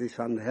 And the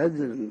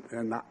Sanhedrin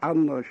and the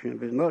Anosh and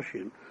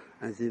Benoshim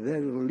and the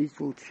very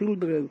little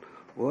children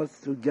was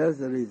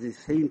together in the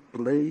same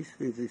place,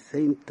 in the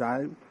same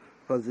time,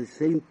 for the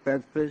same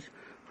purpose,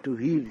 to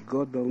hear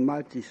God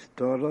Almighty's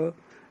Torah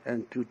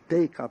and to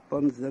take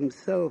upon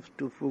themselves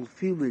to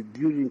fulfill it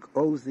during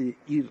all the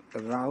year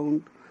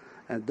round.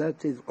 And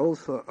that is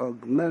also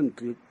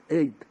augmented,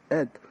 add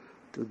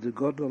to the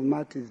God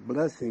Almighty's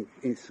blessing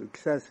in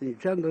success in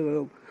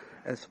general,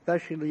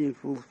 especially in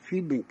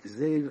fulfilling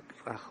their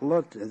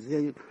achlot,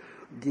 their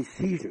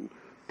decision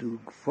to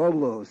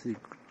follow the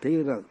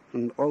Torah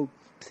in all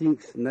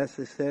things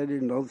necessary,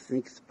 in all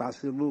things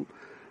possible,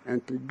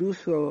 and to do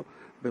so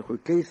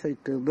בחוקי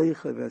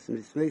תלך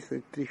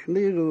וסמסמסת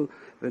תשמירו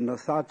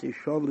ונוסעתי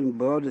שולים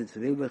בארץ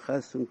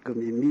ולחסום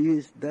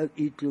כמימיס, that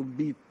it will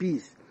be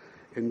peace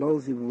in all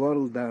the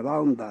world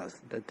around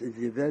us. That is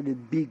a very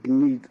big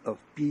need of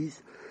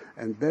peace,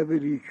 and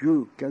every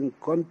Jew can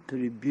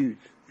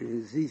contribute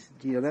in this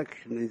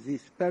direction, in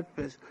this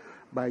purpose,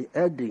 by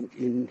adding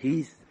in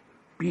his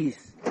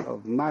peace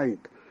of mind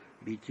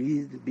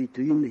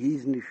between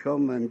his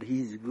neshama and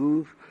his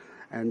guf,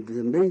 and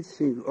the main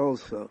thing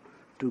also,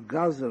 to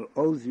gather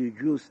all the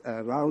Jews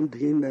around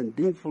him and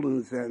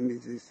influence them in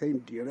the same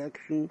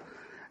direction,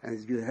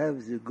 as you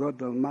have the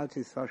God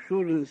Almighty's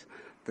assurance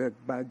that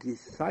by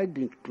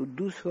deciding to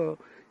do so,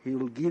 he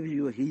will give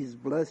you his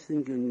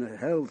blessing in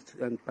health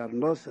and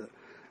parnosa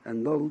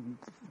and all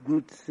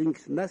good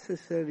things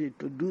necessary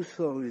to do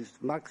so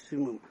with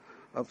maximum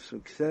of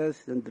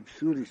success and the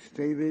Psuri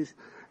Tevis,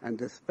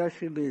 and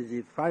especially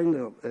the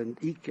final and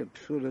Ike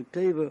Psuri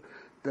Teva,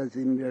 that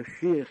the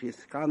Mashiach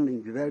is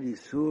coming very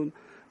soon,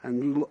 and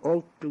we will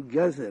all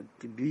together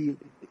to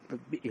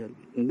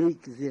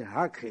make the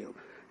Hakel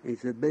in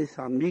the Beis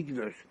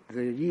HaMikdash,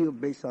 the real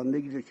Beis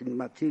HaMikdash in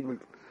material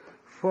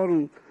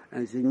form,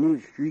 and the new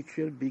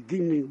future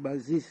beginning by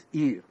this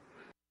year.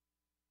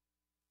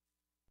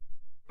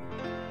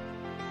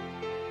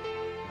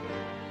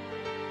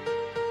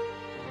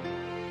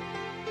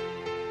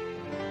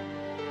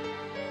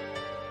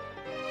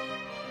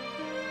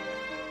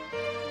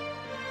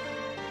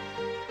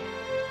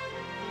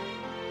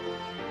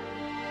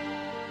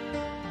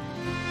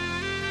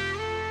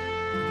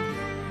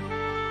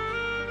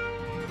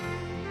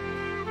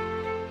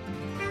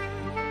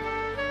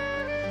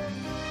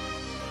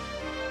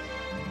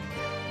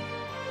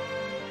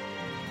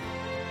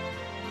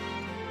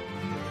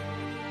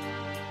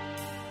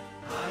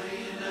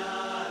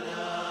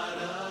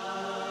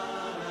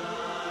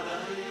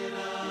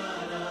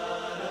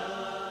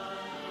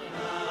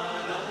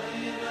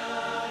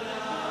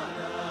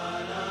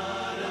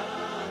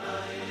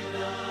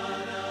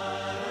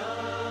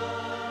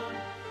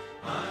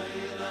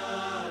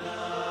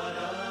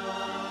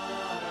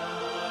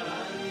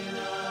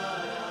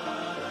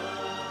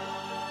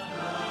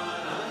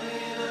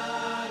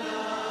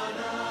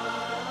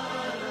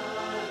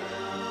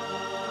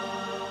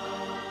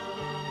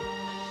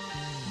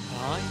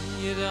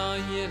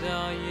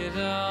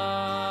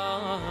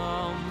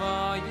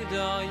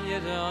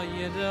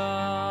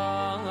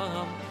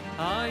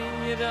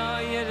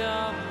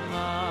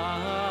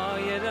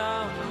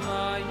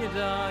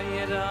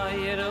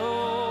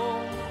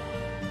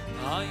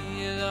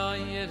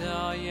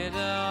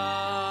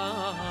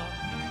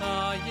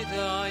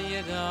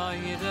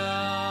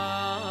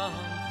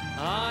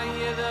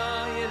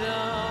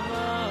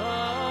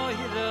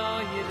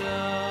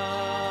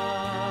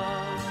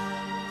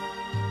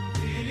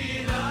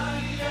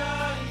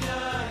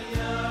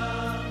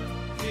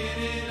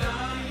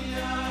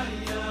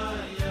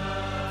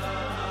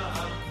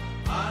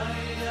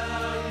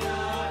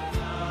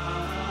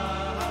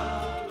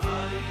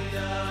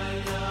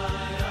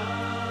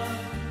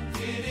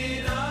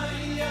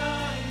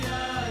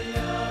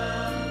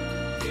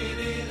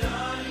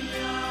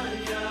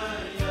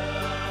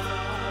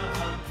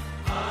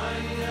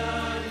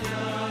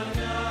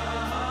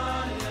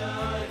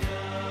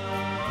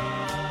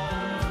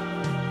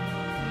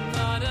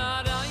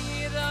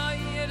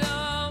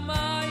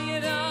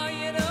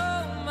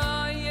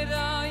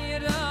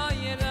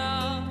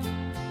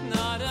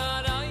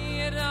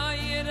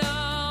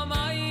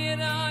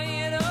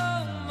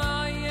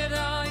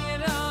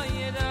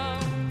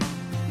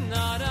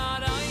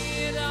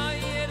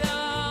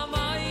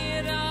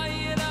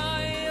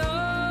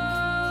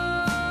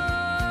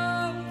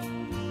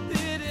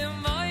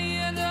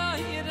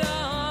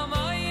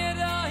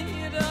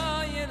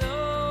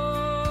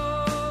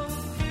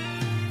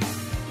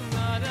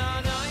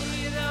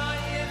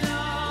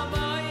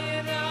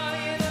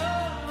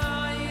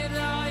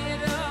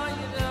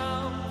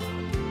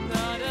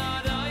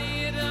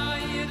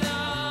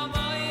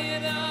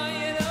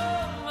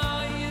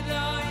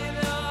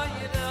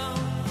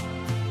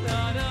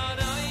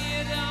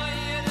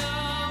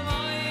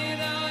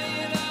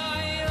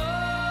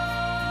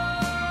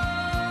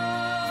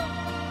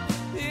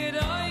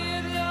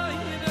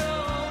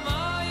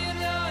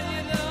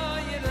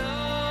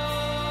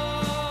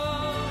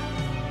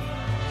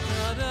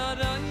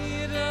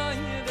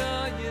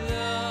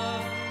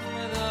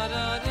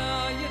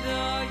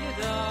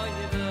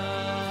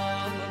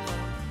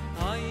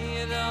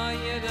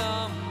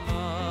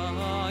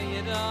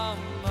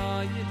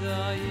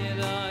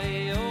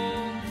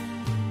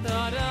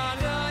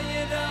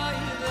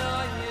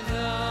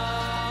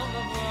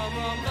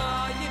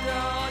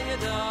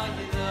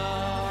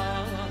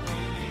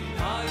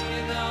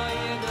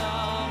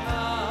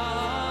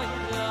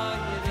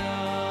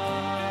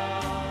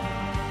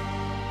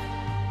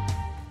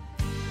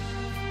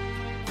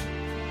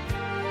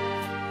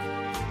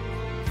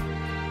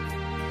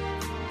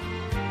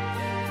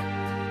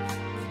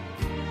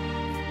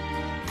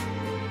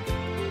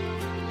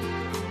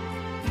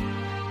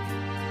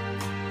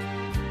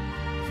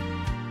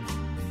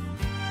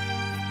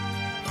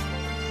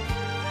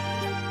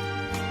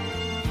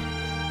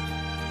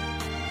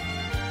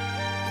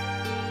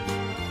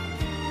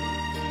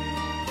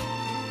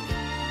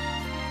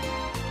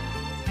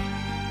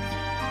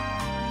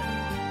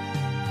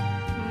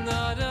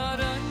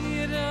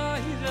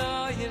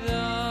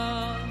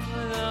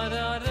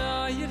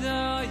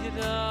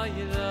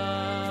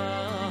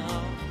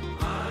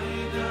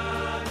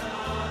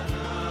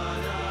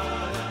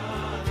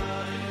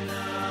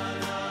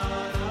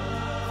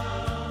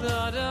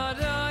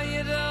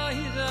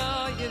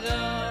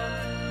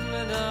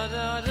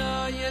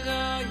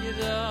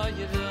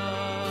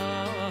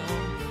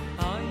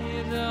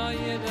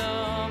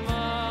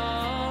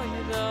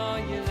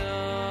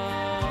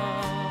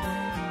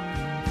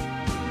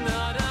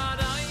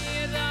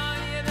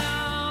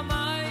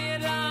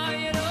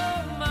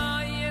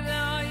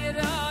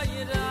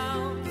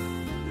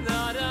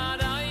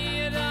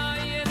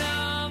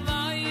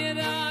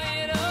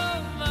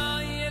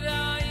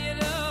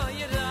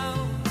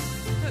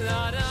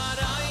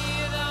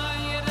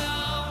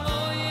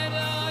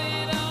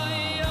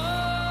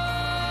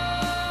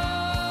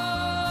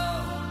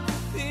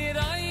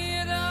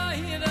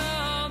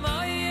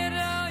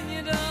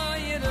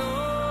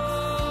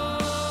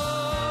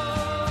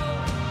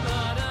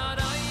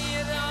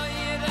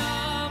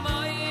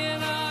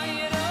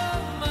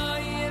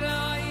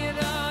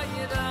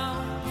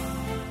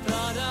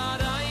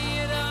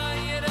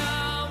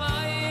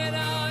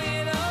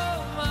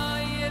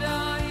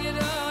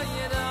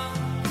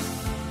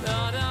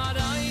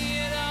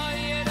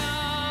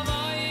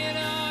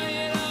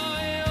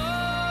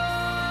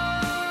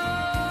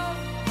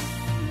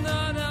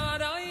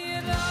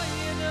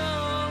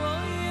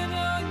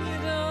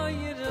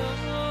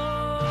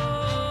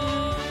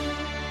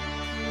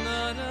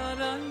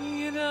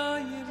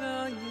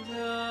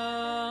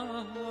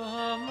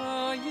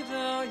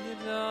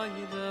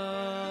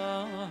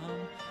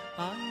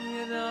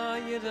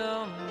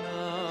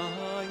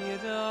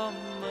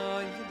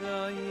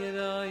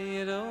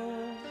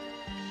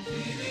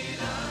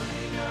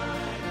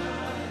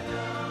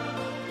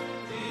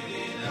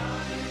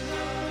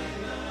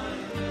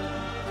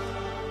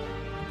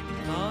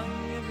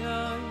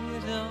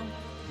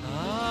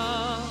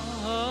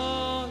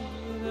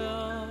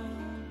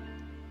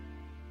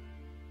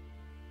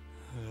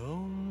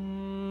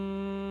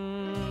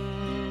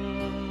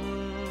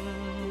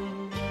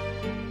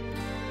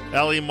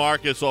 Ellie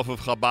Marcus off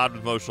of Chabad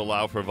with Moshe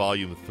Lau for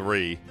Volume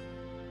 3.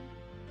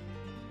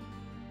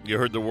 You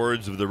heard the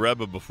words of the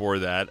Rebbe before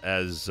that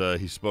as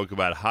he spoke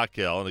about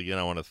Hakel. And again,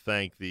 I want to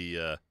thank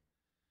the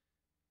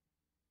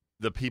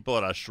people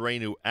at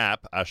Ashreinu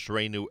App,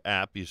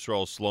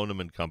 Yisrael Slonim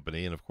and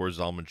Company, and of course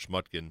Zalman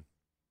Shmutkin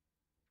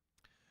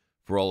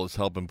for all his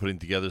help in putting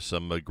together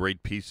some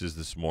great pieces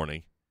this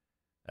morning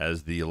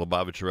as the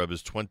Lubavitcher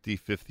Rebbe's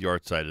 25th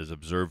yahrzeit is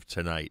observed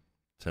tonight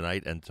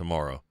and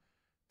tomorrow.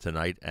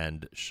 Tonight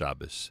and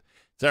Shabbos.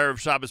 It's Erev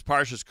Shabbos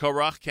Parshas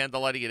Korach,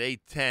 candlelighting at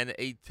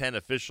 8:10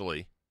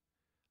 officially.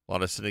 A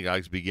lot of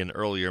synagogues begin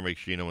earlier. Make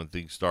sure you know when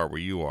things start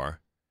where you are.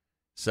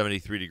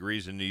 73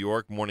 degrees in New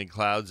York, morning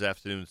clouds,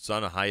 afternoon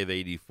sun, a high of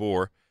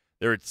 84.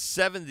 They're at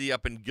 70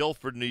 up in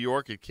Guilford, New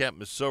York, at Camp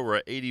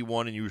Mesorah,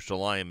 81 in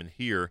Yerushalayim, and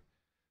here,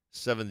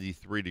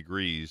 73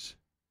 degrees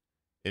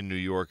in New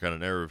York on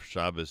an Erev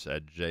Shabbos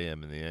at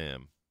JM in the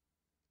AM.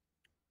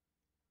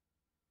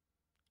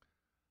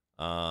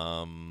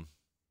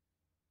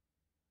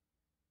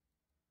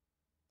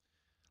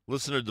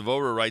 Listener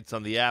Devora writes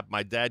on the app,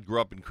 my dad grew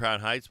up in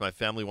Crown Heights. My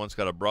family once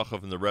got a bracha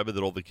from the Rebbe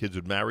that all the kids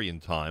would marry in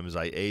time. As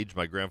I aged,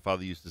 my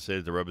grandfather used to say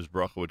that the Rebbe's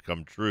bracha would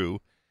come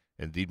true.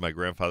 Indeed, my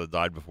grandfather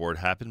died before it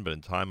happened, but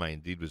in time I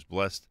indeed was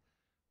blessed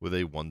with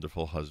a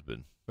wonderful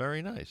husband.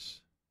 Very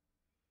nice.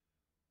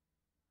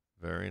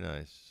 Very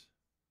nice.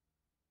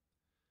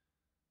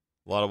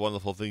 A lot of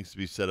wonderful things to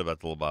be said about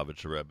the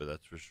Lubavitcher Rebbe,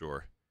 that's for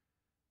sure.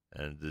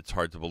 And it's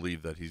hard to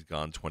believe that he's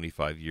gone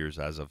 25 years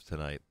as of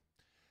tonight.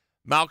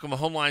 Malcolm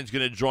Hoenlein is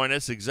going to join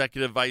us,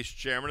 Executive Vice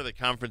Chairman of the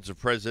Conference of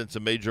Presidents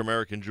of Major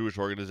American Jewish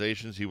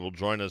Organizations. He will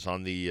join us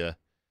on the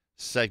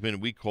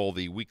segment we call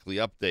the Weekly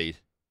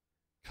Update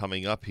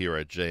coming up here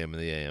at JM and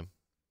the AM.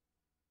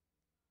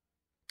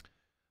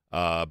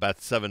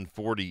 About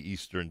 7:40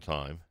 Eastern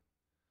Time.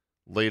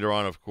 Later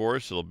on, of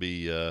course, it'll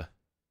be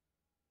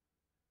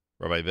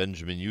Rabbi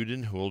Benjamin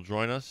Yudin who will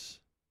join us.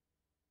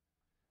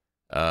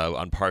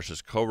 On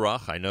Parshas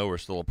Korach, I know we're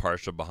still a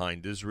Parsha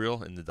behind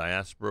Israel. In the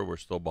diaspora, we're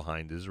still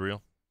behind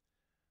Israel.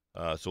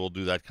 So we'll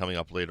do that coming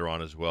up later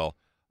on as well.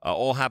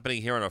 All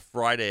happening here on a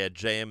Friday at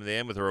JM and the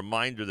AM with a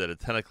reminder that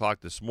at 10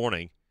 o'clock this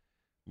morning,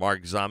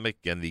 Mark Zamek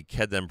and the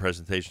Kedem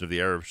presentation of the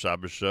Erev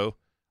Shabbos show.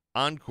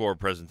 Encore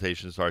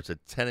presentation starts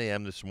at 10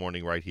 a.m. this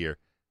morning right here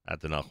at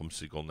the Nachum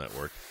Segal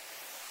Network.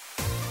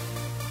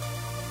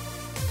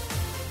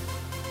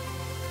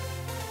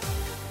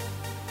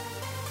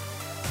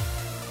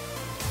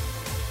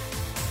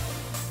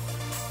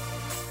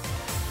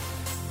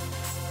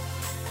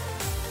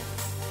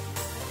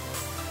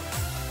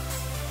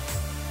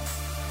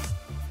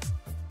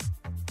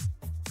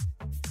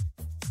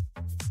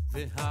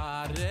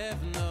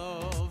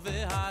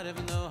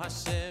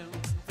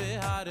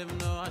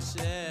 V'harevno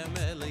Hashem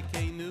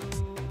Elokeinu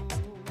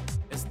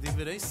Es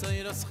divrei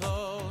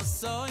soiroscho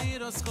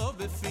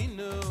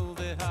befinu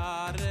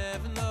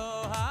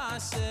V'harevno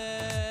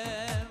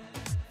Hashem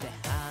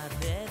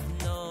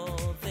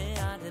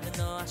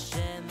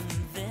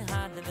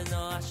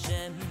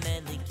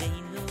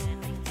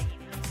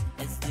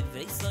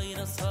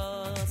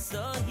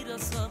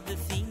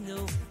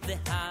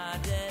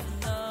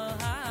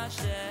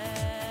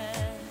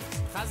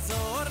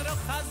חזורו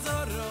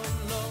חזורו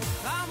לא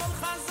חמול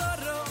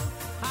חזורו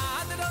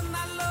הדרון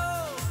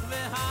הלוך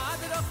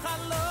והדרו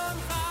חלון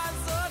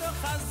חזורו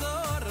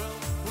חזורו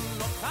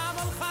לא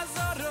חמול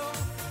חזורו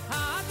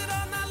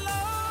הדרון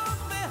הלוך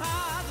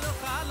והדרו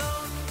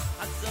חלון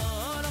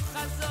חזורו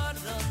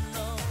חזורו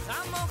לא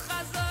חמול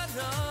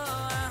חזורו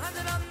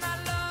הדרון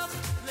הלוך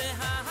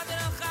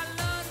והדרו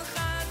חלון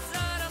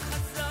חזורו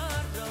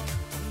חזורו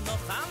לא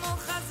חמול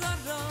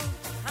חזורו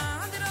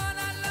הדרון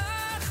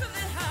הלוך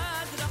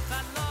והדרו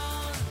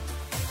חלון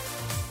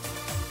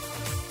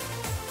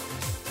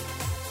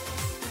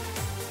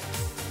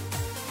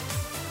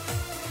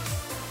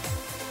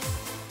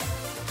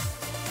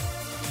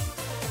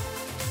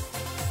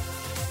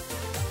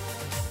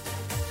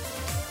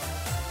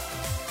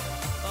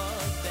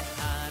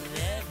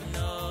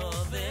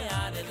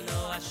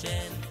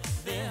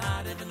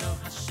Beharevno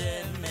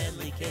Hashem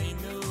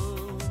Melikeinu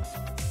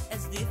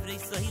Es divrei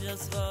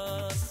sohiros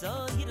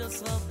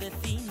ho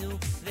befinu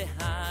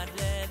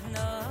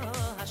Beharevno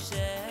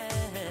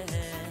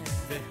Hashem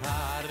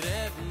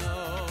Beharevno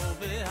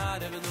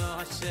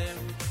Hashem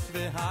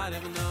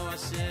Beharevno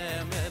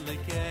Hashem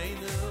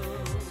Melikeinu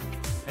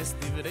Es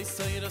divrei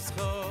sohiros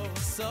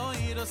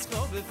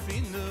ho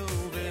befinu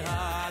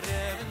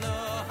Beharevno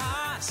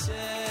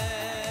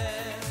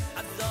Hashem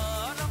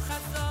Adoro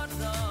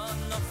Chazoro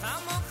no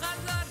chamo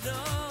Chazoro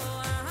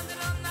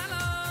Hadron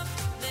aloch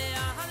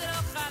ve'hadro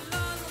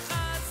chalon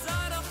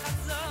Chazoro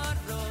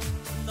Chazoro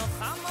no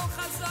chamo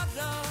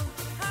Chazoro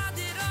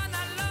Hadron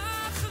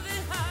aloch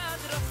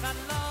ve'hadro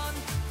chalon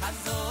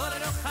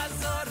Chazoro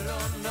Chazoro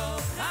no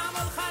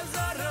chamo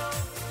Chazoro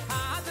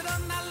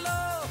Hadron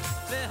aloch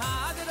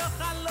ve'hadro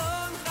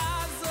chalon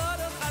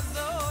Chazoro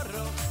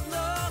Chazoro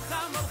no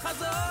chamo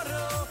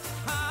Chazoro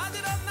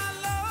Hadron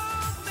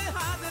aloch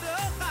ve'hadro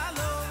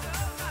chalon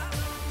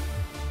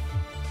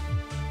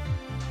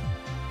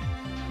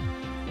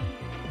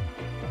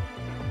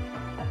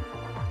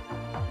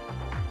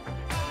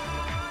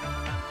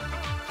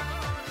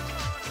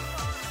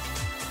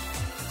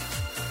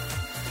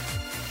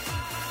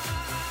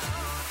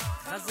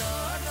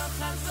Chazoro,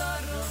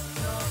 Chazoro,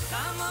 no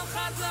chamo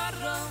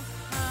Chazoro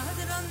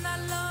Hadron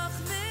aloch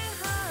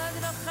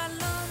ve'hadro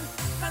chalon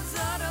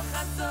Chazoro,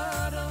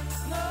 Chazoro,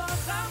 no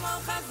chamo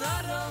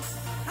Chazoro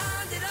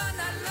Hadron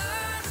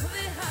aloch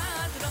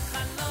ve'hadro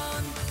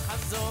chalon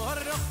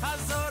Chazoro,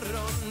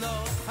 Chazoro, no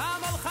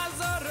chamo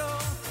Chazoro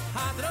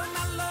Hadron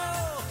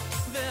aloch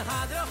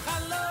ve'hadro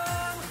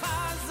chalon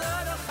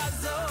Chazoro,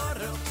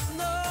 Chazoro,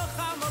 no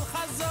chamo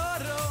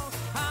Chazoro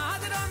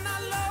Hadron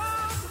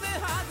aloch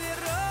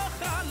ve'hadro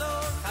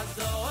chalon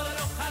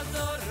Chazoro,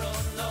 Chazoro,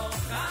 no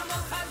chamo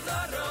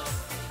Chazoro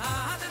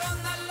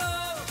Hadron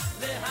aloch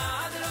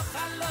ve'hadro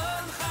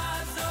chalon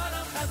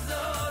Chazoro,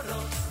 Chazoro,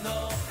 no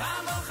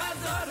chamo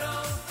Chazoro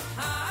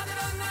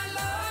Hadron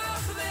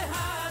aloch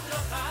ve'hadro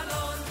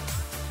chalon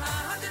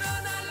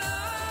Hadron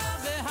aloch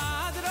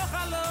ve'hadro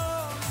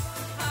chalon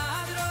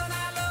Hadron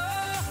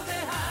aloch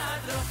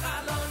ve'hadro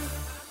chalon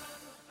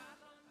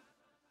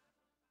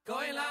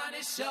Koilan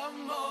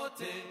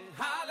ishomote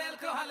halel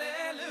ko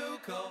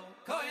haleluko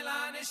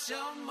Koilan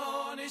ishomo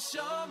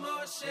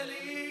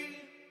sheli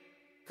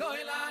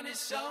Koilan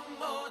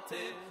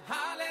ishomote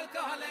halel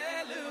ko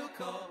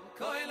haleluko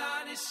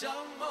Koilan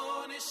ishomo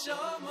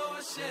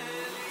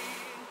sheli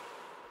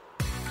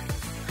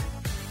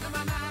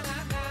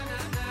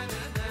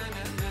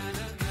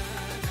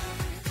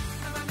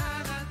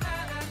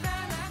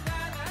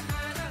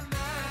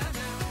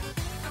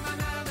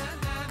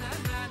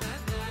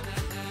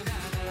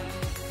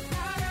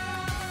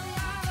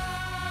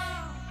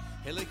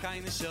Elikai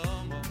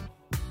neshomo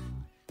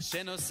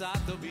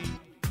shenosato bi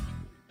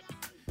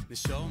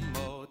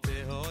neshomo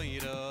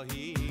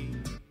tehoirohi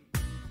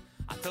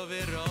ato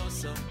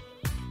veroso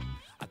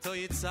ato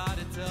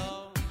yitzareto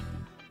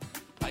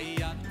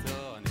hayato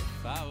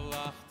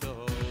nefawachto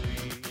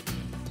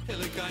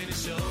Elikai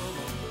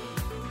neshomo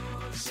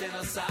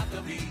shenosato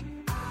bi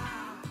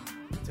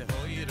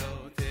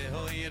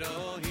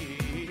tehoirohi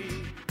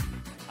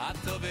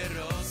ato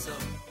veroso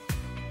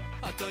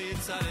ato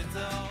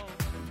yitzareto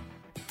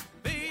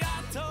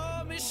to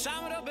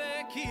mishamro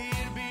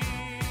bekirbi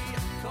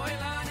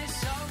koilani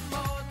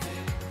shamote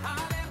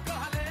halel ko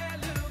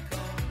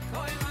haleluko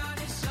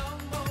koilani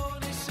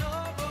shamoni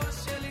shobo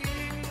sheli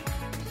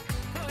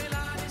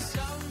koilani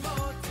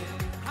shamote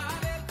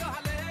halel ko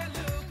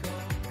haleluko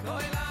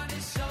koilani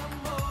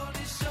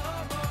shamoni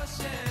shobo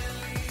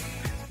sheli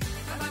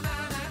na na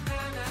na na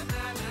na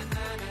na na na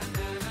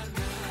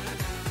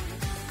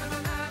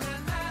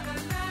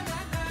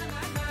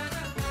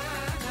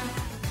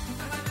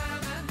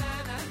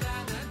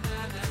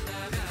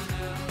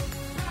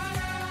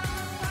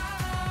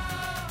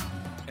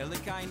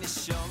Elikai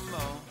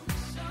neshomo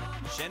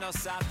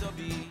shenosato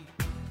bi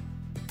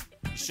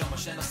shomo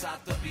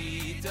shenosato bi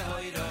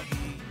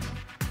tehoirohi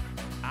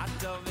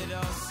ato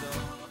veroso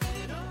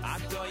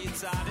ato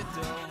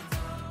yitzareto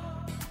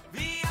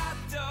vi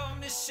ato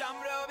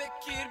mishamro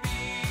bekirbi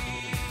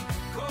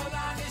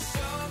kolan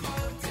neshomo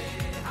te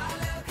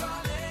halel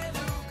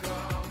koleluko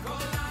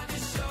kolan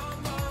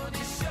neshomo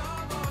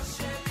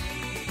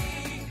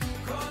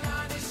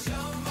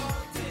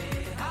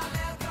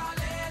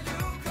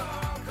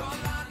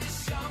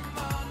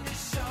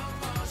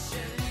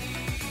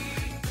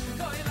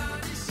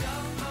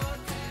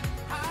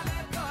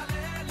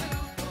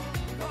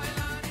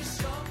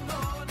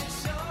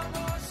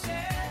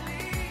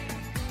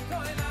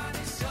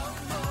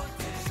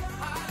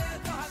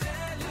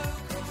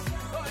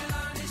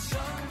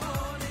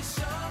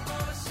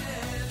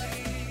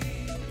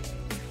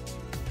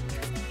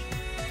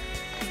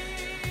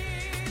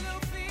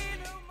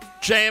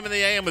JM in the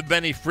AM with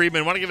Benny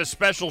Friedman. Want to give a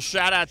special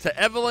shout out to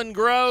Evelyn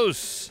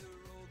Gross.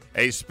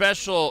 A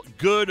special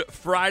Good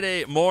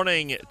Friday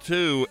morning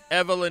to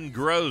Evelyn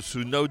Gross,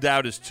 who no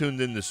doubt is tuned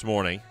in this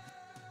morning.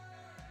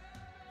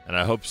 And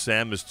I hope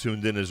Sam is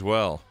tuned in as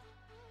well.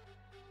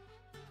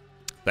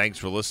 Thanks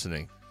for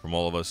listening from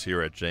all of us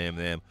here at JM in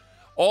the AM.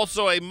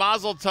 Also, a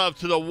mazel tov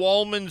to the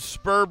Wollman,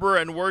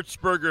 Sperber, and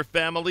Wurzberger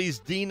families.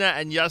 Dina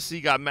and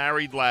Yossi got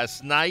married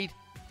last night.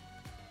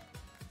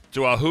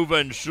 To Ahuva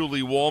and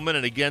Shuli Wollman,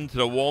 and again to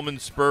the Wollman,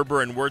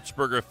 Sperber, and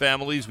Wurzberger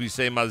families, we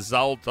say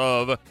Mazal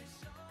Tov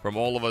from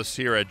all of us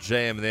here at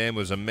JM in the AM. It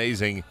was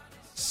amazing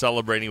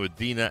celebrating with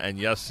Dina and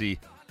Yossi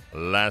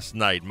last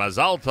night.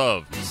 Mazal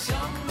Tov.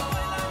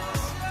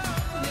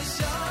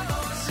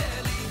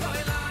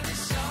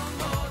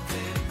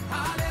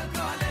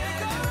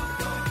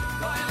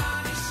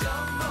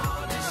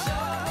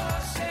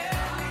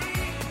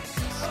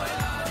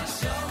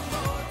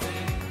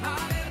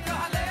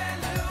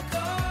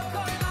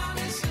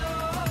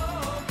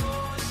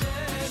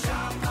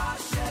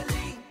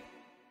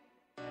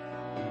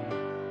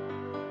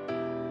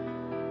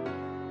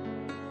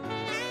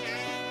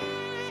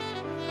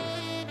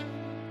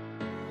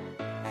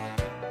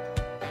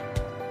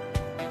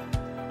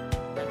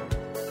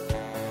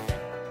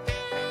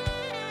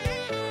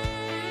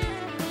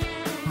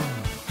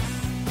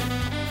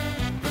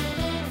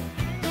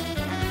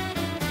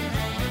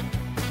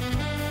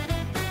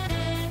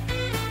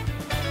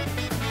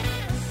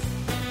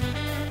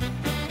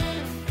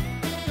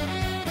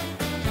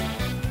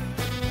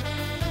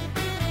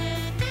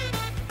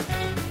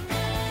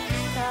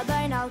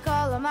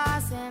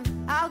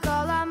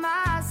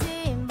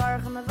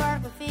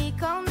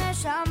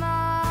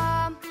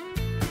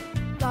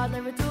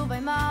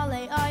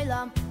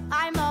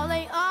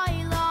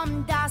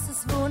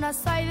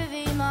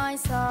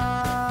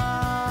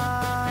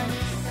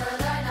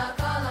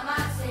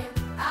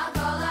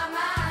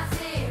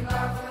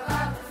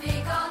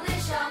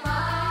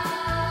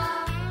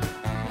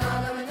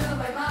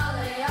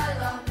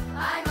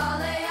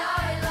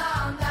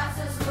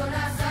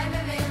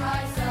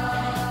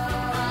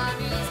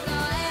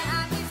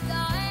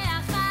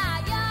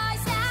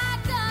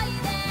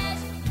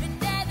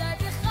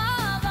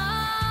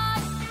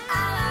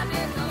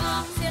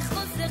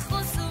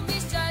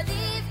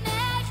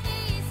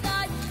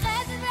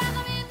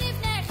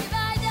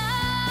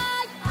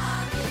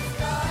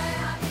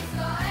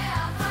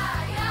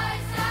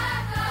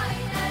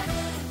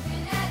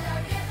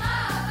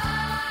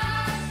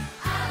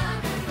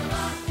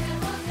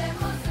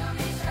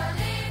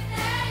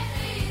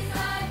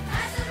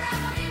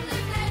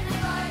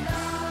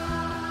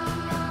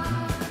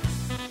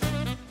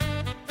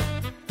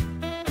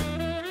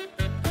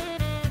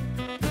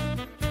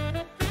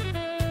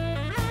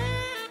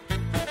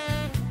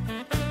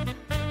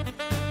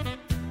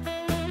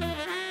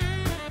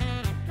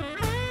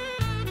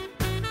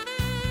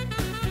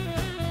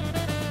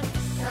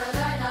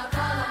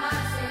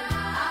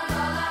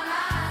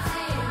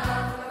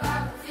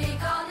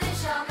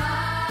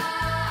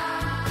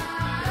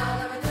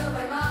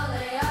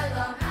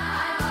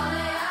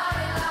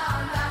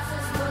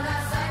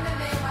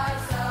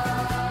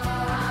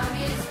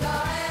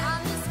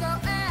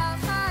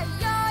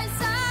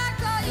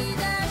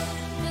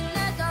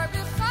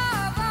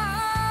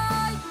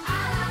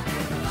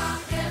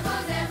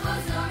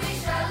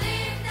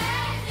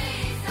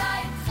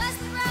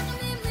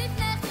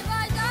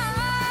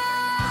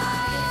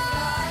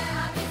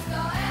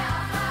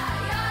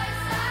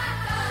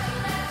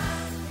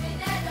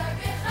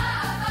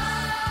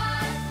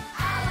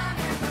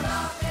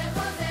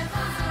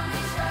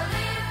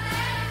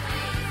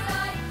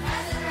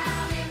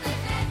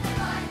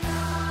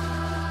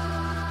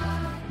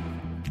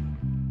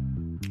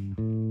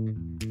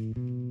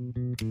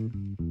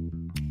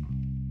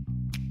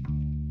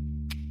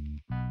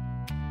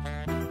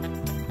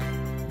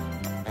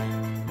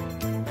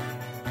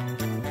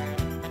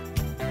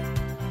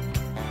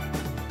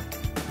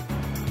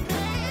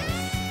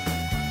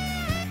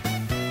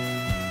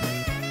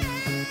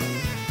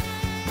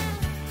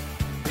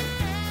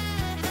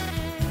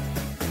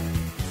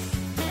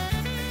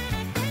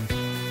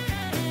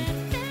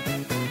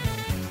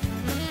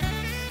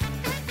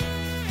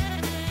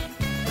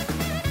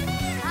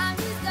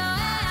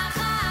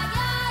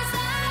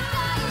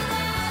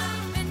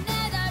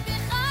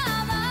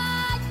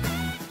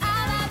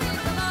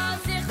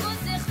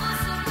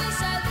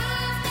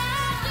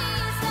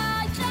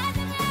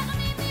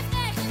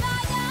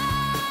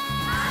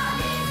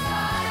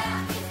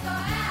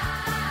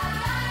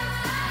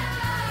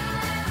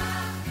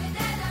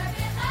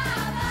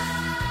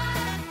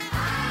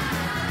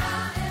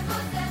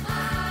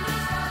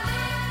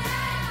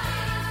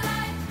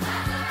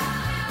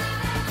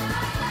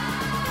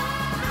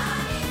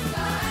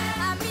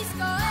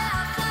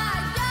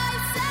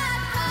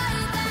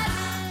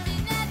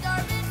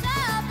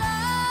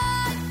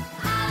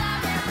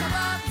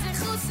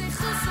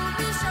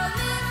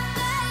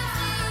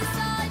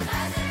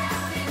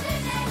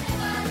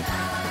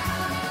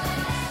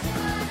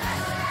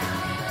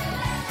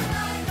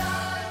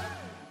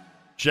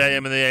 JM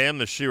in the AM,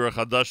 the Shira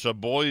Chadasha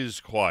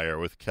Boys Choir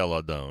with Kel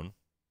Adon.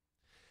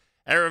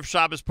 Erev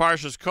Shabbos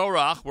Parshas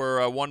Korach,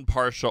 we're one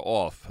parsha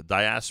off.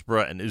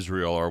 Diaspora and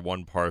Israel are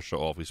one parsha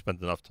off. We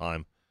spent enough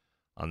time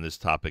on this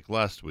topic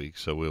last week,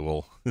 so we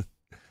will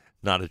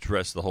not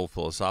address the whole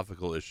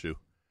philosophical issue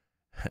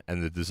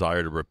and the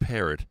desire to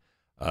repair it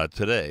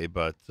today,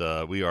 but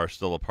we are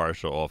still a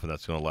parsha off, and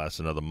that's going to last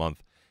another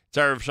month. It's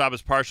Erev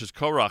Shabbos Parshas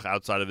Korach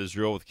outside of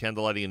Israel with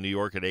candlelighting in New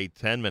York at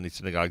 8:10. Many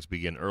synagogues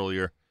begin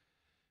earlier.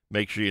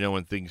 Make sure you know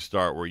when things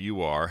start where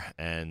you are,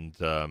 and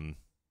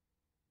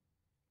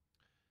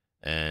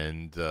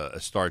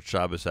start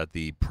Shabbos at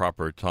the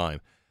proper time.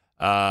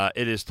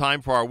 It is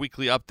time for our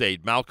weekly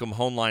update. Malcolm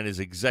Hoenlein is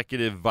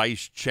Executive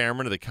Vice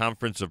Chairman of the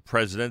Conference of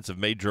Presidents of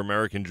Major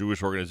American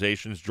Jewish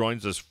Organizations.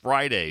 Joins us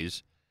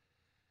Fridays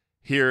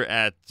here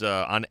at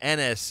on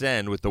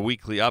NSN with the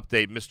weekly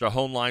update. Mr.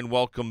 Hoenlein,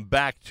 welcome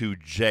back to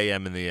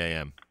JM in the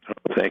AM.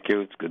 Thank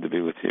you. It's good to be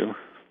with you.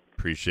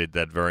 Appreciate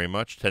that very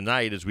much.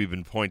 Tonight, as we've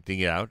been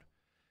pointing out,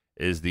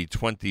 is the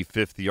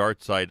 25th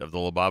yahrzeit of the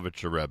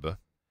Lubavitcher Rebbe.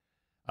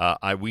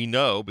 We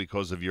know,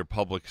 because of your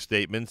public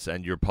statements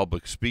and your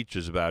public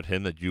speeches about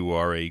him, that you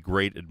are a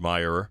great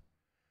admirer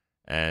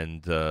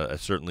and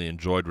certainly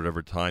enjoyed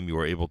whatever time you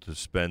were able to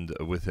spend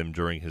with him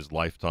during his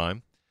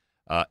lifetime.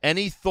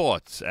 Any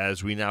thoughts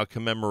as we now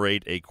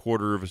commemorate a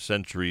quarter of a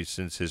century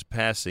since his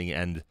passing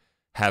and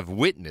have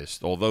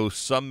witnessed, although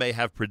some may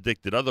have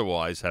predicted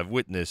otherwise, have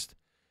witnessed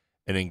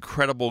an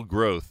incredible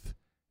growth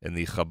in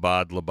the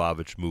Chabad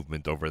Lubavitch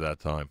movement over that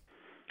time?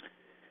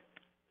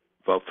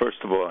 Well, first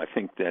of all, I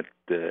think that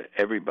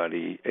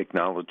everybody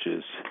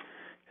acknowledges,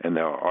 and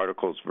there are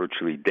articles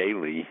virtually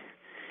daily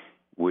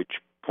which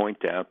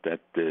point out that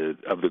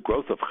of the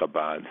growth of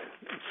Chabad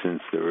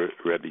since the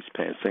Rebbe's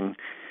passing,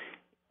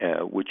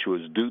 which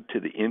was due to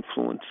the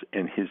influence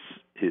and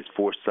his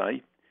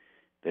foresight,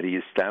 that he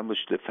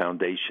established a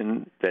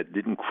foundation that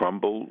didn't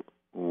crumble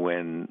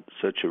when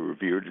such a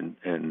revered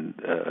and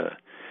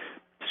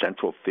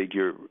central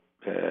figure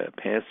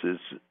passes,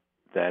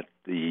 that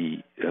the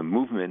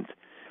movement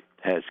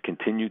has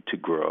continued to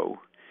grow.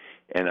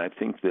 And I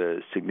think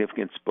the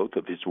significance both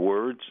of his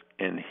words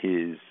and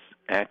his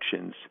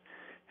actions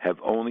have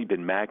only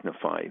been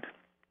magnified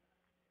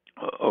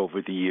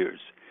over the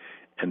years.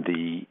 And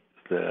the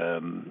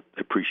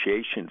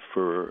appreciation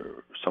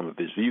for some of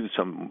his views,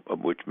 some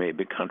of which may have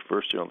been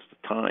controversial at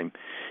the time,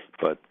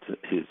 but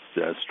his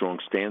strong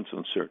stance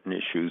on certain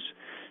issues,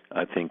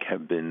 I think,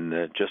 have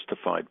been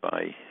justified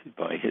by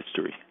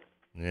history.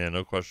 Yeah,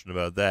 no question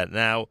about that.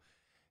 Now,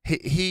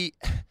 he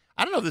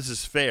I don't know if this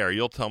is fair.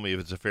 You'll tell me if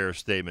it's a fair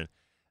statement.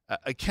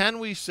 Can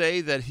we say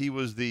that he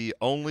was the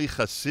only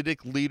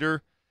Hasidic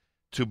leader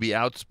to be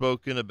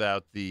outspoken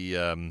about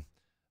the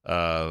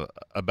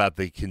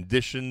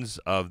conditions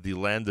of the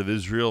land of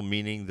Israel,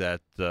 meaning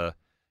that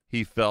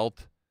he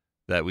felt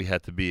that we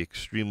had to be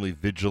extremely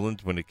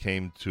vigilant when it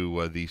came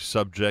to the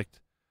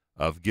subject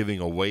of giving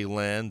away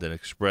land, and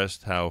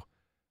expressed how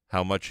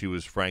much he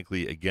was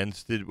frankly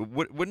against it?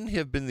 Wouldn't he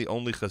have been the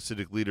only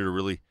Hasidic leader to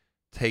really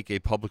take a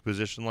public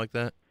position like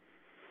that?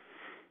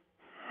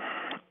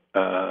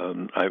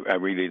 I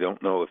really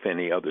don't know if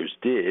any others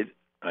did.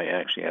 I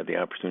actually had the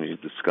opportunity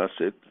to discuss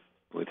it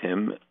with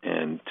him,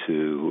 and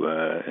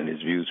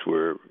his views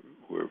were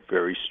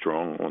very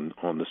strong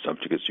on the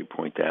subject, as you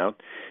point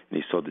out. And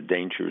he saw the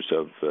dangers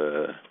of,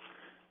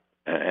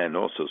 and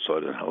also saw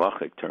it in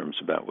halachic terms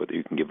about whether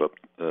you can give up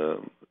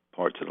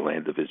parts of the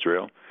land of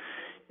Israel.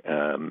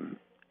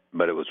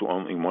 But it was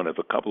only one of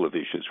a couple of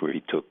issues where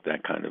he took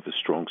that kind of a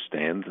strong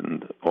stand,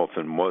 and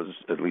often was,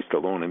 at least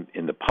alone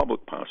in the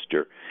public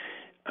posture.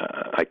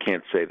 I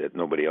can't say that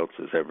nobody else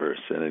has ever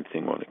said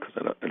anything on it,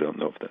 because I don't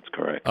know if that's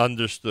correct.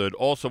 Understood.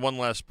 Also, one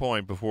last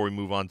point before we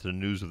move on to the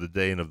news of the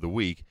day and of the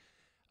week.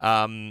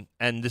 And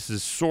this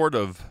is sort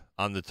of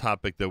on the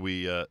topic that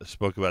we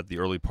spoke about the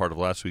early part of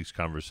last week's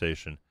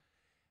conversation.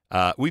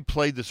 We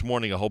played this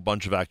morning a whole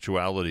bunch of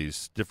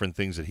actualities, different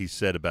things that he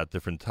said about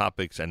different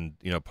topics, and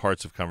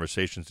parts of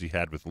conversations he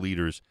had with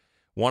leaders.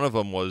 One of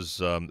them was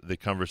the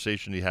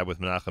conversation he had with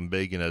Menachem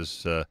Begin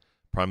as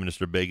Prime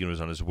Minister Begin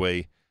was on his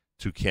way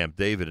to Camp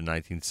David in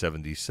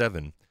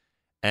 1977.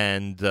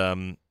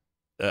 And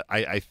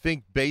I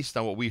think, based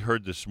on what we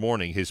heard this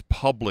morning, his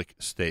public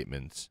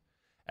statements,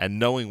 and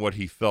knowing what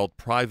he felt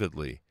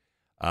privately,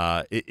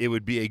 it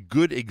would be a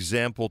good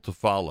example to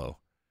follow,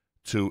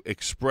 to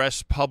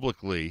express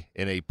publicly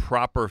in a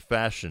proper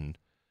fashion,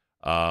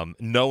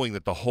 knowing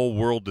that the whole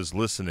world is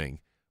listening,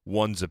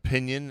 one's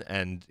opinion,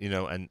 and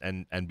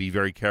be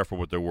very careful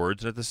with their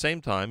words. And at the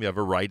same time, you have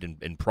a right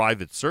in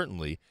private,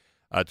 certainly,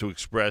 to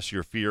express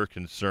your fear,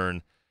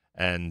 concern,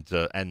 and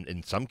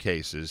in some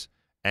cases,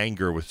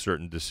 anger with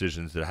certain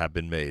decisions that have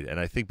been made. And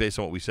I think, based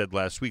on what we said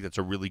last week, that's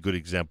a really good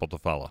example to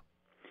follow.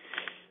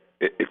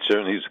 It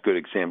certainly is a good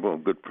example, a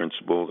good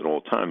principle at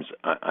all times.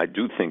 I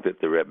do think that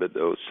the Rebbe,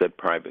 though, said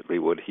privately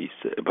what he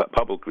said,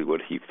 publicly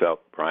what he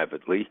felt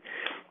privately,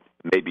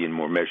 maybe in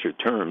more measured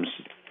terms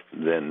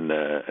than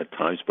at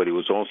times. But he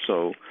was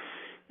also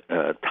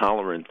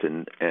tolerant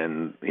and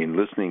in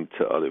listening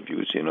to other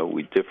views.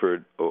 We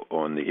differed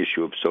on the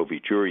issue of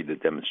Soviet Jewry, the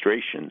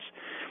demonstrations,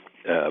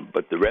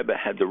 but the Rebbe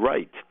had the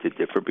right to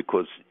differ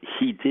because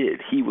he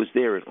did. He was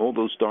there in all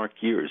those dark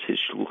years. His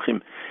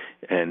shluchim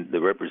and the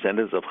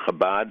representatives of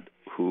Chabad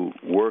who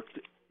worked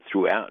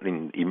throughout,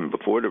 and even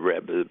before the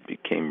Rebbe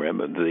became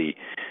Rebbe,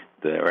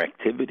 their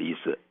activities.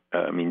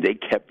 They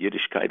kept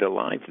Yiddishkeit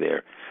alive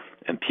there.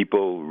 And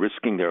people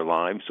risking their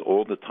lives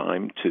all the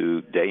time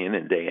to day in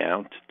and day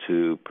out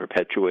to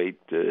perpetuate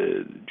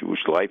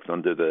Jewish life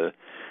under the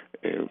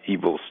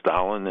evil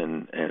Stalin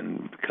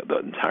and the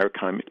entire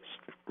communist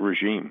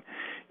regime.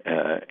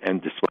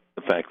 And despite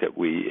the fact that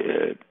we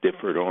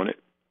differed on it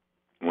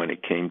when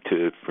it came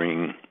to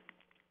freeing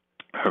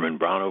Herman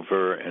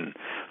Braunover and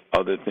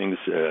other things,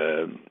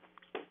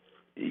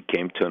 he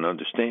came to an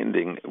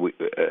understanding,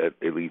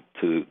 at least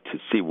to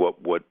see what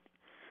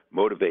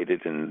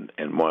motivated and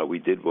why we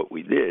did what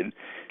we did,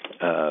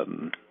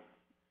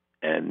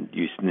 and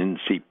you didn't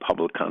see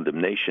public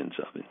condemnations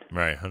of it.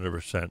 Right,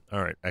 100%.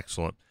 All right,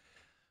 excellent.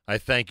 I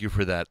thank you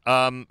for that.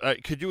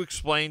 Could you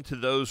explain to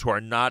those who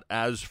are not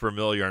as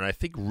familiar, and I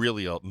think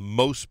really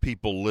most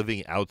people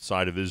living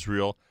outside of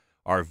Israel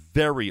are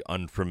very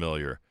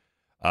unfamiliar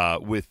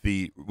with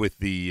the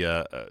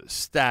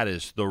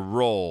status, the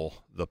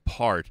role, the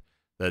part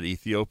that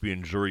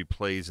Ethiopian Jewry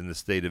plays in the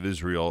state of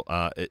Israel.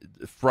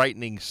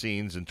 Frightening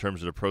scenes in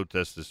terms of the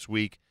protests this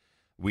week.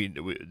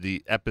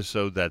 The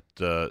episode that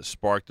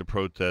sparked the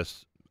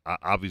protests,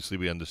 obviously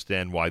we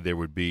understand why there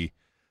would be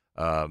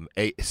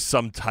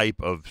some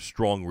type of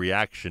strong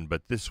reaction,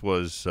 but this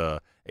was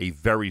a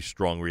very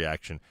strong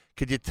reaction.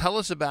 Could you tell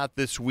us about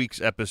this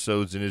week's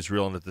episodes in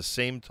Israel, and at the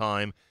same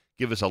time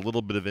give us a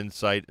little bit of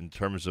insight in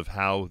terms of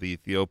how the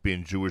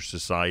Ethiopian Jewish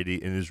society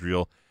in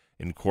Israel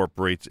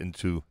incorporates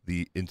into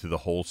the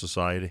whole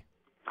society?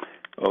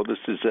 Oh, this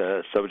is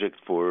a subject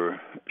for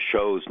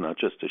shows, not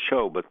just a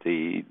show, but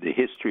the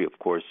history, of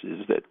course,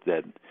 is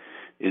that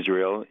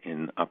Israel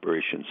in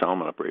Operation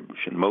Solomon,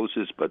 Operation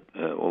Moses, but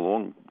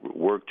along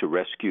worked to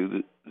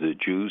rescue the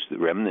Jews, the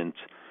remnants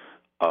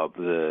of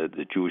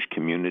the Jewish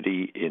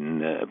community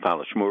in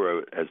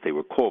Palashmura, as they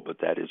were called, but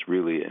that is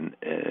really an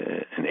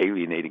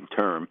alienating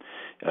term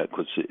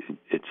because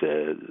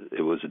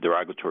it was a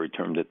derogatory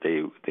term that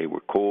they were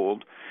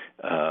called,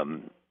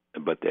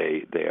 but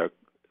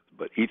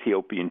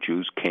Ethiopian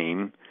Jews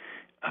came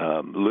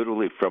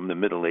literally from the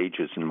Middle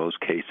Ages in most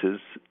cases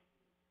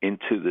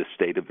into the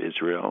state of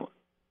Israel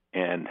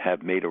and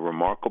have made a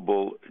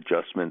remarkable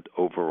adjustment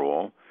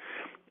overall.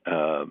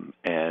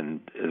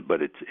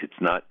 But it's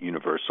not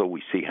universal.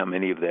 We see how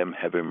many of them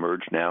have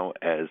emerged now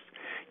as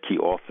key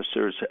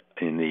officers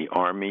in the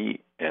army.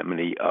 How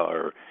many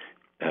are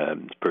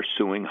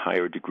pursuing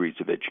higher degrees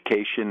of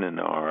education and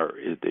are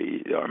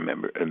a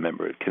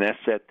member of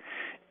Knesset,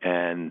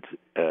 and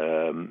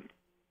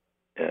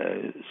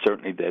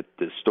certainly that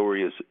the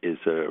story is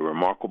a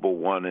remarkable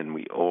one, and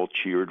we all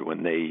cheered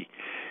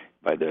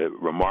by the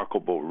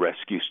remarkable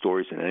rescue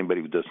stories, and anybody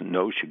who doesn't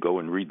know should go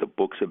and read the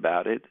books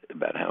about it,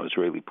 about how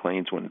Israeli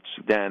planes went to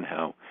Sudan,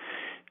 how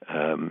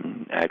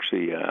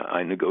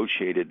I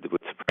negotiated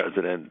with the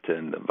president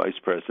and the vice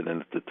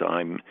president at the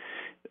time.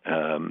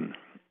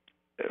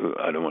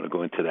 I don't want to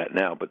go into that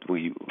now, but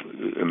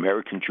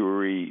American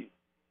Jewry,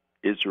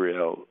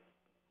 Israel,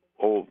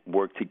 all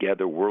worked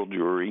together, World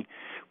Jewry,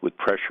 with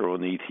pressure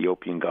on the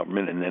Ethiopian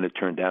government, and then it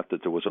turned out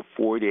that there was a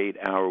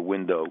 48-hour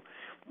window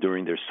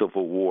during their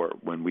civil war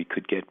when we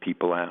could get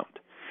people out.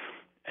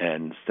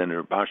 And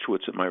Senator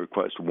Boschwitz, at my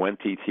request, went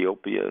to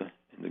Ethiopia,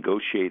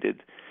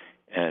 negotiated,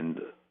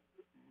 and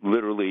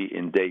literally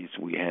in days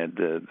we had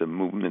the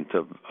movement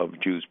of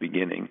Jews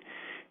beginning.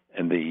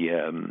 And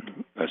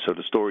so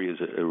the story is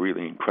a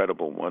really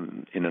incredible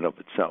one in and of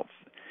itself.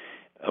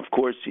 Of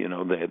course,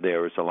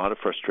 there is a lot of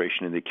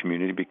frustration in the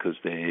community because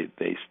many of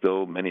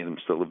them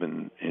still live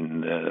on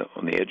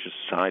the edge of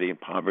society and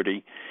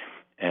poverty,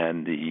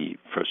 and the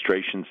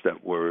frustrations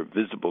that were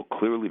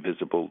clearly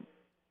visible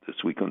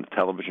this week on the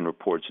television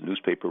reports,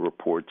 newspaper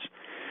reports.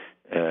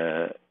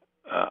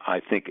 I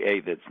think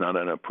that's not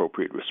an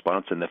appropriate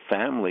response. And the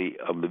family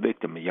of the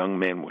victim, a young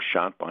man, was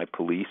shot by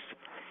police,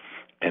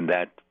 and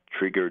that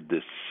triggered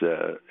this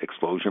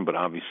explosion. But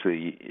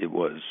obviously,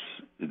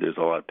 there's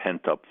a lot of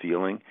pent-up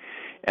feeling.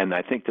 And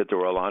I think that there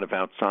were a lot of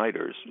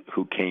outsiders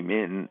who came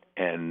in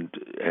and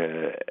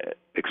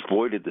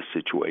exploited the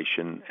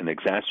situation and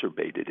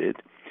exacerbated it.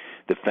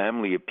 The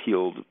family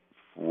appealed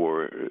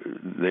for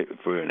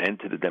an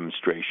end to the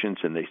demonstrations,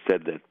 and they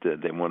said that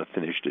they want to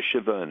finish the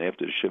Shiva, and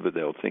after the Shiva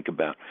they'll think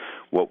about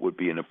what would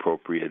be an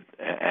appropriate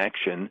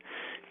action.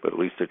 But at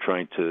least they're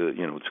trying to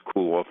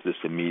cool off this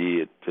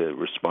immediate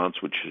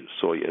response, which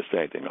saw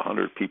yesterday, I think,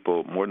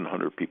 more than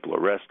 100 people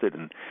arrested,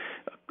 and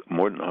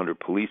more than 100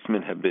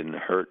 policemen have been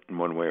hurt in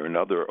one way or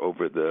another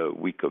over the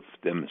week of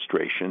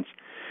demonstrations.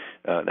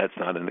 That's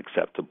not an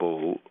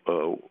acceptable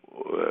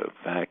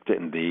fact,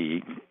 and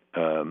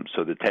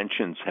so the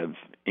tensions have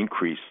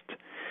increased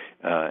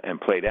and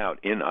played out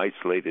in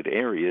isolated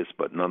areas,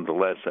 but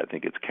nonetheless, I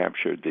think it's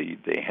captured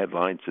the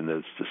headlines and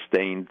the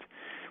sustained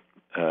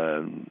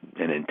and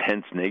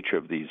intense nature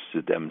of these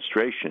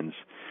demonstrations,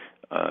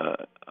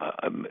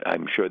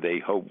 I'm sure they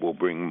hope will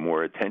bring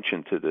more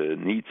attention to the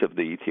needs of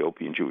the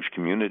Ethiopian Jewish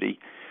community.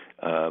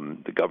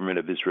 The government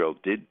of Israel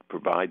did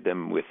provide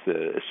them with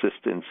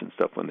assistance and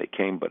stuff when they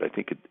came, but I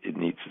think it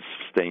needs a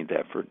sustained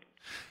effort.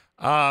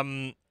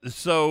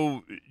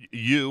 So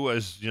you,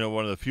 as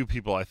one of the few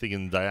people I think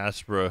in the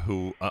diaspora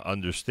who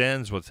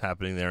understands what's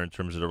happening there in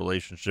terms of the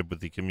relationship with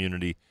the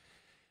community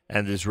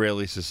and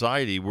Israeli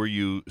society, were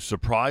you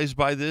surprised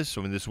by this?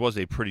 I mean, this was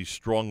a pretty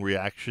strong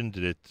reaction.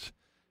 Did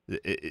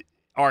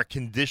are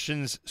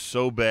conditions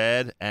so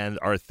bad and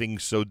are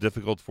things so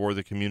difficult for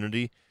the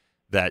community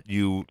that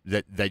you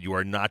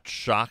are not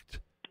shocked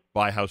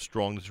by how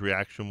strong this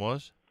reaction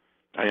was?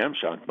 I am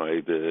shocked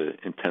by the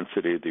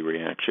intensity of the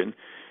reaction.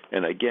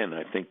 And again,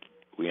 I think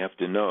we have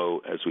to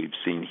know, as we've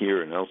seen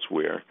here and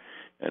elsewhere,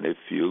 and if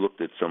you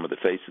looked at some of the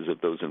faces of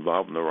those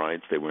involved in the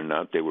riots, they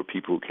were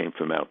people who came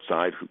from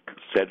outside who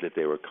said that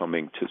they were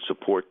coming to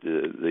support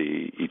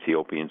the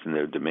Ethiopians and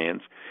their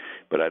demands.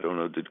 But I don't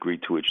know the degree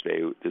to which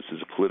this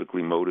is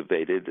politically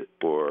motivated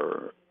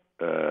or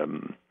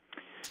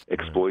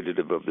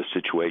exploitative of the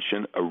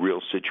situation, a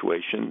real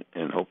situation,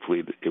 and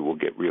hopefully it will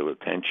get real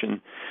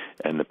attention.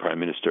 And the Prime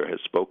Minister has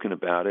spoken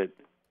about it,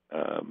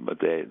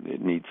 but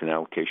it needs an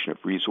allocation of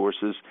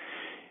resources.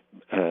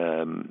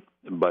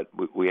 But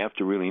we have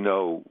to really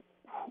know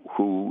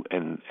who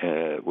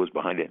was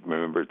behind it.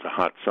 Remember, it's a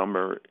hot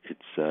summer.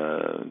 It's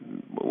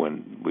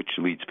which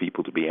leads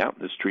people to be out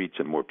in the streets,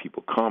 and more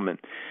people come.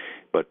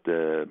 But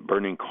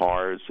burning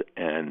cars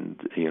and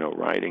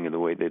rioting in the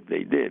way that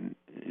they did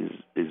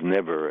is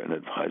never an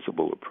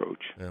advisable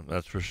approach. Yeah,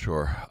 that's for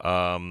sure.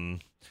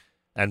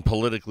 And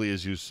politically,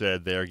 as you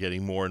said, they are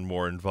getting more and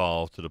more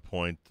involved to the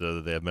point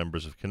that they have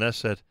members of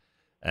Knesset.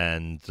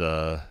 And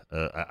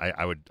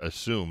I would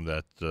assume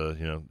that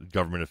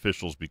government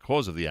officials,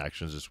 because of the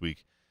actions this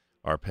week,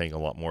 are paying a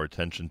lot more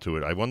attention to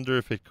it. I wonder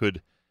if it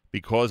could,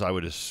 because I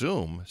would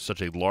assume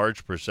such a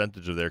large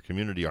percentage of their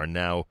community are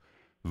now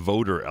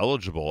voter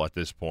eligible at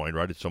this point,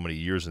 right? It's so many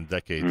years and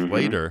decades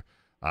later.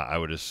 I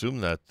would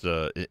assume that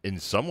in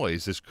some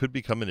ways this could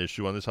become an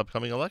issue on this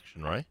upcoming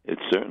election, right? It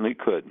certainly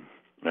could.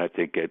 I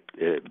think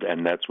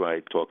and that's why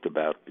I talked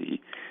about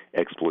the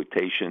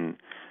exploitation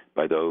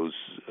by those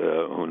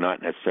who are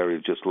not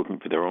necessarily just looking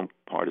for their own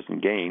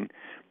partisan gain,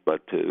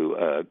 but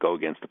to go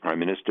against the Prime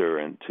Minister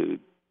and to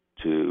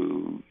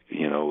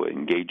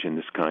engage in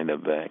this kind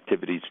of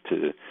activities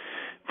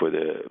for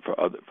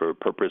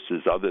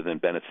purposes other than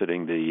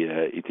benefiting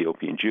the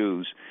Ethiopian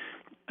Jews.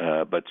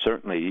 But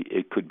certainly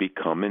it could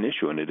become an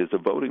issue, and it is a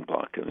voting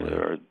bloc. I mean,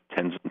 there are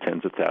tens and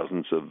tens of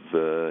thousands of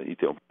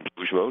Ethiopian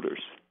Jewish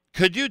voters.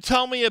 Could you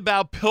tell me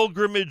about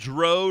Pilgrimage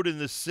Road in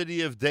the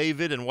city of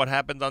David and what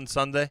happened on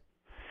Sunday?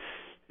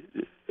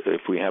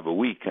 If we have a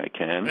week, I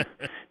can.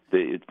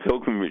 The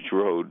Pilgrimage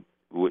Road,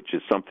 which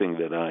is something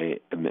that I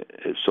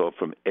saw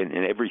from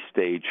in every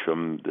stage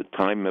from the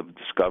time of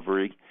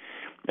discovery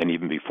and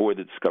even before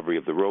the discovery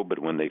of the road, but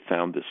when they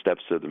found the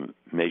steps of the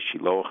Mei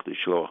Shiloach, the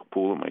Shiloach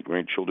pool, my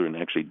grandchildren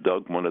actually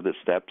dug one of the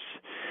steps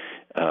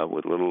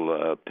with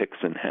little picks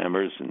and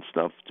hammers and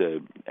stuff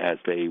as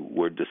they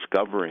were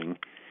discovering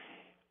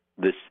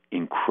this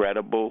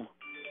incredible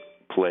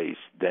place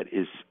that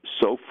is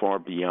so far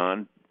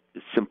beyond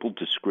simple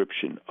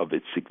description of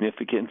its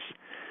significance,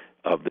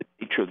 of the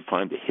nature of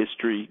the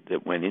history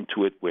that went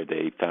into it, where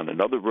they found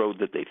another road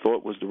that they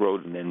thought was the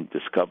road and then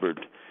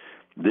discovered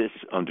this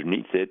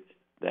underneath it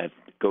that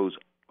goes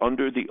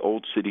under the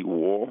old city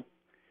wall.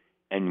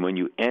 And when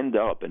you end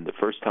up, and the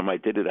first time I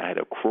did it, I had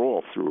to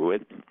crawl through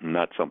it,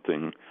 not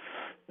something...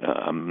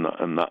 I'm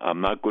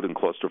not good in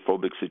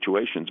claustrophobic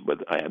situations, but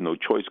I had no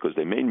choice because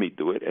they made me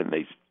do it, and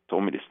they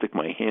told me to stick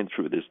my hand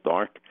through this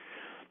dark,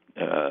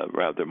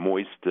 rather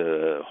moist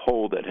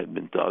hole that had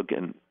been dug,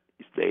 and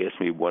they asked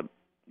me, what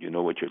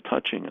you're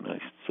touching? And I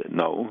said,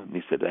 no. And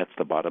he said, that's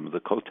the bottom of the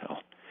kotel.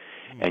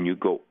 And you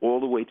go all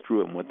the way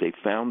through, and what they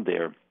found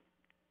there,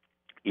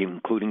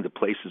 including the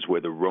places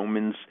where the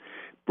Romans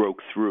broke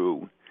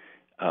through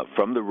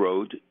from the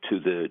road to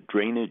the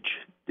drainage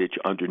ditch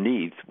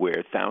underneath,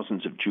 where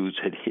thousands of Jews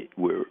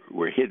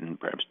were hidden,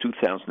 perhaps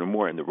 2,000 or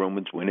more, and the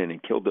Romans went in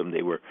and killed them.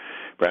 They were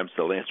perhaps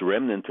the last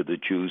remnant of the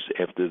Jews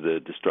after the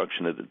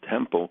destruction of the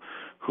temple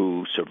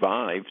who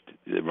survived.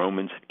 The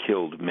Romans had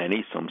killed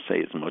many, some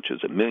say as much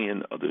as 1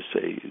 million, others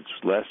say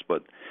it's less,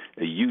 but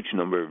a huge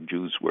number of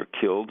Jews were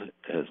killed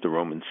as the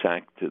Romans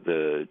sacked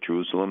the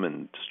Jerusalem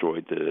and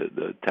destroyed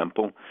the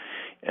temple.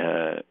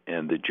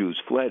 And the Jews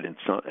fled,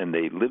 and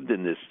they lived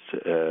in this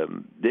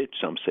ditch,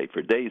 some say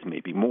for days,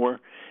 maybe more,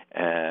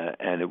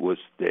 and it was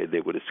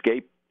they would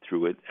escape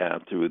through it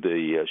through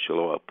the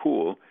Shiloah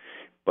pool,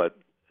 but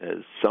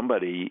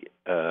somebody,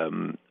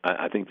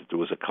 I think that there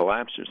was a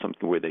collapse or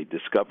something where they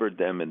discovered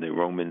them, and the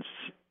Roman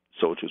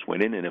soldiers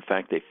went in, and in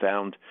fact they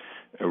found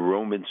a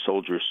Roman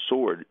soldier's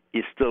sword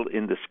is still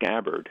in the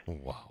scabbard.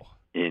 Wow!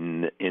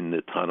 In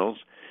the tunnels,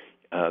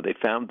 they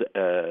found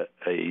a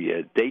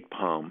date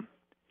palm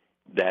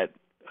that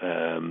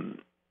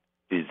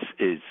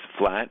is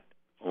flat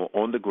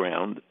on the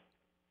ground,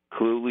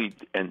 clearly,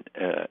 and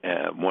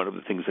one of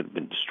the things that had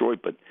been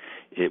destroyed, but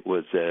it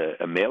was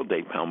a male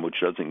date palm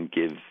which doesn't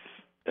give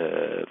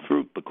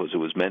fruit because it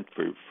was meant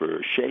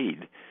for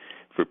shade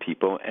for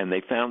people, and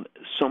they found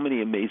so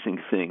many amazing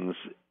things,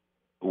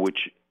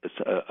 which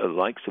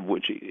likes of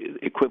which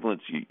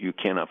equivalents you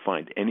cannot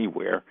find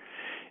anywhere,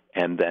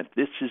 and that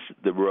this is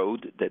the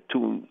road that,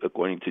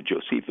 according to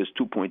Josephus,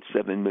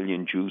 2.7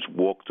 million Jews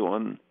walked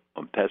on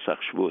Pesach,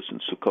 Shavuos,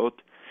 and Sukkot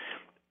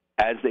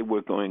as they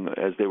were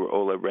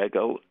Ola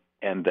Regel,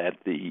 and that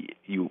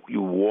you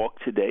walk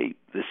today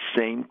the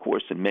same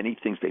course, and many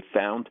things they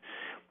found,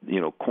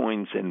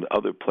 coins and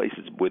other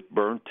places with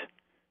burnt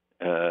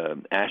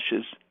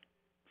ashes,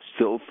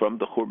 still from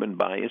the Churban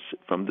Bayis,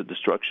 from the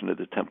destruction of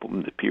the temple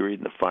in the period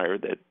and the fire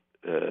that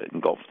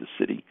engulfed the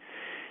city,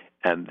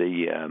 and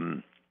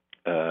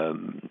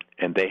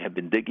and they have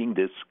been digging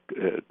this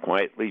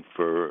quietly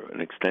for an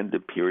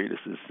extended period.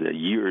 This is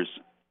years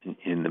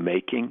in the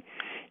making,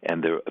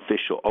 and the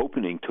official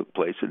opening took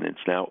place, and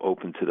it's now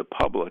open to the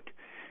public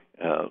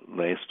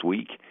last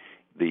week.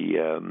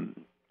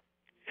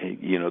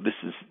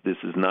 This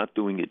is not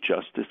doing it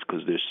justice,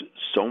 because there's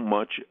so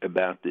much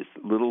about this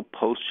little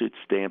postage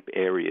stamp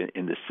area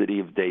in the city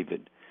of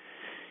David,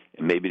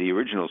 and maybe the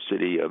original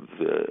city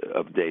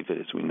of David,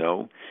 as we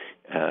know.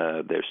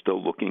 They're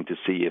still looking to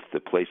see if the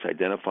place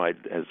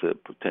identified as a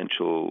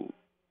potential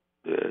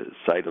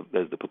site of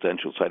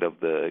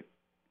the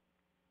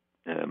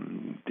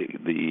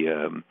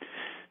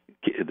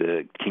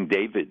King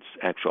David's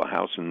actual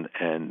house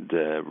and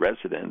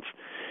residence.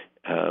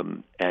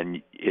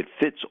 And it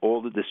fits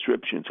all the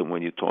descriptions. And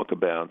when you talk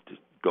about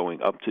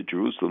going up to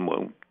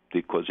Jerusalem,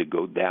 because it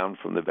goes down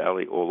from the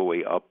valley all the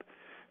way up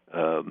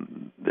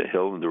the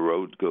hill, and the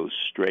road goes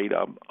straight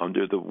up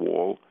under the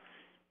wall,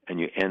 and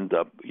you end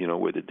up,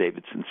 where the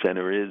Davidson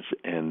Center is,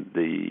 and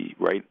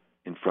right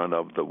in front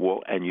of the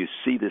wall, and you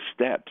see the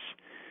steps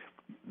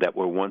that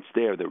were once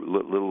there, the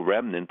little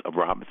remnant of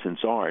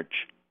Robinson's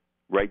Arch,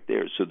 right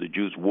there. So the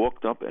Jews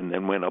walked up and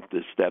then went up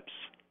the steps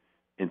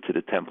into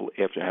the temple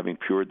after having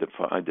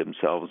purified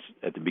themselves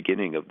at the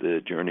beginning of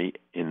the journey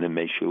in the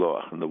Mei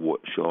Shiloach, in the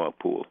Shiloach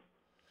pool.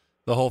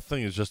 The whole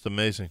thing is just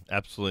amazing,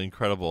 absolutely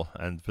incredible.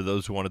 And for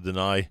those who want to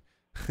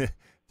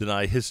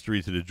deny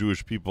history to the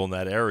Jewish people in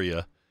that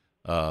area,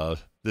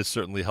 this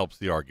certainly helps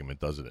the argument,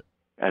 doesn't it?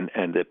 And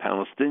the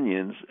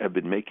Palestinians have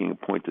been making a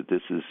point that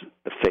this is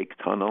a fake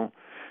tunnel.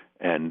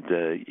 And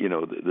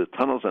the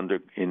tunnels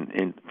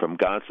from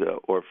Gaza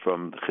or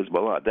from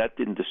Hezbollah, that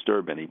didn't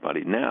disturb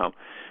anybody. Now,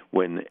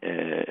 when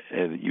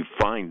you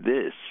find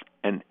this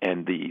and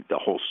the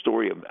whole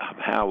story of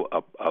how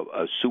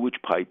a sewage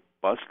pipe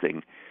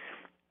busting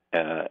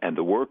and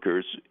the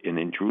workers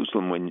in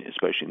Jerusalem,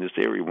 especially in this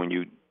area, when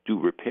you do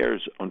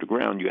repairs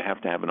underground, you have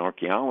to have an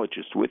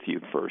archaeologist with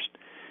you first.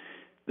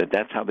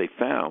 That's how they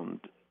found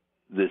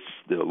the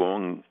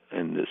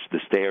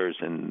stairs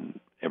and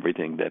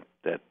everything that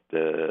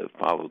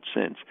followed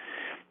since.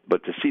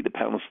 But to see the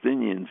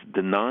Palestinians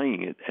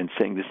denying it and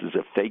saying this is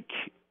a fake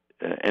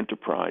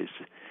enterprise,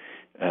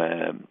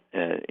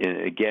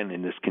 again,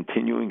 in this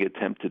continuing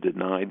attempt to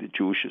deny the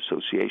Jewish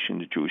association,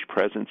 the Jewish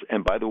presence,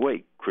 and by the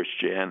way,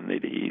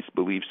 Christianity's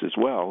beliefs as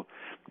well,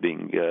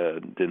 being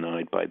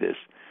denied by this,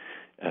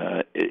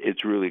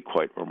 it's really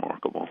quite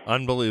remarkable.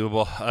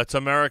 Unbelievable. It's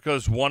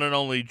America's one and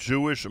only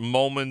Jewish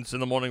Moments in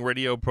the Morning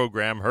radio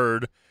program,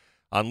 heard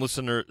on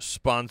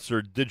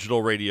listener-sponsored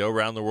digital radio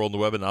around the world on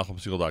the web at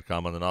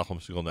NachumSegal.com, on the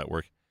Nachum Segal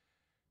Network,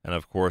 and,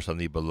 of course, on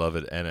the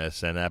beloved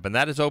NSN app. And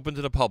that is open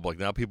to the public.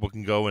 Now people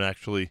can go and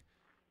actually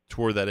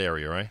tour that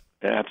area, right?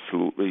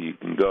 Absolutely. You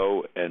can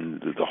go,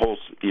 and the whole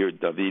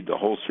David, the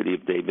whole city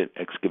of David,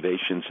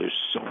 excavations. There's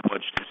so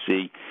much to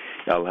see.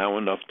 Allow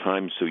enough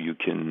time so you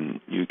can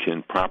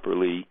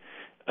properly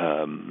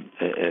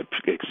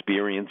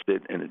experience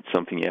it, and it's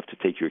something you have to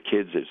take your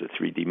kids. There's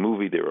a 3D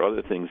movie. There are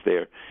other things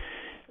there.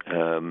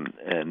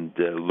 And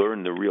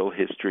learn the real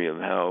history of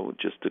how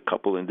just a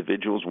couple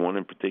individuals, one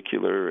in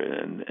particular,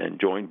 and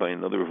joined by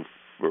another who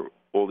for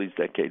all these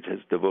decades has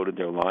devoted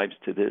their lives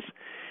to this,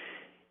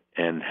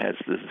 and has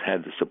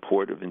had the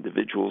support of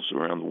individuals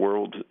around the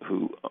world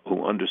who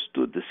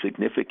understood the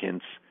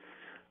significance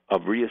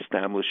of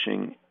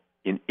reestablishing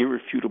in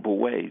irrefutable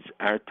ways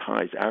our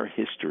ties, our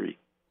history,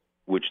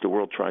 which the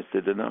world tries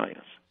to deny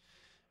us.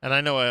 And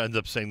I know I end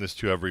up saying this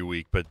to you every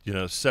week, but,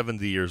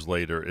 70 years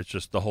later, it's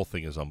just, the whole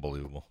thing is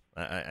unbelievable.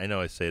 I know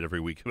I say it every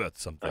week about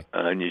something.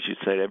 And you should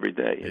say it every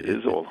day. It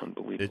is all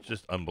unbelievable. It's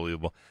just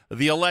unbelievable.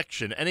 The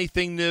election,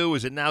 anything new?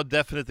 Is it now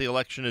definite the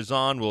election is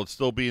on? Will it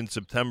still be in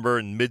September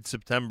and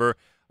mid-September?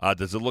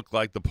 Does it look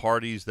like the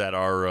parties that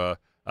are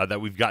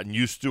that we've gotten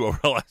used to over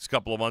the last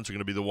couple of months are going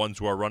to be the ones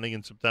who are running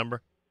in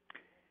September?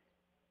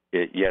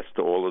 Yes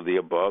to all of the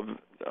above.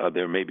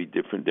 There may be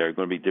different. There are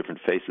going to be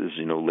different faces.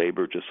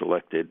 Labor just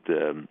elected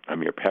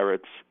Amir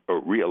Peretz,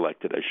 or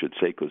re-elected, I should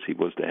say, because he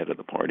was the head of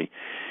the party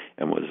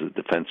and was a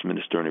defense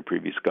minister in a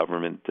previous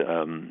government.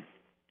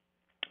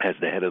 As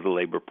the head of the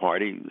Labor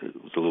Party,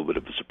 it was a little bit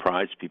of a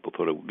surprise. People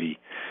thought it would be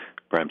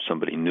perhaps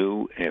somebody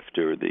new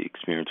after the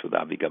experience with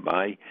Avi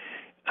Gabay.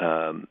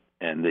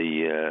 and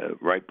the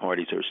right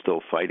parties are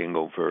still fighting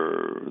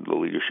over the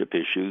leadership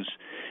issues.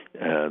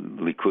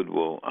 Likud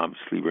will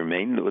obviously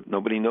remain, but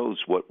nobody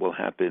knows what will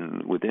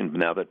happen within.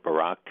 Now that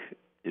Barak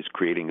is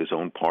creating his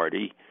own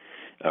party,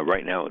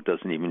 right now it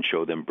doesn't even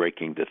show them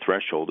breaking the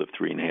threshold of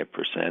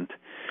 3.5%.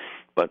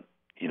 But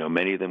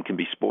many of them can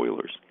be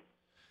spoilers.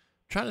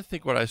 Trying to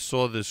think what I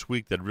saw this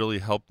week that really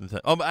helped.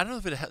 I don't know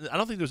if I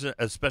don't think there was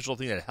a special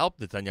thing that helped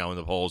Netanyahu in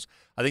the polls.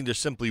 I think there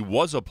simply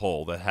was a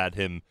poll that had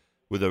him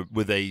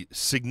with a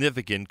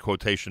significant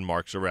quotation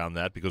marks around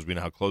that, because we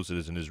know how close it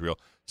is in Israel.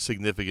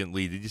 Significant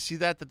lead. Did you see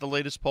that the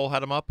latest poll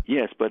had him up?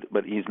 Yes, but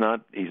he's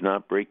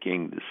not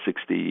breaking the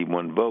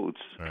 61 votes,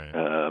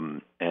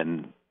 right.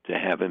 And to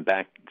have him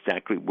back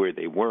exactly where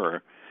they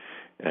were,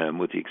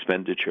 with the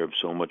expenditure of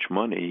so much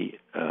money.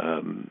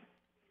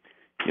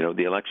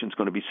 The election's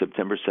going to be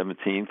September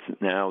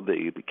 17th. Now,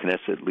 the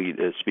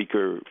Knesset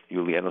Speaker,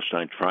 Yuli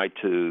Edelstein,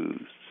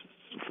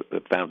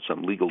 found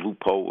some legal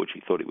loophole, which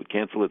he thought he would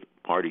cancel it. The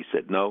party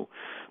said no.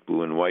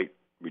 Blue and White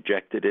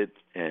rejected it,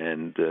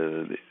 and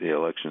the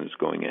election is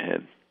going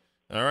ahead.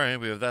 All right,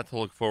 we have that to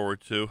look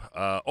forward to.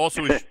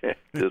 Also, we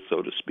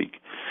so to speak.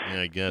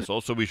 Yeah, I guess.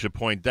 Also, we should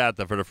point out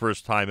that for the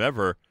first time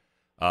ever,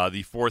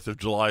 the 4th of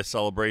July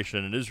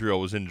celebration in Israel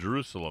was in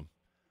Jerusalem.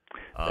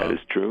 That is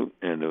true,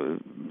 and a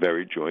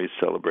very joyous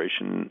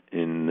celebration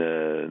in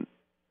the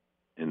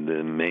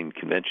main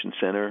convention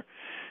center,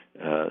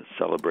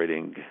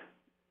 celebrating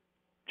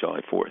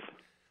July 4th.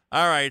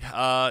 All right.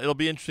 It'll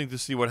be interesting to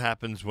see what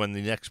happens when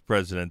the next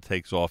president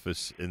takes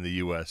office in the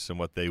U.S. and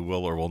what they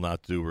will or will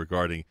not do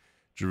regarding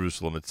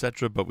Jerusalem,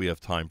 etc. But we have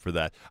time for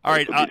that. All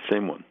right. The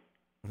same one.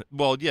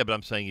 Well, yeah, but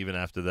I'm saying even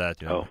after that,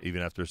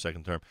 even after a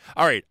second term.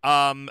 All right.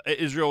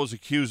 Israel was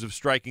accused of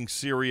striking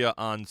Syria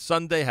on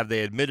Sunday. Have they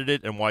admitted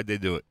it, and why'd they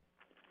do it?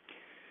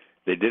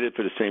 They did it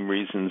for the same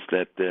reasons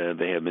that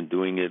they have been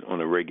doing it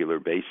on a regular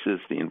basis.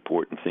 The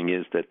important thing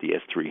is that the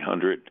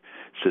S-300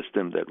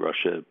 system that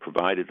Russia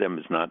provided them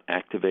is not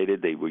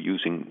activated.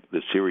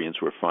 The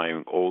Syrians were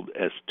firing old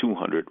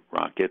S-200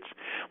 rockets,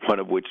 one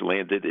of which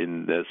landed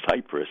in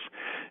Cyprus.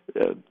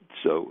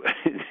 So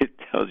it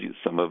tells you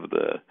some of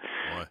the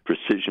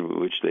precision with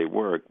which they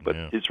work.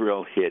 But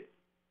Israel hit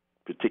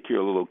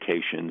particular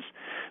locations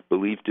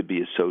believed to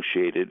be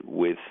associated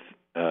with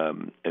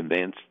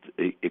advanced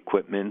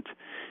equipment.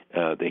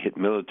 They hit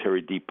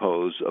military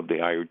depots of the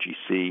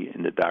IRGC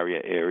in the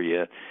Daria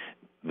area.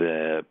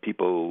 The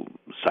people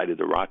cited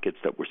the rockets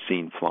that were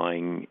seen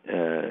flying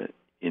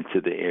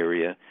into the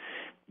area.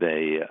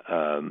 There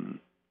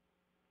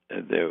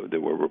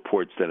were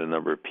reports that a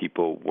number of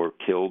people were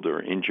killed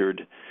or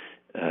injured.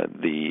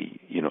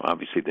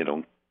 Obviously they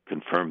don't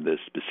confirm the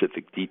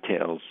specific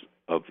details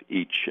of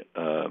each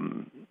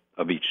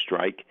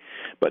strike,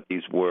 but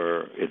these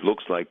were, it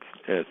looks like,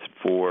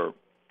 4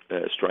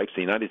 strikes.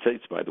 The United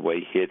States, by the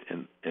way, hit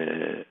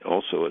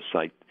also a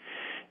site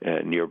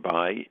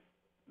nearby.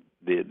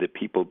 The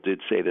people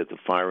did say that the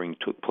firing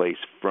took place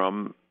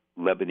from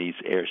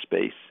Lebanese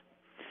airspace,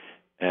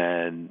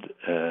 and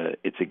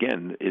it's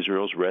again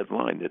Israel's red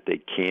line that they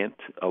can't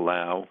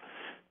allow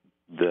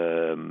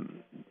the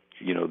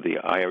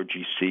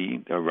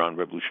IRGC, Iran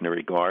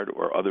Revolutionary Guard,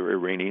 or other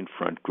Iranian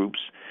front groups.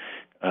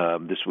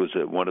 This was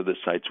one of the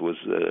sites was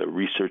a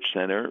research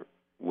center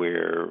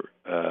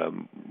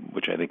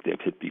which I think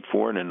they've hit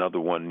before, and another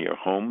one near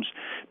homes,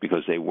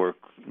 because they work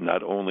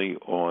not only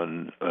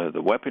on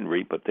the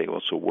weaponry, but they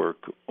also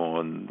work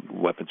on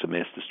weapons of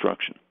mass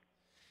destruction.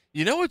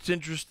 You know what's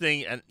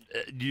interesting, and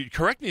you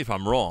correct me if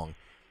I'm wrong,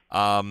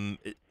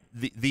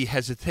 the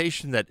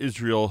hesitation that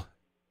Israel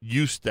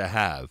used to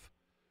have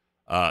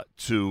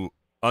to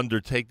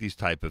undertake these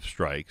type of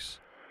strikes,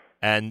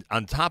 and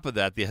on top of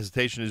that, the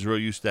hesitation Israel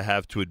used to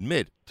have to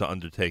admit to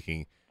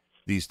undertaking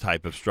these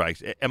type of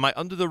strikes. Am I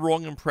under the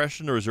wrong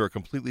impression, or is there a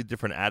completely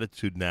different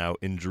attitude now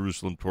in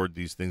Jerusalem toward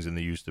these things than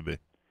there used to be?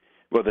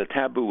 Well, the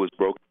taboo was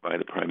broken by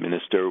the prime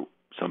minister.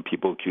 Some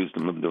people accused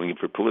him of doing it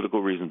for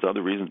political reasons,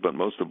 other reasons, but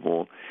most of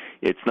all,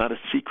 it's not a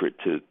secret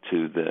to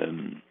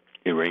the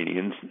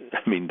Iranians.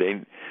 I mean,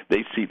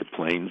 they see the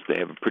planes. They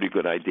have a pretty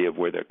good idea of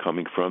where they're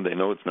coming from. They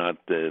know it's not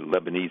the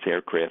Lebanese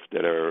aircraft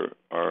that are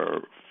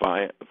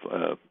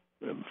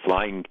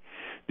flying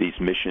these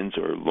missions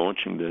or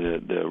launching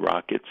the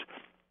rockets.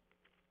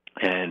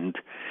 And,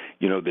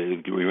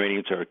 the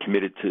Iranians are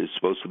committed to,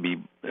 supposed to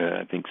be,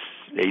 I think,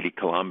 80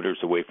 kilometers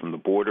away from the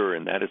border,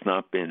 and that has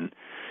not been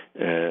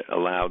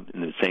allowed.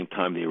 And at the same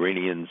time, the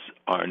Iranians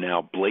are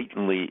now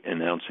blatantly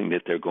announcing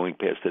that they're going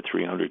past the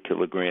 300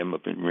 kilogram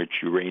of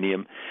enriched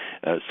uranium,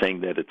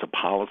 saying that it's a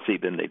policy.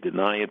 Then they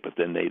deny it, but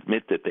then they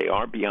admit that they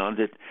are beyond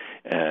it,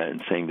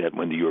 and saying that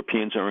when the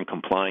Europeans are in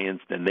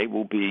compliance, then they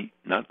will be,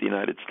 not the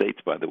United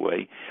States, by the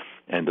way,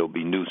 and there'll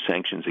be new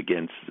sanctions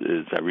against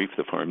Zarif,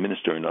 the foreign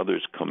minister, and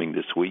others coming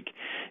this week.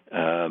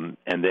 And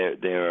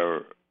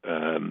they're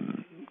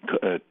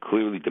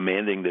clearly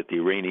demanding that the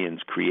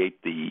Iranians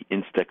create the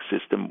Instex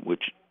system,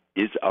 which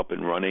is up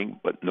and running,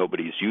 but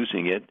nobody's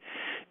using it.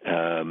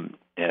 And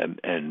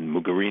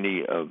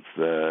Mogherini of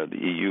the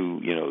EU,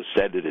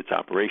 said that it's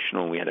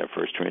operational. We had our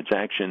first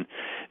transaction.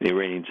 The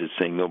Iranians are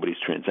saying nobody's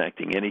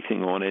transacting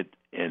anything on it,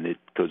 and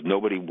because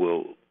nobody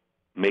will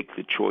make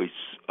the choice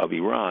of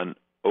Iran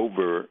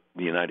over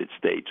the United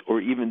States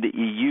or even the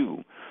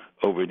EU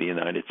over the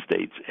United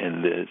States,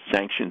 and the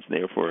sanctions,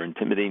 therefore, are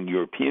intimidating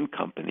European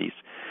companies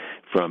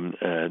from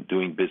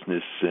doing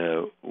business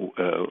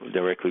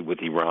directly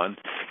with Iran.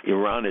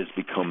 Iran has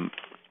become,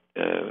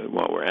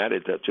 while we're at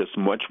it, just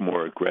much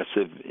more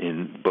aggressive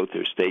in both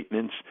their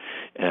statements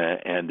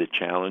and the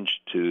challenge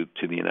to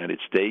the United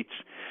States.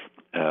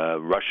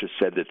 Russia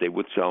said that they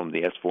would sell them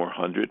the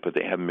S-400, but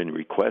they haven't been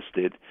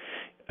requested.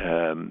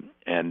 And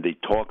the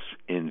talks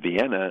in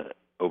Vienna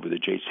over the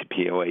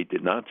JCPOA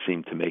did not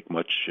seem to make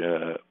much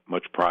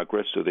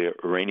progress. So the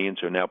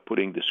Iranians are now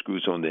putting the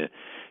screws on the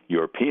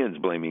Europeans,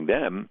 blaming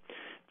them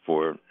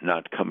for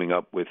not coming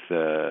up with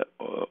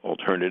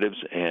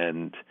alternatives,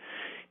 and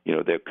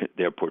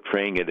they're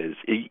portraying it as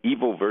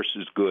evil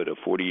versus good, a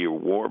 40-year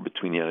war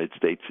between the United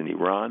States and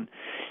Iran.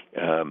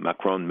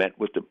 Macron met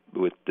with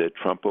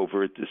Trump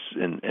over this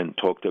and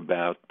talked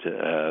about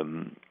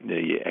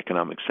the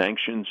economic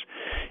sanctions.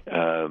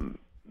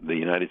 The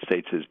United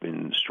States has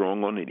been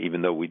strong on it,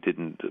 even though we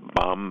didn't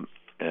bomb,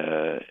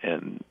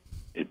 and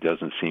it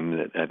doesn't seem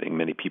that, I think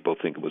many people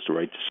think it was the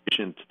right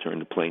decision to turn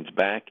the planes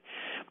back.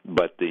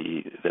 But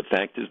the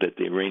fact is that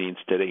the Iranians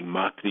today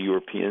mock the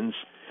Europeans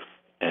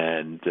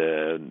and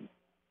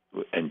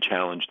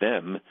challenge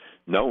them,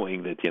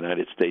 knowing that the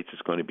United States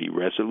is going to be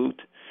resolute.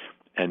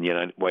 And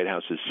the White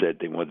House has said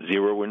they want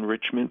zero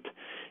enrichment.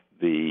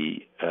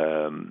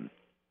 And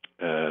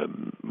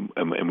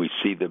we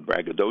see the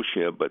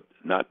braggadocio, but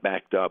not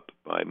backed up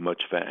by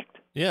much fact.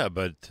 Yeah,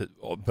 but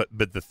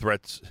the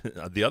threats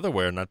the other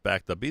way are not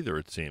backed up either.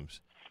 It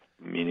seems.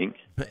 Meaning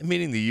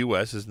the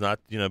U.S. is not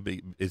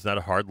is not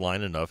a hard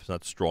line enough. It's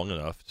not strong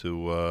enough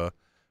to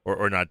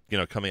or not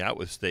coming out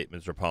with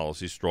statements or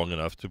policies strong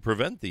enough to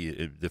prevent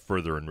the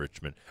further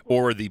enrichment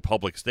or the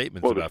public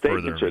statements about further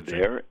enrichment. Well, the statements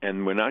are there,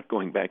 and we're not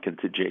going back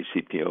into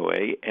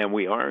JCPOA, and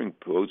we are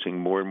imposing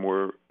more and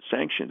more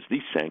sanctions.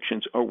 These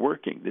sanctions are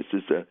working. This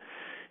is a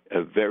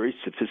very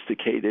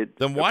sophisticated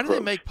Then why approach. do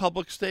they make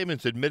public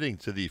statements admitting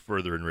to the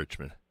further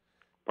enrichment?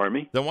 Pardon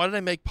me? Then why do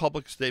they make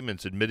public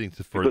statements admitting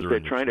to further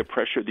enrichment? Because they're trying to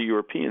pressure the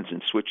Europeans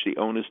and switch the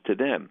onus to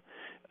them.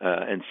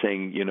 And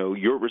saying,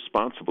 you're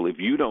responsible if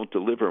you don't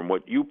deliver on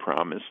what you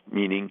promised,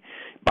 meaning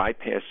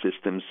bypass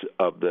systems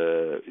of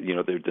they're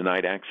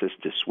denied access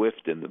to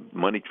SWIFT and the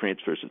money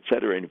transfers, et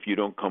cetera. And if you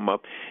don't come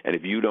up and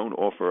if you don't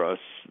offer us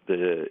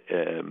the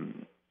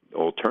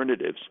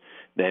alternatives,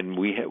 then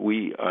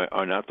we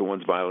are not the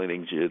ones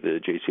violating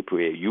the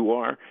JCPOA. You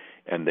are,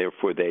 and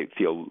therefore they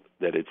feel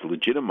that it's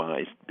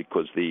legitimized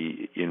because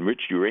the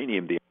enriched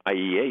uranium, the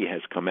IEA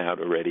has come out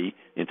already,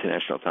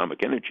 International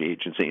Atomic Energy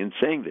Agency, in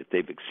saying that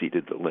they've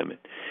exceeded the limit.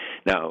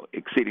 Now,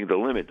 exceeding the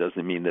limit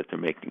doesn't mean that they're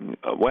making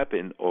a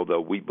weapon,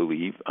 although I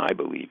believe,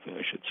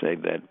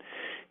 that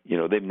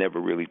they've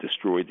never really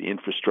destroyed the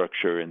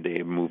infrastructure, and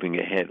they're moving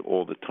ahead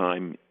all the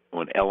time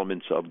on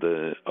elements of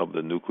the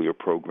nuclear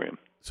program.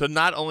 So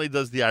not only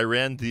does the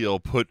Iran deal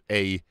put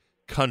a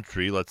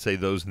country, let's say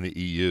those in the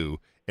EU,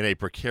 in a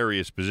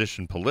precarious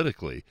position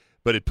politically,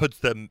 but it puts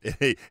them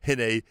in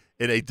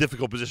a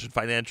difficult position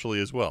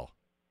financially as well.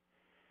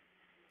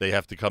 They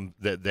have to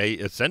they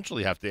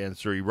essentially have to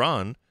answer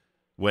Iran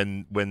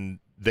when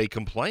they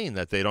complain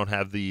that they don't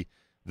have the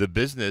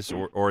business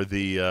or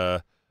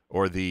the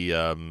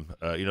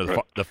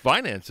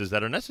finances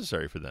that are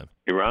necessary for them.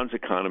 Iran's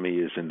economy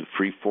is in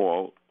free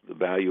fall. The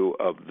value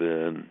of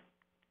the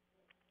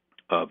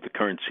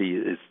currency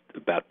is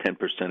about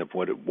 10% of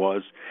what it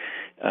was.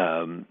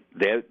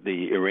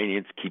 The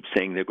Iranians keep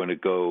saying they're going to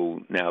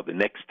go now the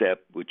next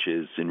step, which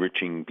is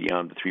enriching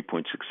beyond the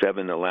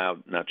 3.67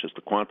 allowed, not just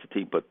the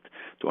quantity, but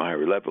to a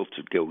higher level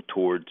to go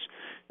towards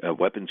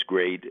weapons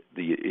grade.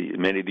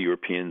 Many of the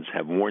Europeans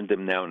have warned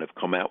them now and have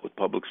come out with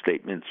public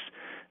statements,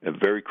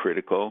 very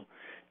critical.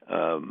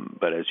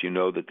 But as you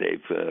know, that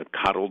they've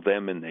coddled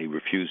them and they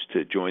refuse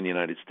to join the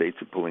United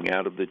States in pulling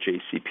out of the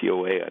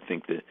JCPOA. I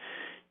think that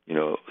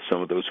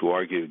some of those who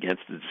argue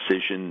against the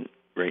decision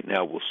right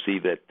now will see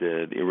that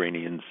the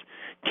Iranians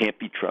can't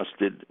be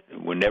trusted,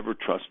 were never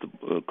trusted,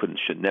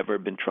 should never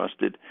have been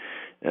trusted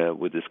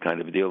with this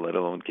kind of a deal, let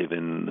alone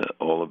given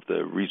all of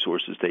the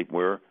resources they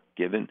were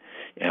given,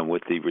 and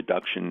with the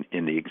reduction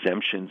in the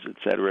exemptions, et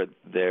cetera.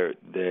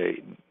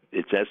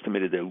 It's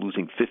estimated they're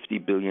losing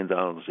 $50 billion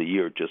a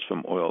year just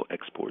from oil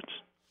exports.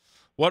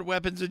 What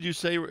weapons did you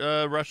say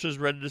Russia's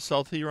ready to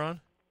sell to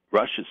Iran?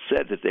 Russia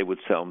said that they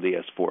would sell them the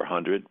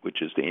S-400,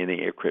 which is the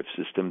anti-aircraft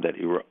system that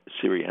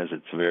Syria has.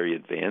 It's very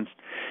advanced,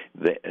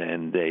 but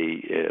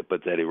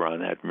that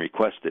Iran hadn't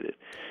requested it.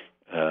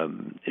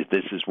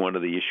 This is one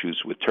of the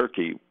issues with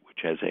Turkey,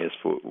 which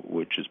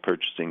is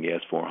purchasing the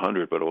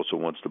S-400, but also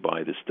wants to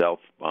buy the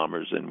stealth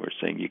bombers. And we're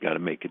saying you got to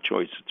make a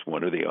choice; it's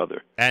one or the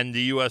other. And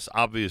the U.S.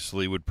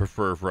 obviously would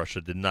prefer if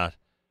Russia did not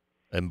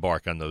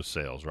embark on those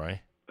sales,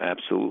 right?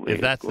 absolutely.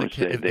 If that's Of course,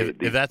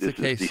 if that's the this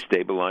case, is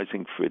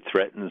destabilizing. For it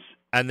threatens.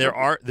 and there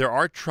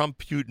are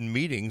Trump-Putin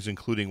meetings,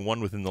 including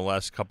one within the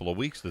last couple of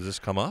weeks. Does this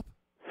come up?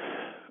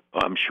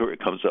 I'm sure it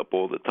comes up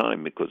all the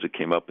time because it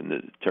came up in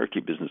the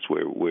Turkey business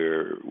where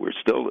we're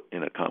still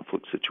in a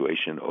conflict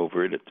situation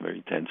over it. It's a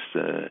very tense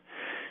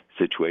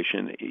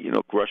situation. You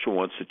know, Russia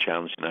wants to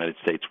challenge the United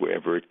States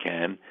wherever it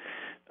can,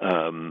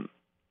 and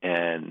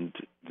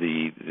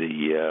this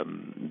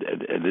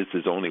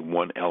is only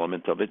one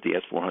element of it. The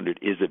S-400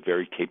 is a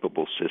very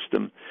capable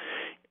system,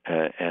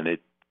 and it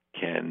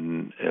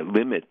can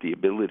limit the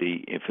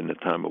ability, if in a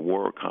time of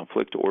war or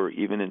conflict, or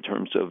even in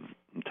terms of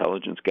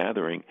intelligence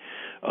gathering,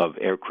 of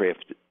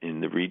aircraft in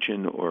the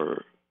region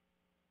or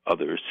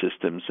other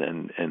systems,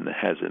 and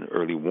has an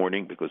early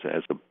warning because it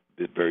has a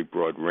very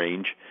broad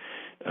range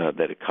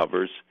that it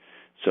covers.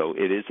 So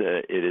it is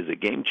a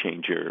game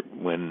changer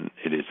when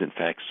it is in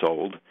fact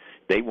sold.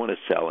 They want to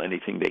sell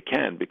anything they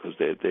can because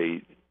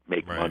they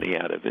make money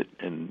out of it,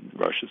 and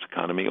Russia's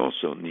economy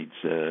also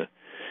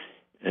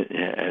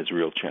has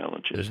real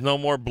challenges. There's no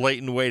more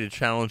blatant way to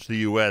challenge the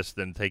U.S.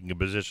 than taking a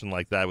position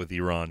like that with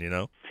Iran, you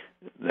know?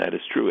 That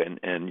is true, and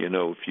you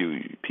know,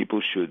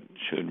 people should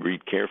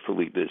read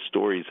carefully the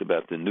stories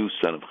about the new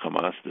son of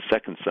Hamas, the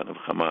second son of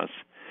Hamas,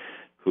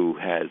 who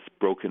has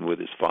broken with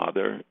his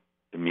father,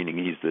 meaning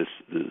he's the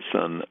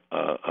son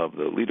of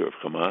the leader of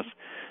Hamas,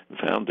 the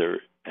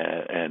founder,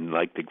 and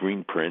like the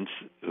Green Prince,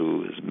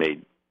 who has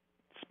made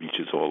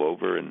speeches all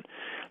over, and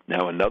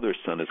now another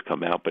son has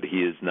come out, but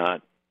he is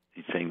not.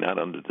 He's saying not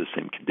under the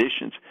same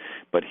conditions,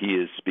 but he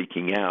is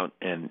speaking out,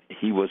 and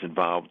he was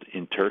involved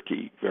in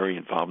Turkey, very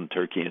involved in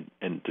Turkey,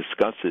 and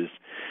discusses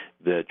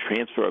the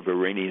transfer of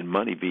Iranian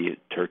money via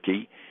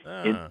Turkey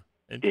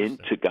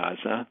into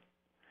Gaza.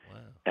 Wow.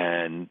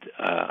 And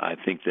I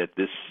think that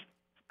this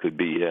could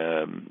be,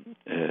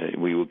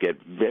 we will get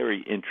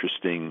very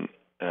interesting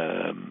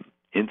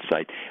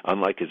insight.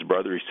 Unlike his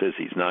brother, he says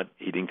he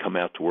didn't come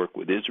out to work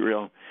with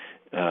Israel.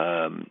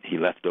 He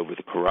left over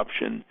the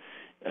corruption.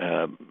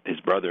 His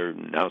brother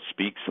now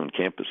speaks on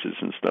campuses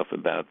and stuff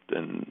about,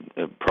 and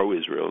a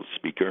pro-Israel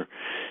speaker.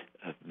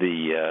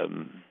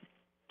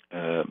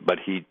 But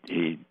he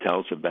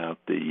tells about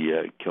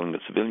the killing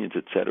of civilians,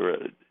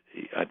 etc.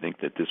 I think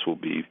that this will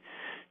be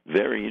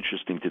very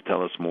interesting to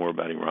tell us more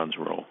about Iran's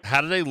role. How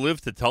do they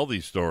live to tell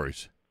these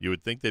stories? You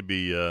would think they'd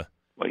be.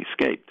 Well, he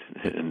escaped,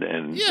 and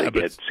they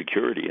get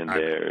security, and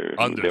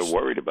they're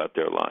worried about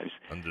their lives.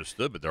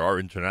 Understood, but there are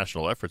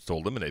international efforts to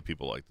eliminate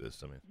people like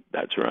this. I mean,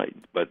 that's right.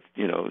 But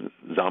you know,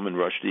 Salman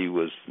Rushdie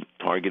was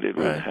targeted,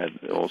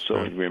 had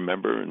also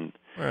remember, and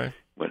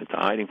went into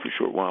hiding for a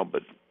short while,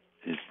 but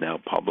is now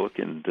public,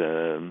 and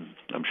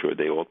I'm sure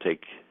they all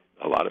take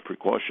a lot of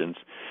precautions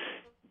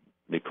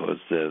because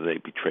they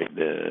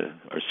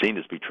are seen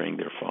as betraying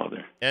their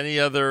father. Any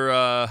other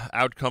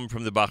outcome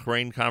from the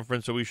Bahrain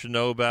conference that we should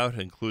know about,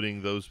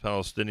 including those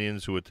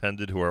Palestinians who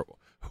attended,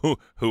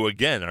 who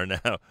again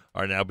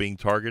are now being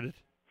targeted?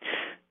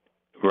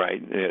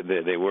 Right,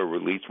 they were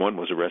released. One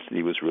was arrested;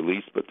 he was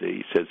released, but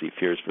he says he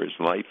fears for his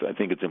life. I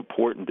think it's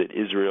important that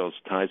Israel's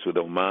ties with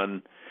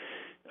Oman,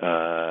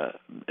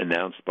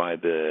 announced by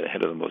the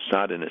head of the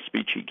Mossad in a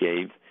speech he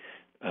gave,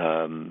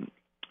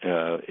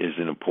 is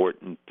an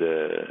important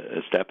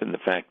step in the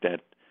fact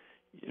that,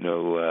 you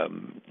know,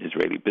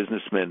 Israeli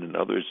businessmen and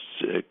others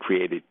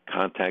created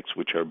contacts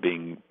which are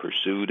being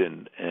pursued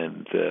and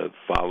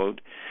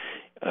followed.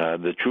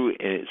 The true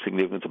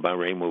significance of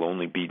Bahrain will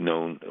only be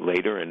known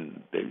later,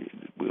 and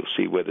we'll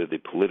see whether the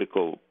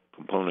political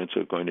components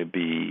are going to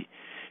be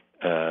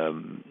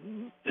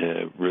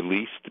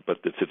released,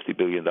 but the $50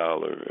 billion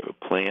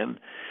plan,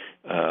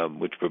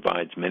 which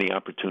provides many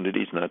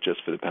opportunities, not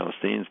just for the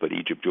Palestinians, but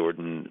Egypt,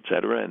 Jordan,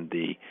 etc., and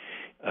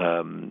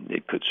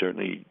it could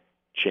certainly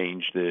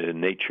change the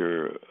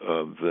nature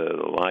of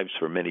the lives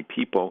for many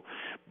people,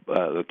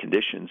 the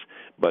conditions.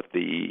 But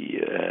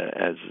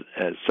as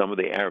some of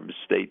the Arab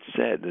states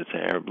said, the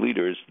Arab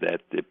leaders,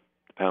 that the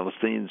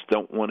Palestinians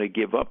don't want to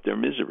give up their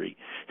misery.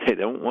 They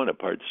don't want to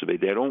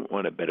participate. They don't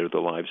want to better the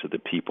lives of the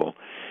people.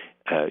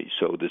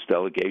 So this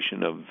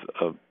delegation of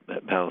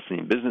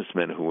Palestinian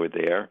businessmen who were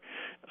there,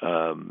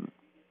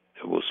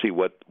 we'll see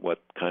what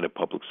kind of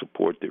public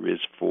support there is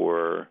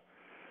for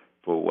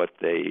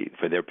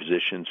their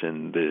positions,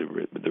 and they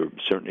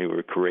certainly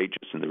were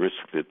courageous in the risk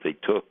that they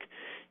took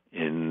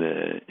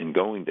in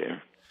going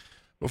there.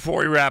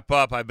 Before we wrap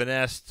up, I've been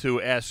asked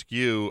to ask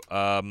you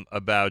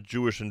about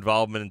Jewish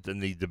involvement in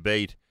the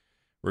debate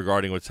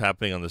regarding what's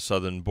happening on the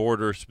southern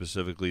border,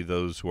 specifically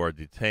those who are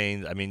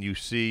detained. I mean, you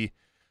see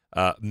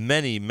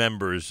many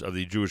members of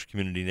the Jewish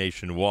community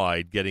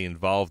nationwide getting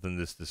involved in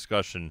this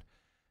discussion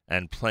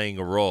and playing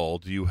a role.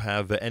 Do you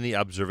have any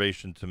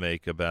observation to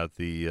make about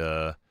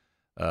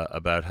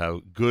about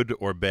how good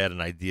or bad an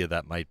idea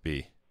that might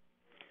be?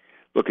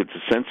 Look, it's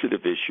a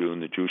sensitive issue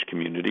in the Jewish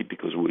community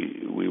because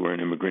we were an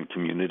immigrant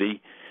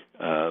community,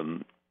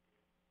 and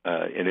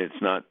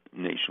it's not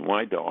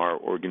nationwide. There are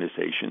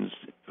organizations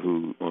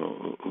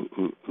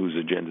whose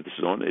agenda this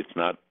is on. It's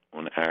not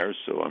on ours,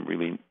 so I'm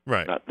really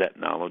Right. not that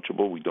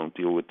knowledgeable. We don't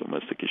deal with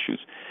domestic issues,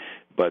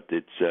 but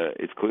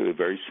it's clearly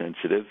very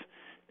sensitive,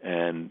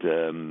 and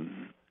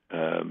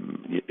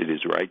it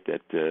is right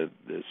that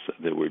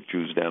there were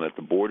Jews down at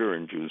the border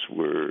and Jews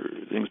were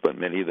things, but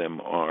many of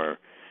them are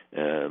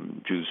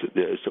Jews.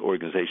 There's an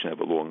organization that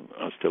have a long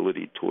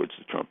hostility towards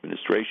the Trump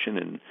administration,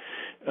 and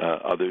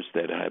others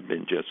that have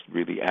been just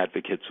really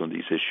advocates on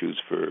these issues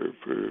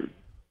for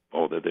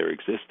all of their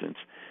existence.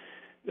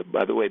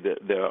 By the way,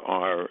 there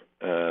are,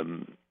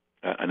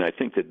 and I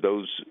think that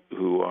those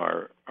who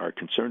are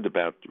concerned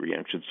about the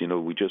reactions,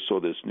 we just saw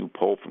this new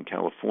poll from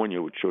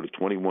California which showed a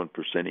 21%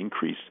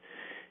 increase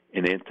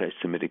in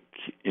anti-Semitic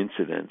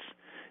incidents.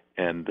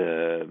 And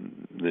the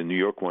New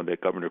York one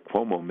that Governor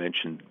Cuomo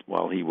mentioned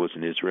while he was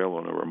in Israel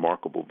on a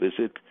remarkable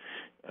visit,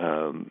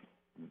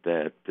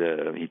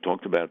 that he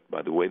talked about,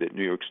 by the way, that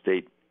New York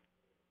State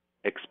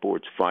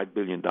exports $5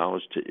 billion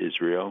to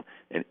Israel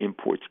and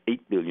imports $8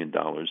 billion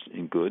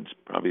in goods,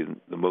 probably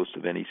the most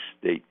of any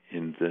state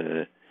in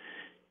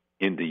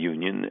the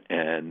union,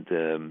 and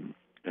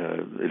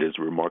it is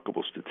a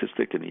remarkable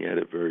statistic, and he had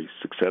a very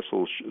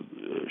successful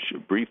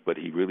brief, but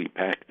he really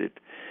packed it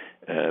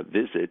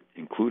visit,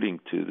 including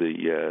to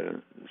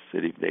the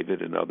city of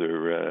David and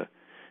other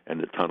and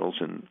the tunnels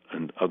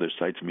and other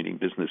sites, meeting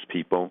business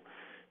people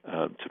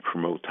to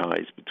promote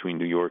ties between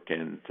New York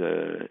and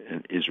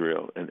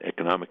Israel and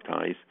economic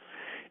ties.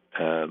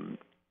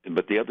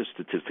 But the other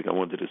statistic I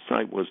wanted to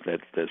cite was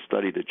that the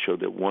study that showed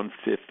that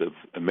 1/5 of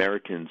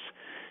Americans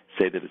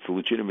say that it's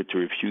legitimate to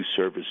refuse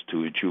service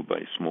to a Jew by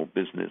a small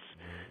business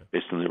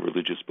based on their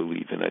religious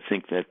belief. And I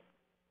think that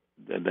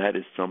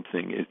is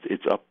something,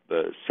 it's up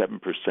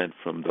 7%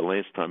 from the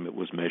last time it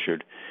was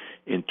measured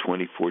in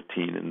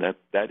 2014, and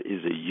that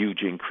is a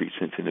huge increase,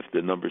 even if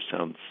the number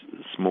sounds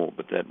small,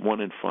 but that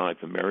 1 in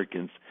 5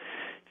 Americans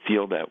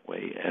feel that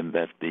way, and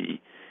that the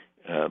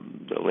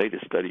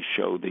latest studies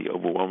show the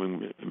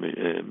overwhelming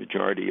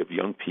majority of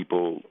young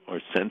people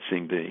are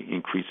sensing the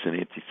increase in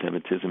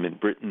anti-Semitism. In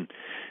Britain,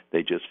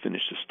 they just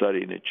finished a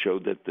study, and it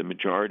showed that the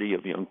majority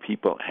of young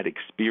people had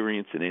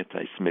experienced an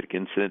anti-Semitic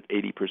incident.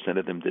 80%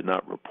 of them did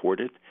not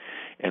report it.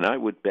 And I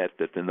would bet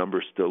that the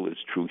number still is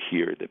true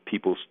here, that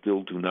people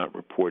still do not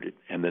report it.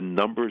 And the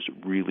numbers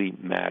really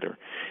matter,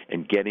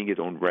 and getting it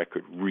on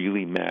record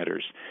really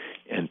matters.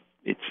 And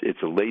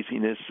it's a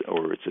laziness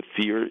or it's a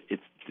fear.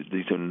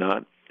 These are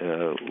not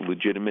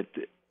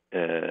legitimate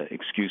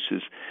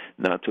excuses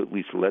not to at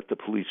least let the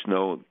police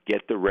know,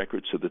 get the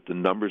record so that the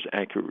numbers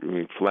accurately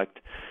reflect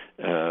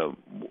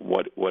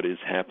what is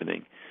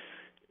happening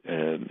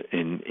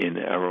in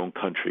our own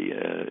country.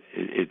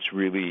 It's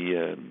really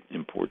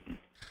important.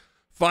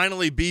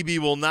 Finally, Bibi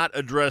will not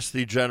address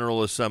the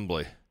General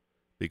Assembly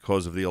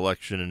because of the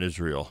election in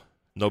Israel.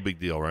 No big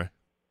deal, right?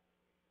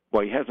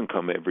 Well, he hasn't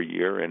come every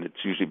year, and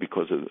it's usually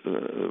because of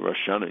Rosh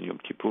Hashanah, Yom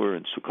Kippur,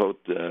 and Sukkot.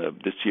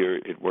 This year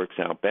it works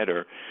out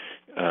better,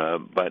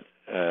 but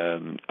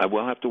I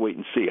will have to wait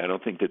and see. I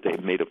don't think that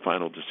they've made a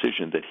final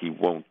decision that he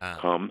won't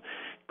come,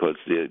 because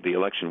the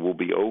election will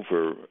be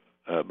over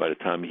by the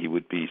time he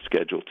would be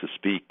scheduled to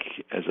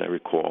speak, as I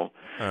recall.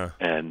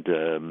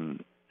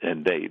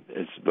 And they,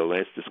 as the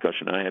last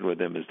discussion I had with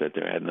them, is that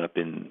there had not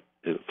been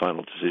a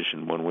final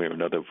decision one way or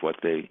another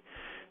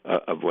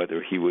of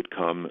whether he would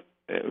come.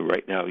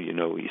 Right now,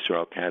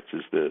 Israel Katz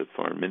is the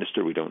foreign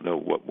minister. We don't know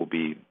what will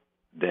be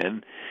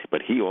then.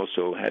 But he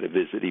also had a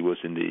visit. He was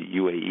in the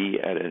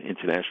UAE at an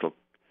international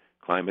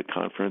climate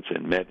conference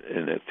and met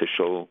an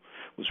official,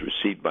 was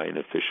received by an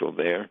official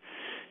there,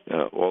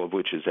 all of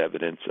which is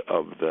evidence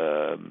of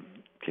the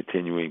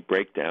continuing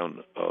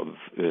breakdown of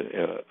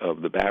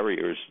the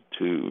barriers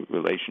to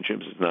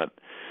relationships. It's not,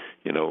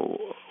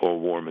 all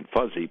warm and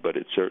fuzzy, but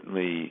it's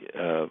certainly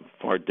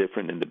far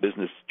different. And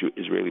the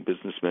Israeli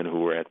businessmen who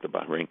were at the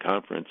Bahrain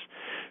conference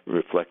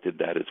reflected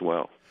that as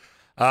well.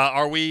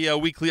 Are we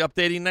weekly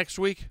updating next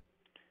week?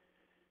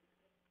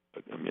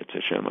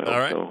 All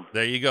right,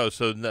 there you go.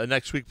 So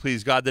next week,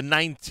 please God, the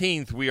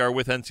 19th, we are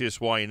with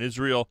NCSY in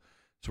Israel.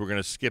 So we're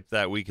going to skip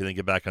that week and then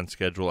get back on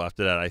schedule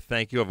after that. I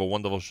thank you. Have a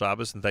wonderful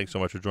Shabbos, and thanks so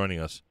much for joining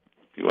us.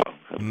 You're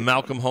welcome.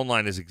 Malcolm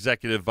Hoenlein is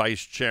Executive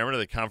Vice Chairman of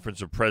the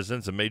Conference of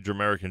Presidents of Major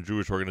American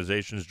Jewish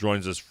Organizations.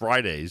 Joins us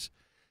Fridays,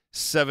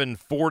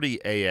 7:40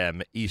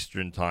 a.m.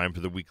 Eastern Time for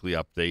the weekly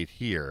update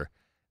here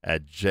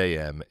at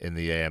JM in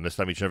the AM. This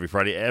time each and every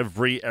Friday,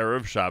 every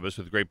Erev Shabbos.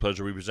 With great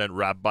pleasure, we present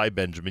Rabbi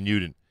Benjamin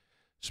Yudin,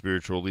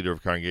 spiritual leader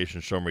of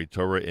Congregation Shomrei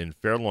Torah in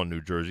Fair Lawn,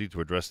 New Jersey,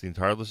 to address the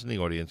entire listening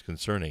audience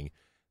concerning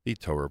the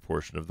Torah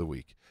portion of the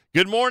week.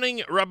 Good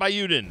morning, Rabbi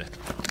Yudin.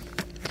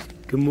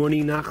 Good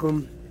morning,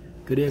 Nachum.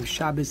 Good Erev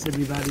Shabbos,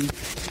 everybody.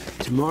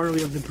 Tomorrow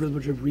we have the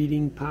privilege of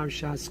reading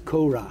Parshas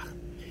Korach.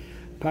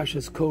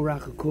 Parshas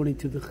Korach, according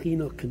to the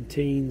Chinuch,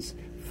 contains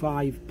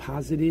 5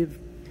 positive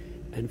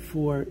and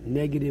 4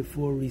 negative,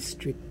 4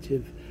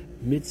 restrictive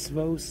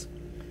mitzvos.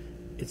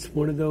 It's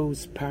one of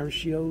those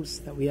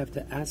parshios that we have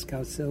to ask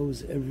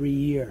ourselves every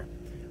year.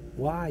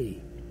 Why?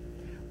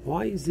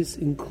 Why is this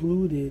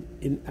included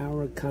in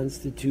our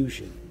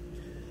Constitution?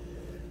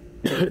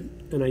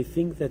 And I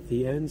think that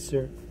the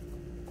answer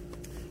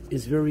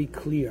is very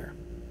clear.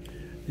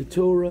 The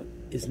Torah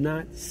is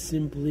not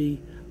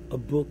simply a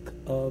book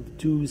of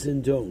do's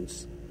and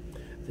don'ts.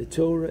 The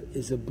Torah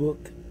is a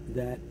book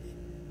that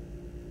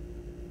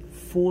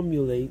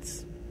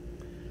formulates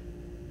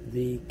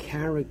the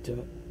character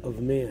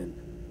of man.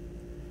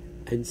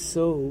 And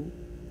so,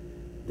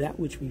 that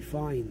which we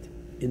find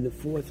in the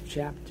 4th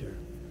chapter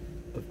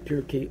of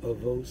Pirkei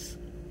Avos,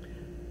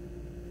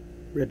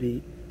 Rabbi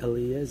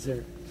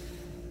Eliezer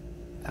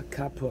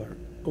Akapar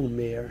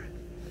Omer,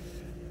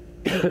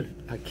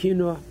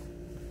 Akina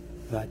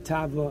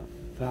v'atava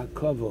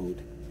v'akavod,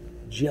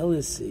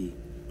 jealousy,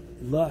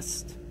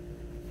 lust,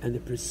 and the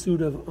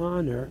pursuit of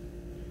honor,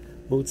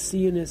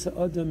 motziin es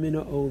ha'adam min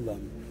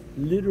ha'olam,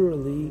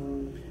 literally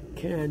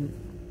can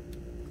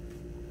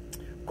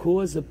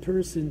cause a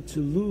person to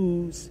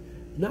lose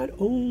not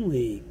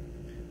only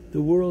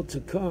the world to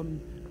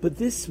come, but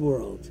this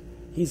world.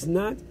 He's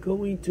not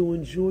going to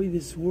enjoy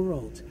this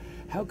world.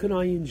 How can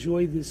I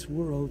enjoy this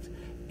world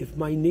if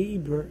my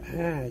neighbor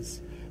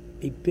has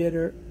a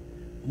better,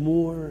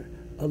 more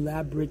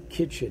elaborate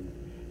kitchen,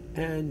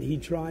 and he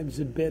drives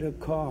a better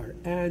car,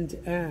 and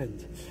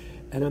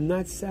I'm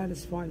not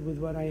satisfied with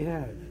what I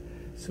have?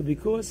 So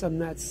because I'm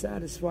not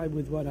satisfied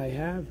with what I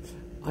have,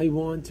 I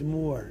want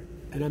more,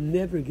 and I'm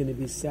never going to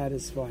be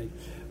satisfied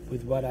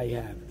with what I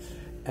have.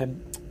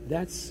 And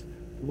that's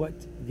what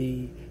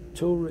the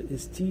Torah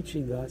is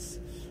teaching us,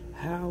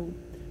 how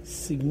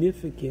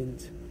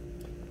significant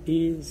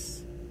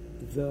is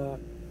the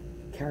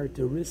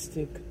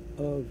characteristic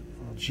of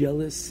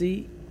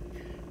jealousy.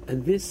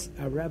 And this,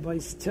 our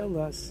rabbis tell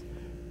us,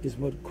 is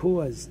what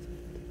caused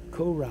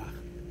Korach,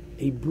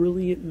 a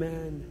brilliant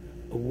man,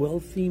 a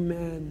wealthy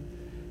man,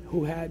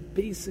 who had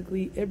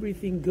basically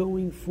everything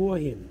going for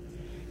him.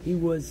 He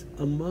was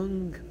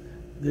among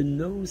the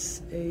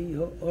Nosei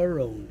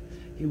Ha'aron.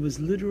 He was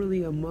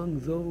literally among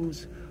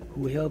those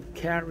who helped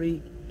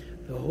carry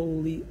the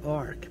Holy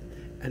Ark.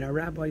 And our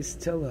rabbis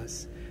tell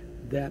us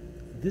that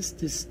this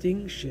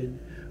distinction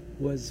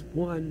was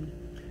one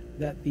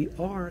that the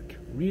Ark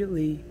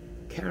really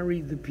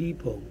carried the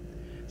people.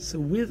 So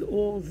with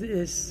all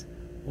this,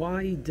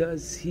 why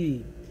does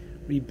he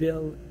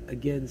rebel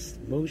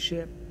against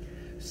Moshe?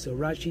 So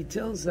Rashi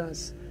tells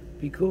us,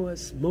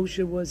 because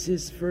Moshe was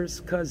his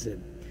first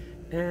cousin,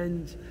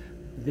 and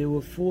there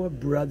were 4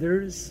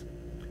 brothers.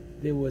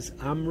 There was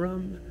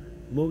Amram,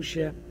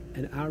 Moshe,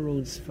 and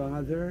Aaron's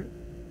father.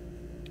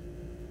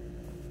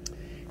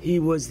 He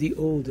was the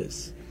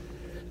oldest.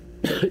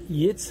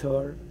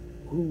 Yitzhar,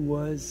 who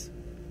was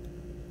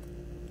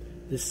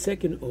the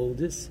second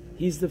oldest,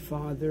 he's the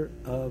father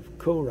of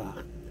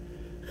Korach.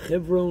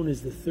 Chevron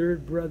is the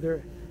 3rd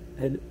brother,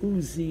 and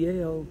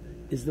Uziel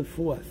is the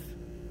 4th.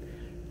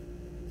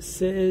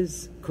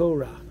 Says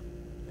Korach,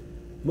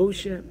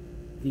 Moshe,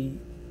 the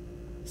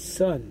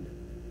son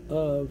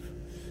of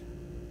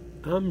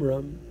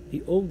Amram,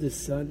 the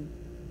oldest son,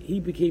 he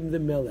became the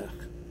Melech.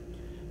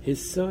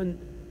 His son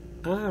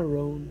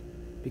Aaron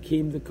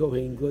became the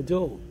Kohen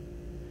Gadol.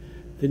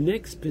 The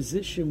next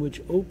position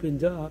which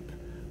opened up,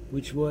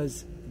 which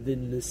was the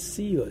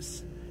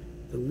Nesius,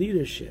 the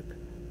leadership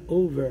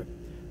over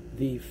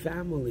the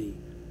family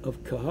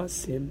of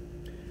Kahasim,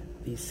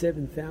 the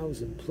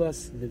 7,000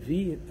 plus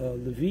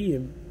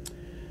Leviim.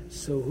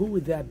 So who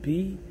would that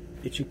be?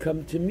 It should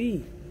come to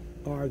me,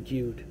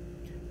 argued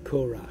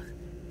Korach.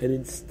 And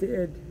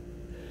instead,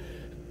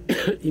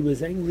 he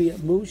was angry at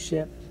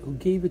Moshe, who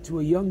gave it to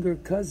a younger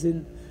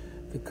cousin,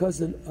 the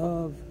cousin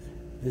of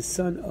the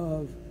son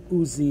of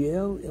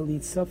Uziel,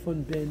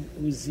 Elitzaphan ben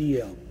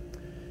Uziel.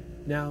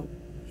 Now,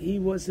 he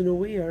wasn't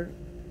aware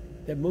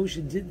that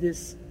Moshe did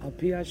this al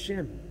pi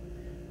Hashem,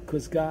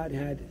 because God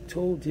had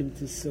told him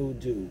to so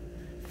do,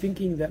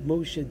 thinking that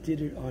Moshe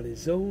did it on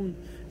his own,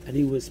 and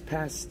he was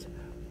passed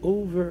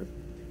over.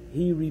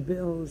 He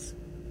rebels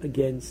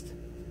against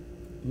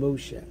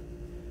Moshe.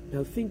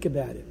 Now think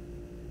about it.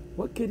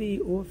 What could he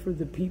offer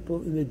the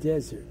people in the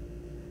desert?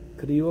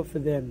 Could he offer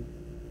them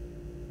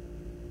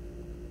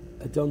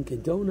a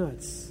Dunkin'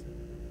 Donuts?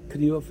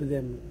 Could he offer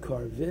them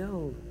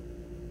Carvel,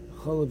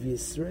 Chalav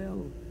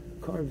Yisrael,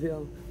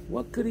 Carvel?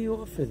 What could he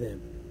offer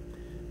them?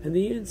 And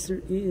the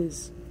answer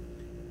is,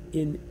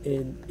 in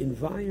an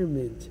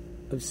environment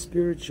of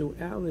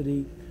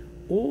spirituality,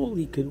 all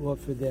he could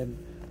offer them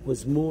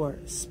was more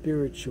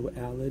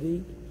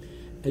spirituality.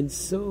 And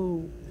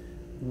so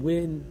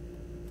when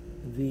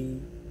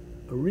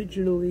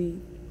originally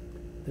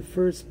the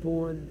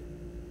firstborn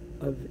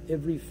of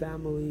every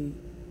family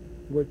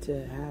were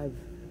to have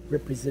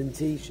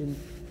representation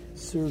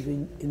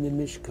serving in the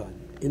Mishkan,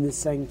 in the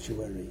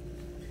sanctuary,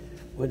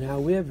 when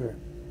however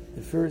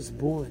the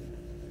firstborn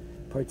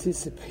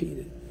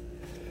participated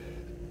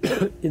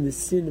in the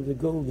sin of the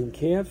golden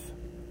calf,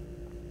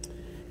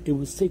 it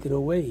was taken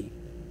away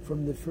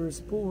from the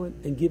firstborn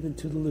and given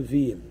to the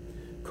Levium.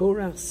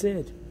 Korach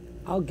said,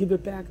 I'll give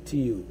it back to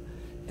you.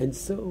 And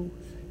so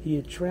he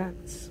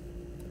attracts,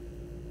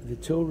 the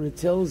Torah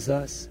tells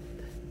us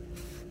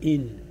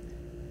in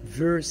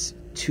verse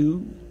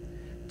 2,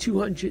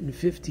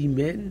 250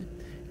 men,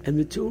 and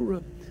the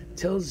Torah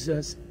tells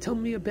us, tell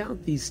me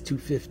about these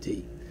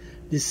 250.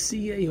 The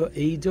Siyeh or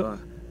Eidah,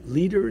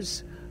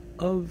 leaders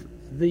of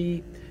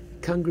the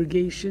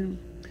congregation,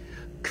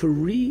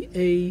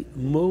 Kari'ei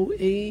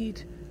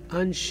Moed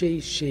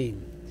Anshe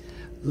Shem,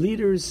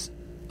 leaders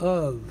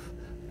of,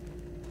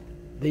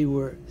 they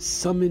were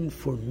summoned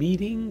for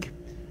meeting,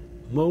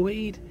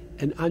 Moed,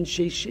 and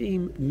Anshe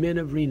Shem, men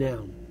of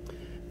renown.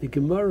 The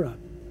Gemara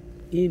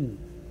in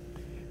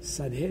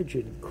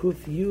Sanhedrin,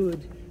 Kuf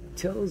Yud,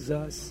 tells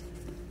us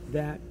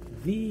that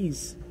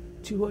these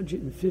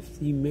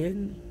 250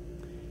 men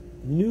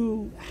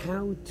knew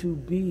how to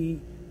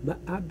be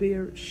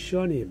Ma'aber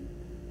Shonim,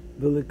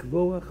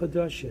 V'likvoa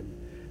Chadashim.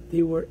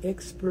 They were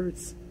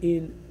experts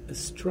in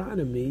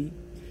astronomy,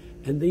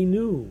 and they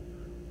knew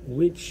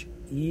which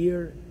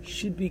year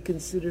should be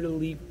considered a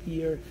leap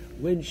year,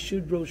 when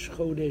should Rosh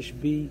Chodesh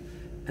be,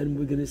 and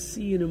we're going to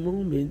see in a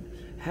moment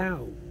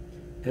how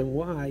and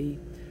why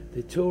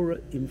the Torah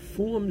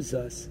informs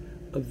us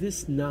of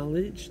this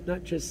knowledge,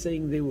 not just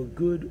saying they were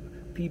good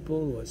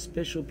people or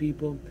special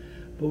people,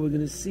 but we're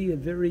going to see a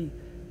very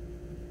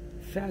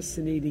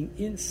fascinating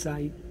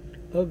insight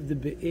of the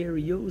Be'er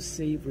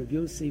Yosef, Rav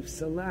Yosef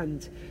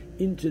Salant,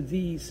 into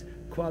these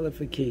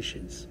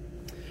qualifications.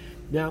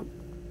 Now,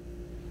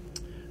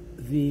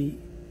 the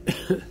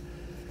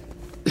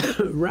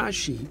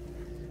Rashi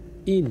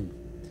in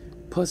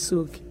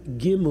Pasuk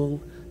Gimel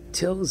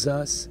tells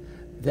us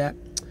that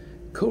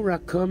Korah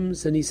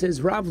comes and he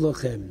says, Rav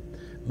Lochem,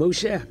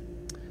 Moshe,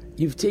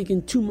 you've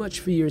taken too much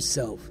for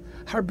yourself.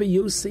 Harbe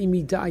Yosei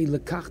midai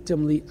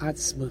lekachtem li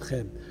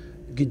atzmechem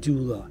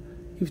gedula.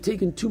 You've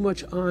taken too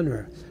much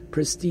honor,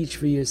 prestige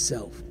for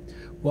yourself.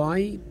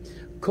 Why?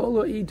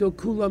 Kol ha'edo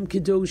kulam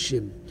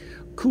kedoshim.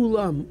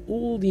 Kulam,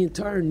 all the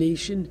entire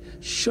nation,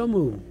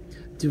 shamu,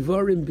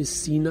 devarim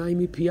b'sinai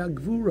mipi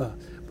gvura.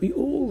 We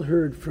all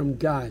heard from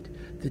God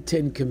the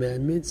 10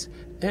 Commandments.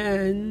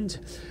 And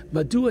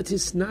madua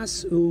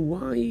tisnasu,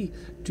 why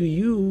do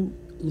you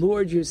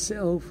lord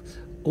yourself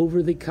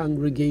over the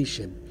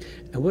congregation?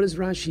 And what does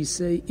Rashi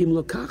say? Im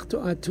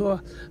lokachto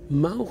ato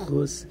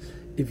malchus,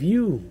 if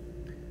you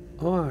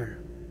are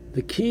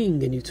the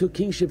king and you took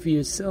kingship for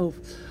yourself,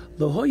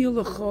 you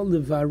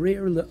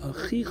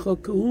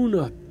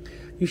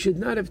should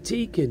not have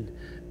taken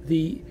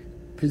the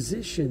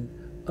position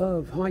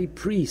of high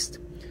priest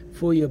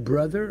for your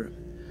brother.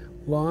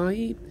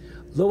 Why?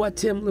 Lo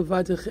atem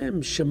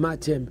levadechem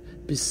shematem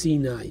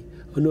b'sinai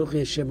anochi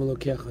Hashem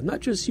Elokecha. Not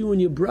just you and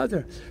your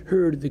brother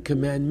heard the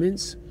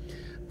commandments.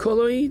 Kol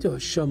ha'edo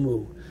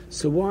shamu.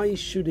 So why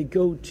should it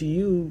go to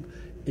you?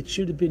 It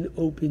should have been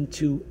open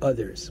to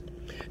others.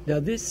 Now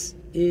this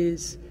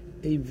is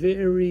a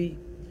very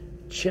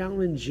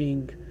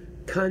challenging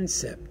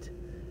concept.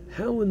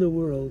 How in the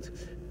world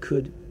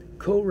could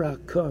Korah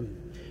come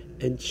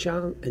and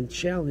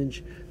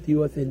challenge the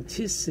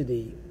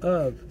authenticity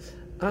of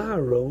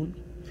Aaron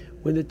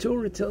when the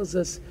Torah tells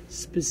us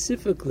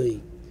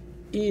specifically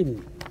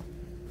in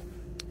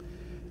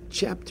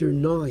chapter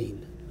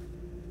 9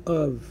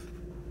 of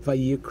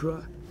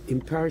Vayikra,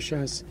 in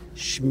Parshas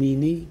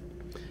Shmini,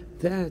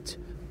 that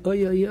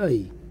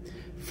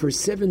for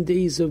 7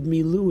 days of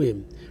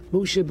Miluim,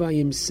 Moshe by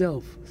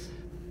himself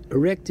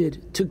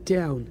took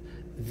down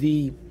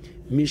the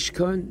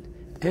Mishkan,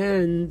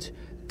 and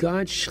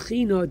God's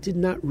Shekhinah did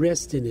not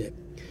rest in it.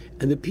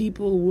 And the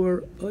people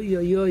were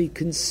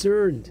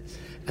concerned.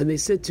 And they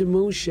said to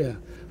Moshe,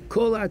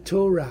 Kol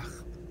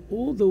HaTorach,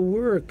 all the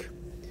work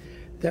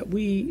that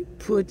we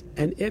put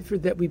and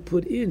effort that we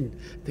put in,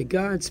 that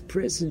God's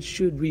presence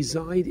should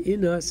reside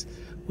in us,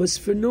 was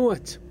for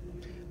naught.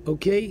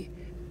 Okay?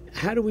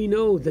 How do we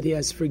know that He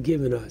has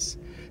forgiven us?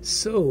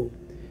 So,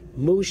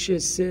 Moshe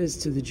says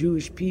to the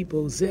Jewish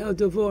people, Zeh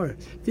Davar,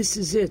 this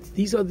is it.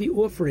 These are the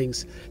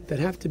offerings that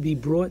have to be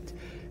brought,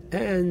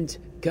 and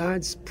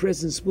God's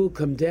presence will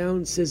come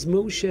down. Says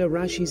Moshe,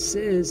 Rashi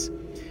says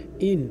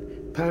in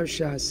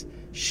Parshas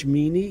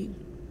Shmini,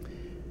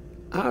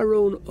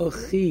 Aaron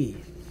Ochi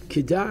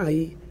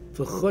Kedai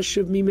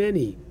v'choshev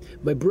mimeni.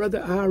 My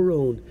brother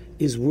Aaron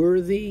is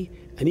worthy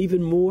and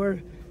even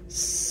more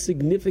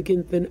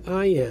significant than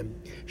I am.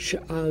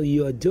 Sha'al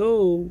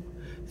Yodo,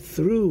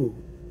 through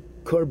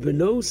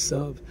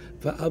Korbanosov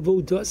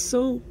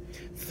va'avodaso,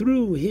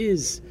 through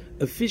his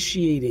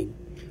officiating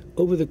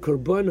over the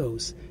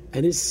Korbanos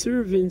and his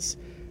servants,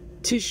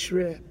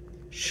 Tishre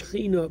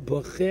Shechina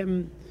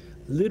Bochem.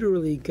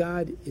 Literally,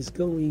 God is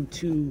going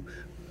to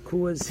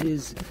cause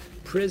His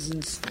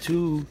presence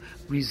to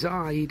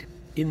reside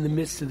in the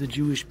midst of the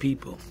Jewish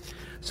people.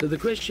 So the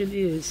question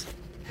is,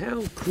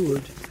 how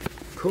could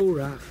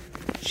Korah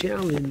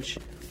challenge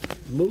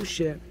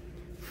Moshe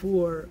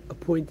for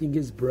appointing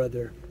his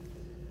brother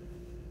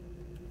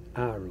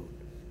Aaron?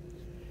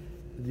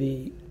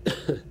 The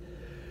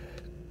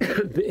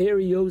Be'er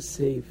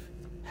Yosef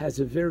has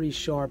a very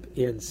sharp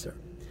answer.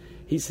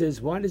 He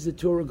says, why does the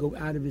Torah go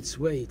out of its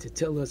way to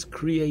tell us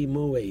Kriyei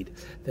Moed,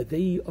 that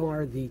they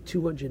are the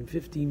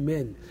 250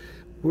 men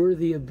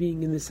worthy of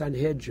being in the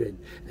Sanhedrin,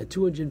 and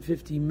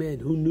 250 men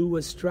who knew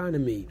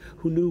astronomy,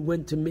 who knew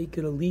when to make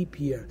it a leap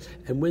year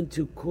and when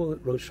to call it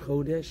Rosh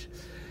Chodesh.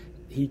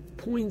 He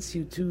points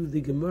you to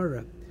the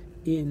Gemara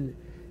in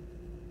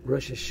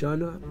Rosh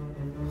Hashanah,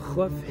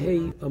 Chof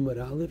Hey Amar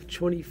Aleph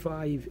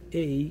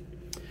 25a,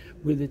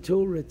 where the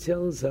Torah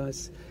tells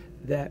us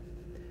that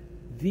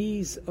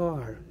these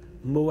are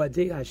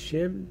Moadei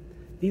Hashem,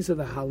 these are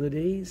the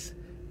holidays,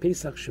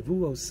 Pesach,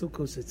 Shavuot,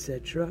 Sukkot,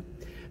 etc.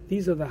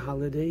 These are the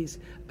holidays,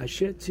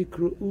 Asher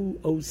Tikru'u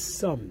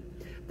Osam,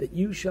 that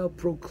you shall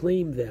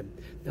proclaim them.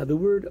 Now the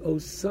word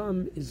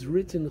Osam is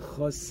written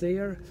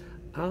Choser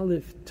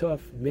Aleph Tov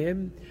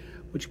Mem,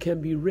 which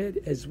can be read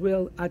as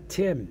well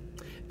Atem.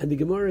 And the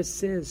Gemara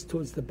says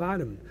towards the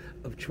bottom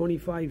of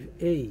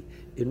 25a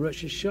in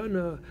Rosh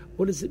Hashanah,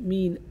 what does it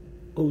mean,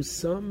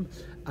 Osam?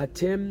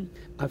 Atem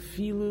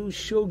Afilu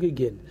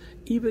Shogegin.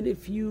 Even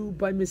if you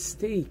by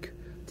mistake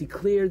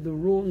declared the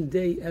wrong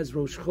day as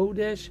Rosh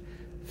Chodesh,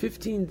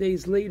 15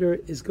 days later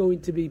is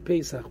going to be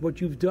Pesach.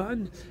 What you've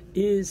done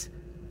is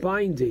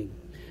binding.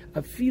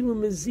 Afilu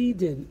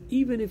Mazidin,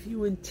 even if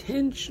you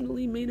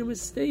intentionally made a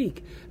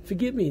mistake,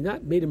 forgive me,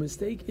 not made a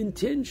mistake,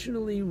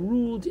 intentionally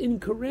ruled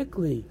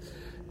incorrectly,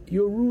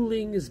 your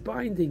ruling is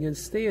binding and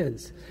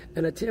stands.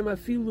 And Atem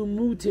Afilu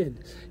Mutin,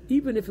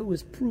 even if it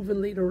was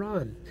proven later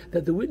on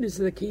that the witnesses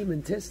that came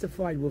and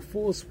testified were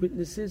false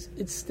witnesses,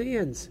 it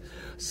stands.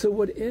 So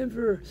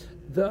whatever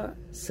the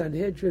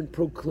Sanhedrin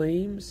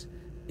proclaims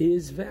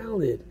is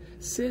valid.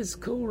 Says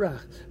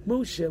Korach,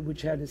 Moshe,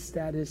 which had a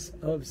status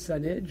of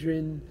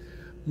Sanhedrin,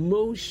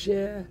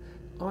 Moshe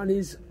on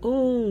his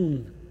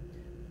own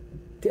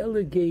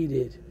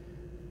delegated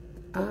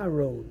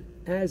Aaron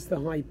as the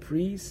high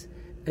priest,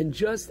 and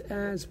just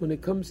as when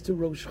it comes to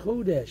Rosh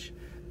Chodesh,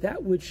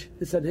 that which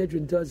the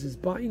Sanhedrin does is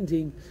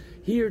binding,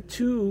 here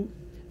too,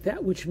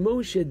 that which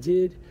Moshe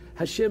did,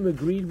 Hashem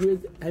agreed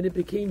with, and it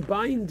became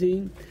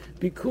binding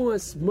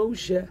because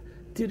Moshe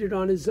did it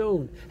on his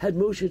own. Had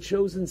Moshe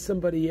chosen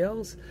somebody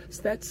else,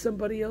 that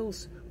somebody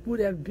else would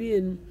have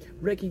been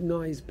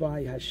recognized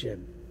by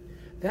Hashem.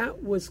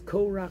 That was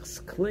Korach's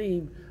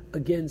claim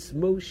against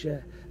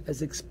Moshe,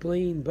 as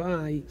explained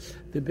by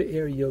the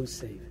Be'er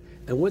Yosef.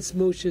 And what's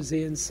Moshe's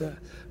answer?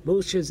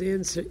 Moshe's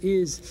answer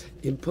is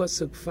in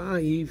Pasuk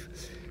 5,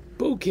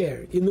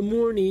 Boker, in the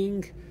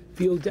morning,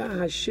 V'yodah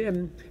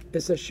Hashem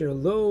es asher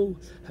lo,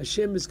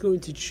 Hashem is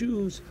going to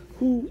choose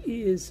who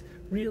is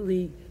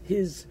really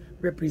his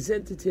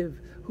representative,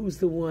 who's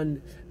the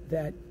one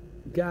that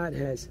God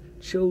has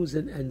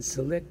chosen and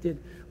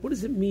selected. What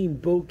does it mean,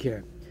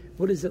 Boker?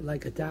 What is it,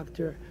 like a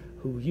doctor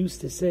who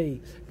used to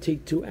say,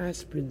 take 2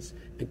 aspirins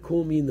and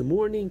call me in the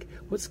morning?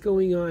 What's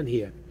going on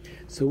here?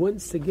 So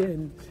once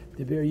again,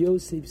 the Be'er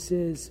Yosef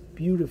says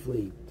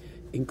beautifully,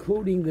 in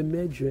quoting the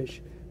Medrash,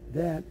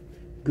 that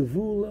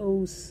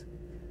Gevulos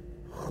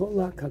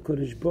Cholak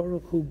HaKadosh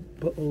Baruch Hu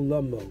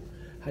Ba'olamo,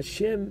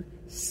 Hashem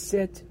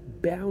set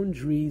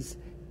boundaries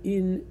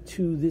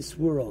into this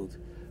world.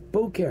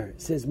 Boker,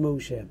 says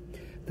Moshe,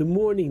 the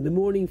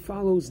morning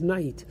follows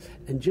night,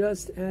 and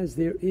just as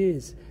there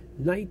is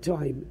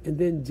nighttime and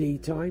then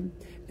daytime,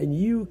 and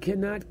you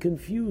cannot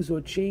confuse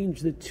or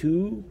change the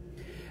two,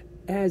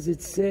 as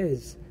it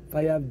says,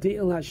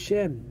 Vayavdel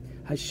Hashem,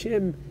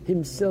 Hashem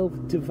himself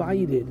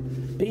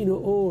divided, Bein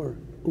ha'or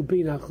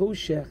u'bein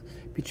ha'choshech,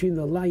 between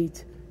the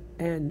light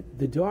and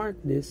the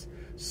darkness,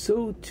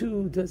 so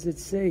too does it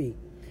say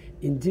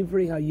in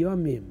Divrei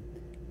Hayamim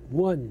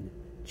 1,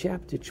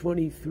 chapter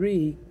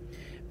 23,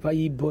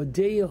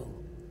 Vayibodeo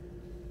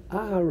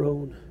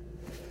Aaron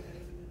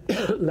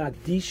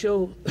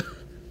Lakdisho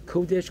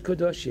Kodesh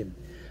Kodashim.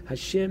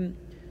 Hashem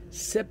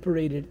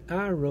separated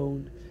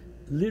Aaron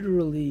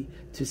literally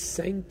to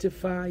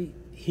sanctify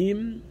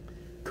him,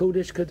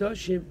 Kodesh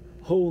Kodashim,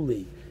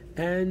 holy,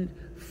 and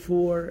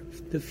for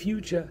the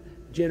future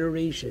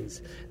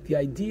generations. The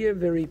idea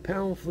very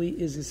powerfully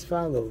is as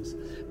follows,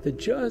 that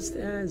just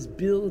as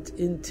built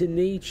into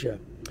nature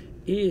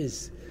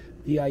is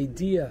the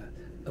idea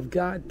of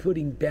God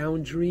putting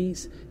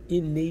boundaries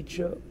in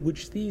nature,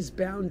 which these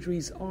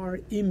boundaries are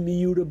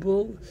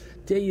immutable.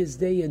 Day is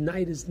day and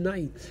night is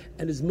night.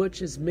 And as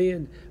much as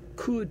man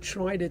could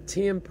try to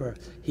tamper,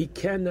 he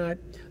cannot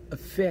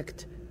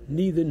affect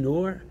neither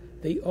nor.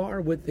 They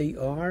are what they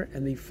are,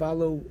 and they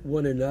follow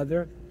one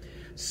another.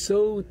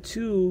 So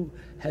too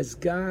has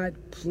God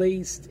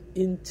placed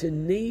into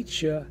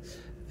nature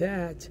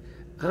that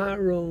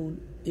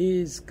Aaron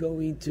is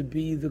going to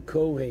be the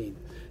Kohen.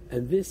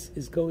 And this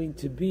is going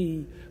to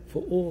be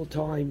for all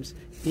times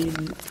in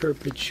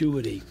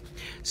perpetuity.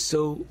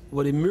 So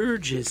what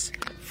emerges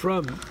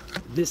from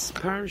this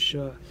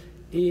parsha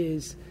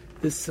is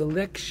the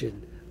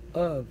selection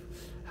of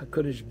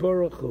HaKadosh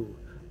Baruch Hu,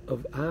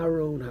 of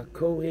Aaron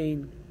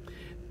HaKohen,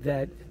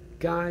 that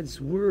God's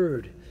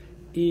word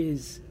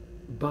is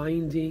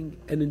binding.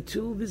 And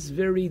until this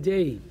very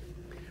day,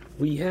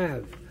 we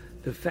have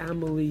the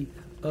family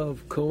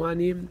of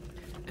Kohanim,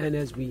 and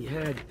as we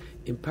had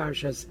in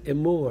Parshas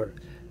Emor,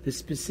 the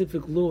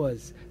specific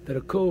laws that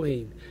a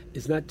Kohen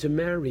is not to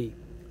marry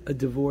a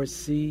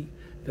divorcee,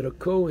 that a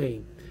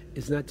Kohen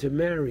is not to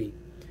marry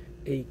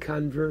a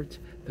convert,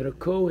 that a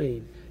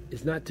Kohen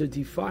is not to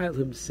defile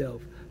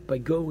himself by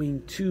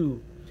going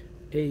to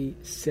a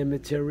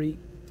cemetery,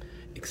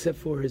 except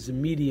for his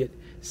immediate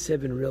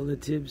 7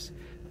 relatives.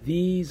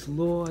 These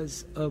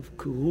laws of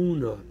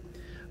Kahuna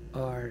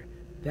are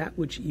that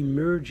which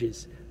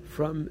emerges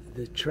from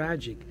the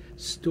tragic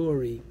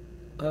story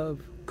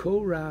of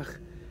Korach,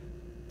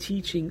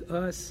 teaching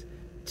us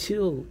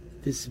till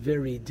this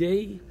very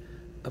day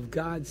of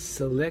God's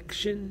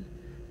selection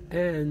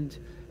and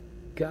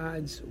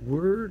God's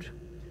word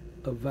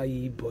of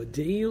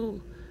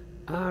Vayibodil.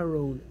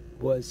 Aaron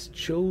was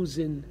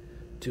chosen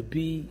to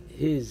be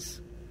his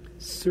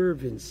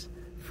servants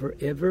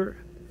forever,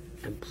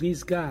 and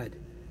please God,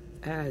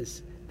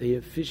 as they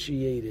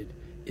officiated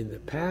in the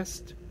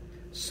past,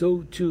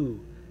 so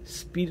too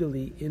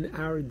speedily in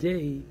our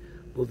day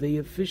will they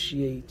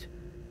officiate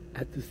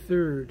at the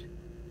 3rd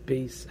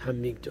Beis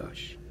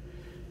Hamikdash.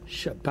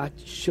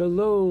 Shabbat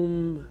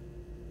Shalom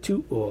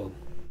to all.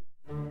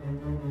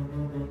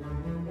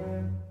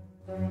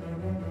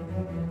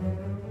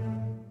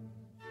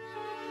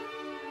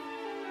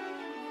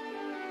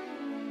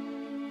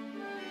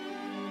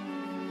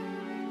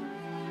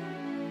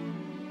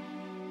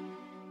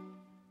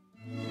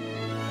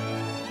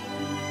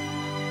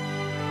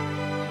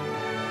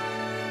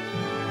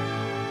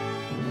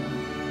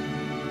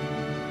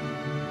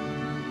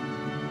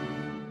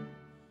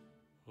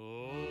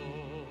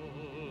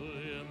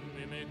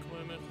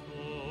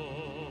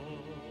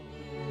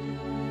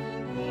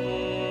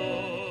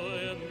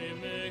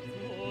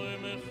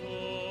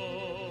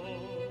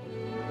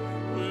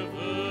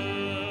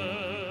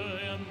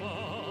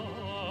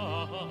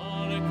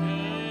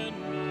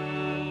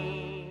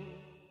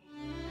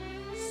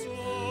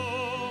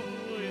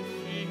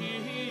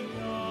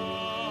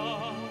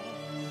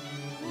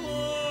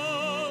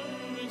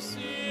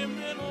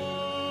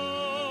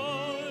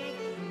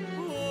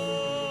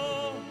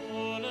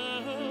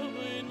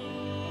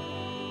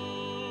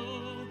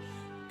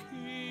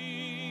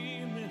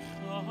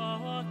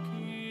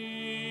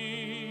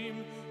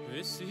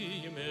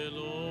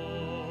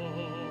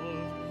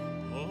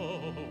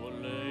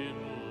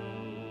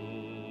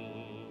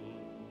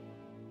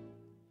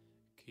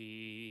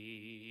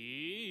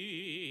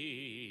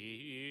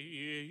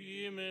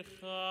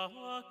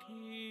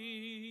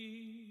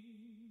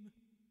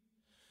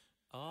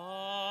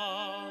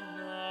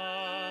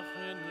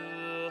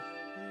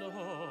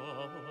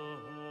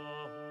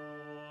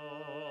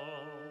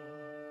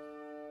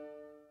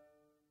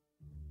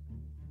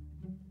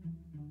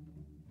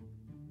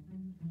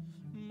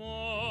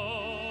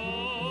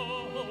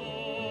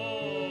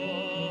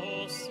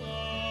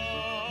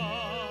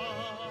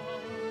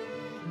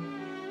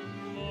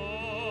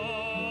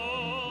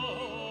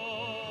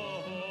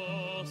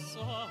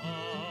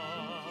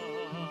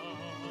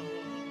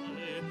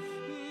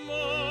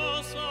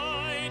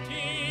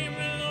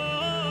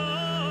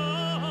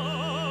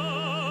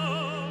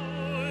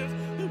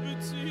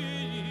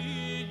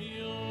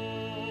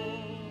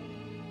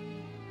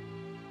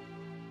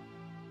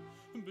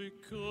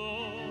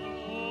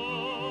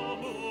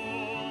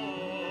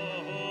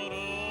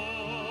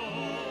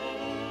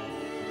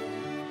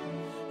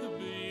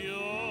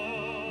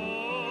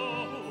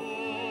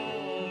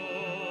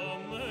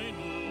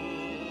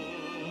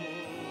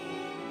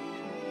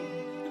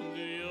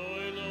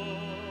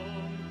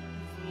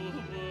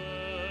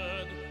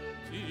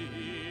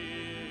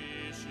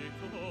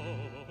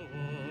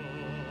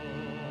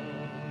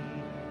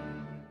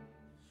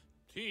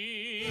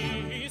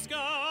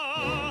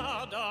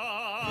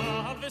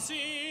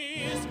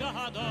 Sis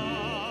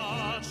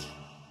Gadash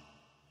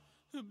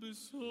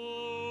Besor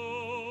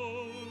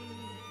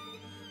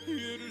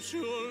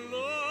Yerushalayim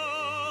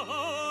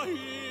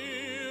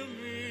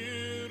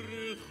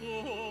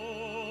Irchon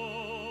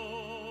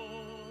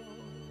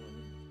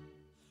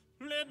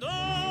Ledor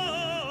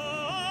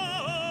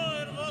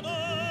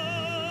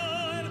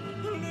Vador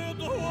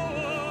Ledor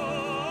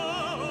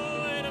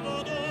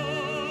Vador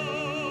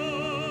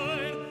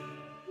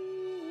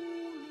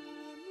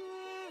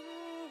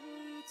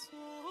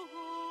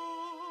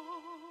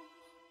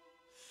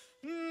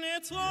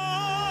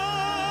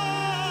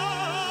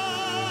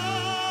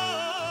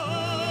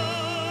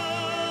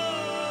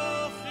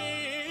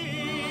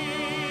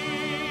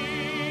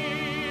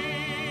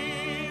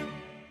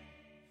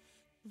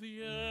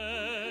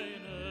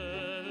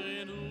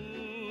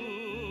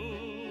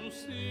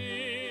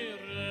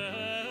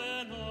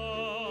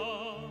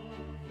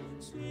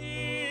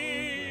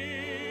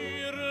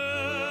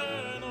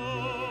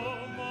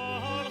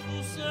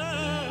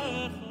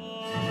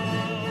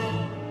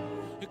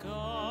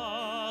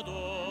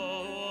Gadol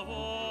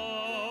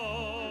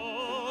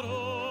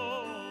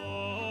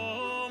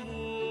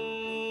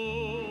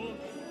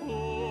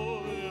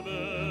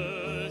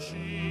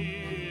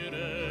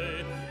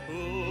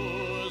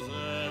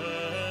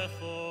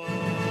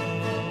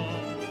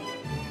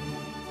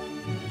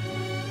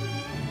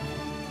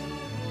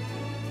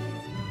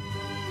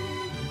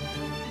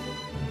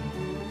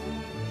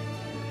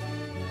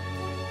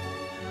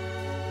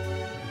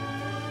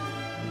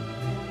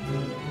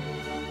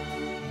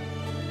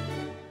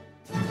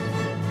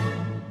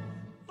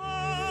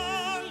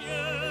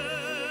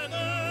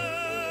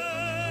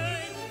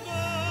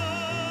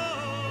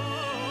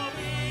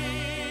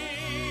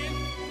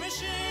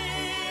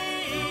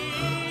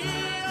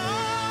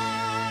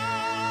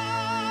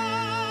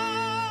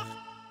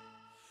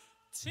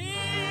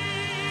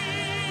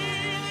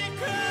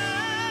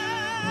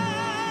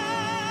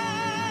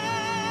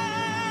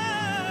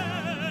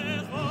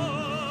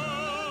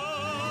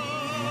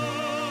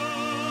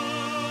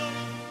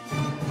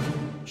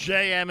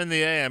JM in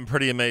the AM,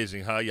 pretty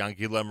amazing, huh?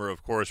 Yankee Lemmer,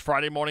 of course.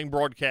 Friday morning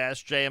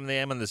broadcast, JM in the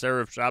AM on this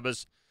Erev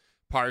Shabbos,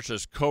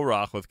 Parshas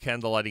Korach with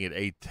candlelighting at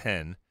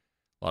 8:10.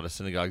 A lot of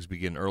synagogues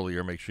begin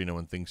earlier. Make sure you know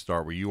when things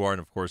start where you are, and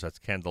of course that's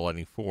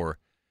candlelighting for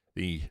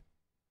the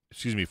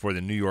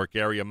New York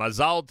area.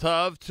 Mazal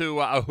Tov to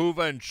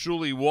Ahuva and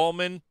Shuli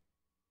Wallman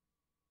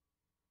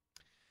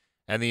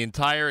and the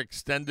entire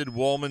extended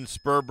Wallman,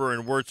 Sperber,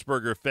 and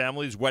Wurzberger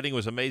families. Wedding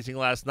was amazing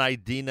last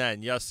night, Dina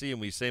and Yossi, and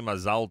we say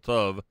Mazal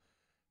Tov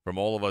from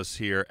all of us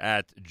here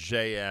at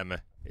JM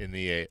in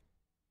the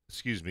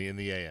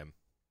AM.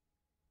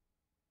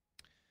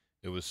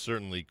 It was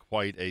certainly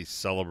quite a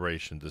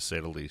celebration, to say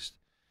the least.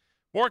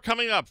 More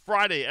coming up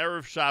Friday,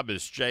 Erev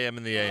Shabbos, JM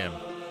in the AM.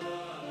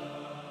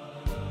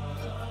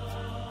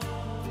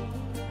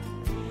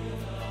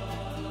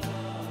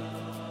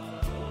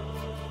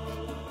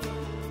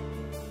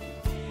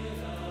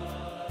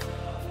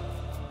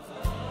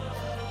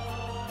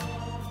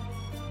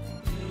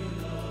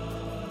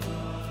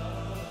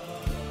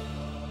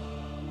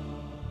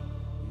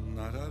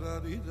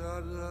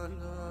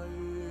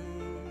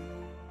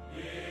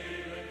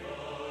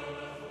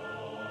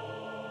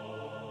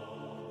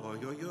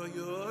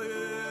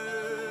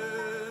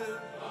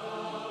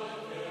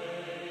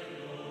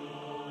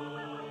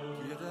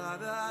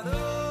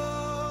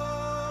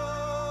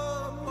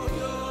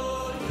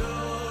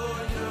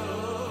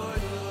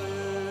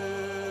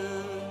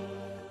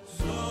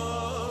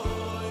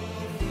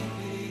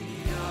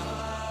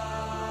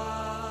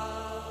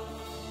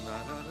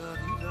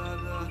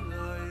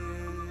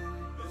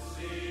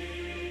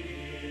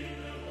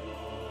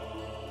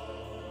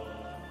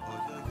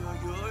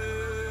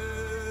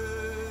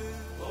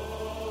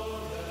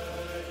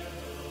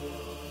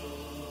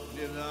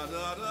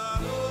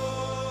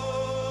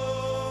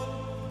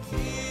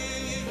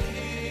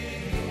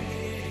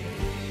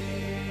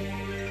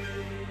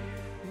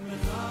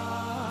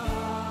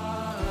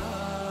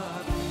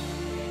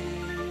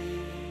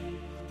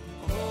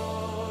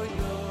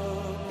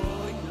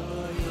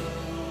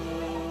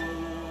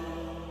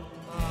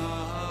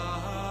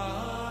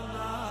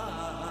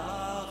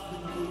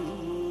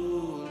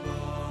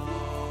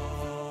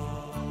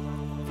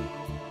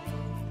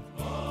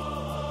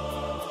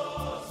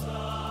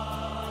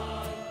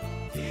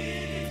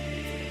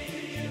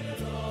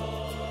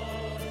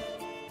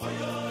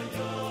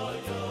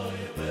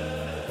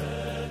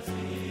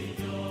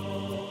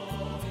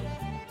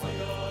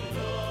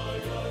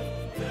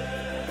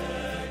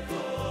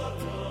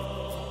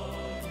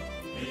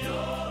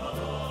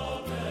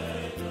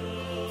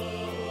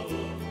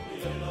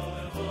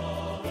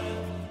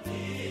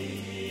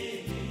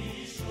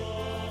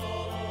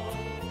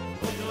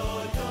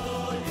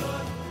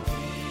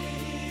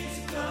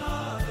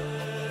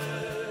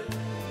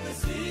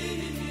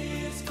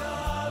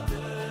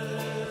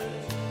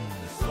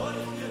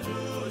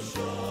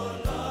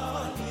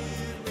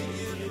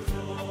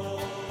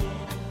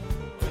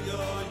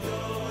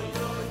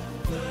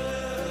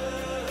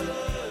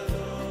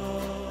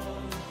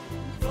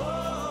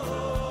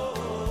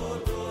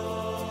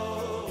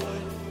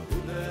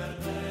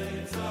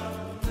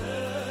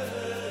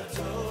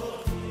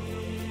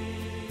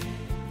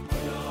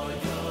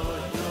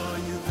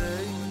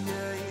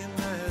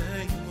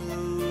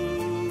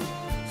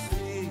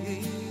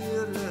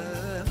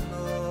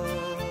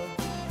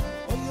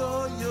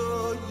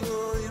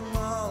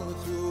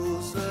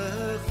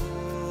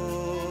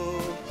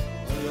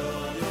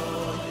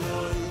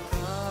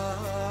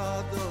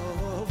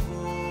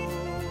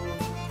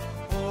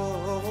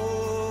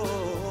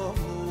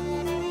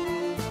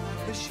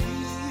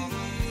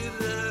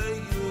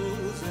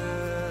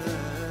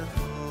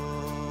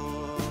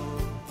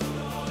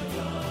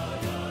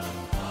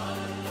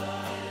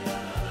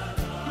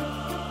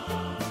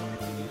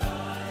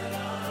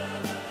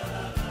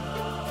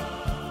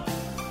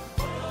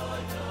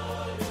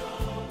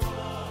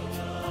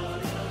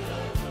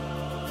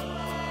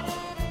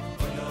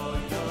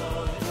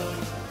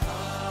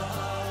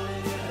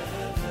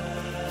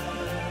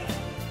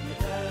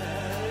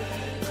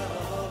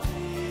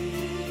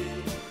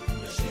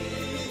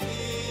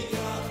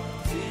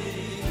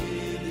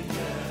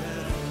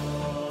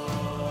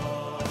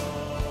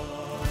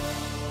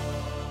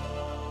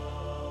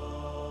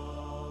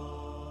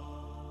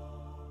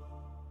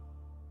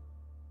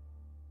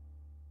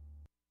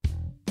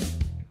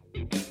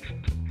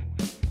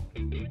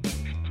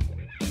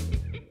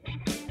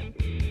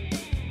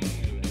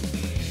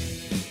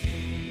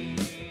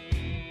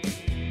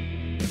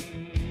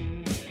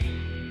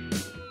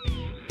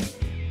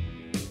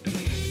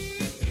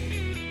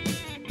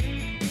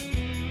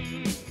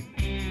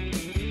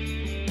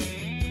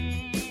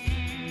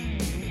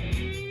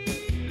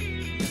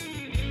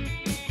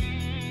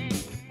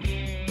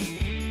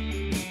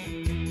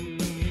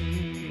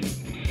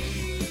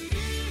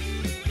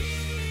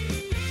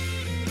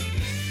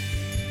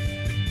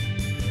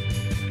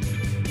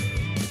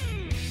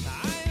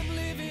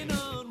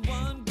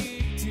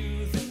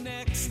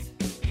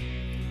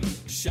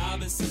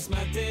 Shabbos is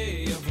my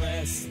day of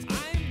rest.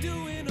 I'm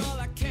doing all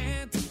I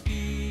can to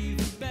be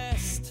the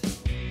best.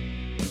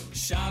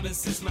 Shabbos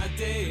Shabbos is my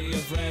day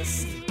of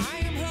rest. I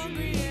am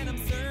hungry and I'm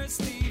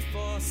thirsty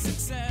for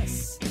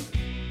success.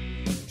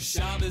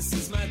 Shabbos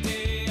is my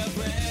day of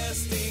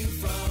resting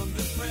from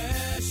the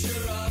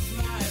pressure of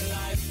my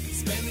life,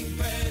 spending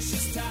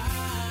precious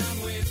time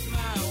with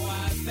my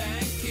wife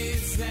and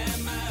kids,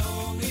 and my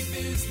only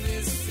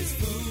business is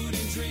food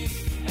and drink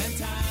and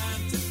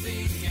time to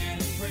think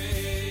and pray.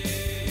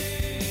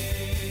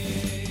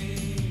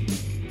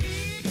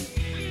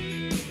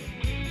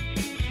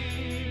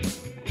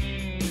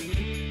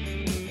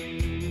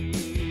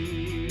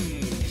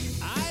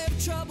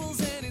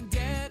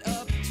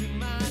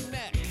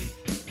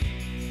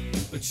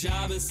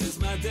 Shabbos is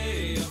my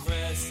day of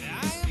rest.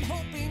 I am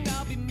hoping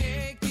I'll be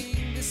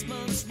making this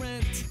month's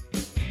rent.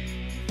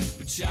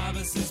 But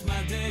Shabbos is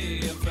my day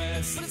of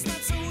rest. But it's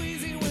not so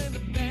easy when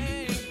the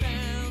bank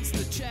bounced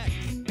the check.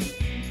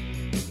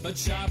 But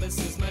Shabbos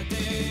is my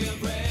day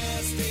of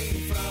resting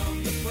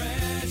from the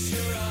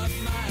pressure of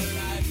my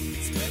life,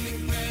 spending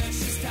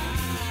precious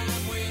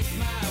time with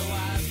my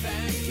wife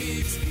and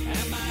kids,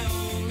 and my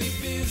only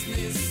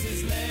business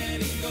is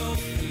letting go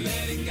and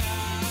letting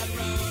God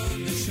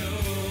run the show.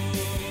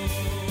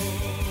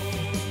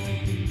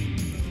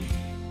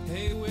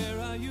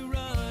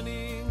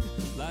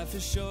 Life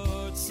is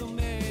short, so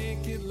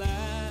make it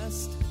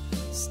last.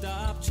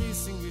 Stop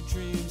chasing your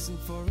dreams, and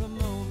for a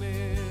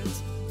moment,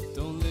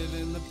 don't live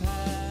in the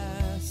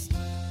past.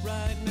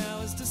 Right now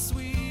is the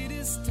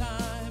sweetest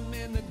time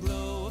in the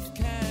glow of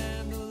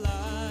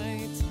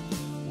candlelight,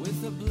 with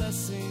a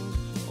blessing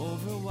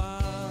over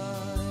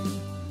wine.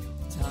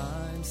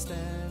 Time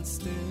stands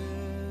still.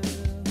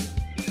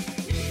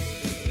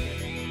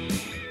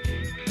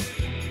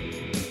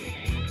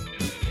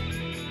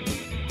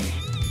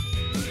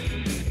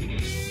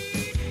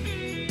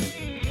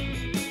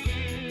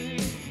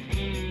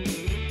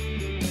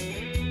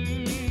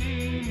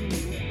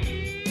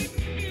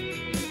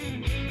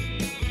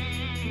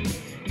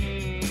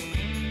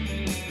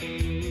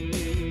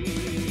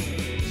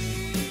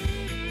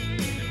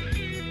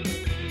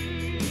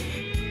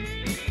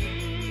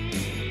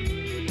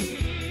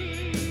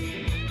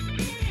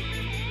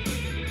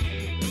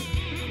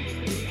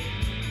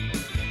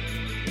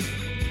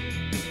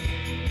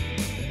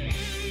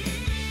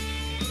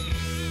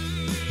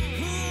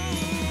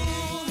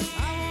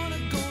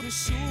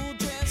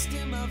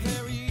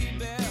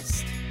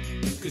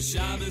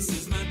 Shabbos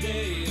is my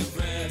day of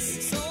rest,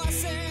 so I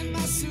send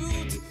my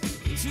suit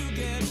to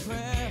get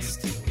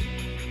pressed.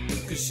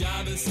 'Cause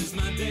Shabbos is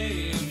my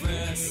day of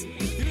rest.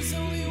 There's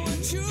only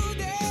one true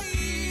day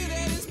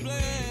that is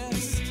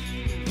blessed.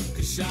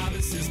 'Cause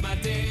Shabbos is my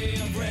day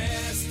of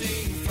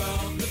resting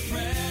from the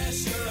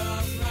pressure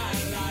of my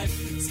life,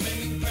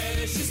 spending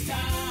precious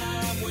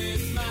time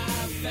with my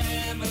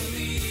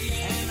family,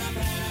 and I'm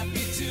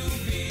happy to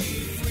be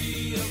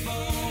free of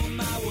all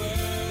my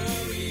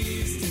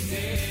worries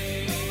today.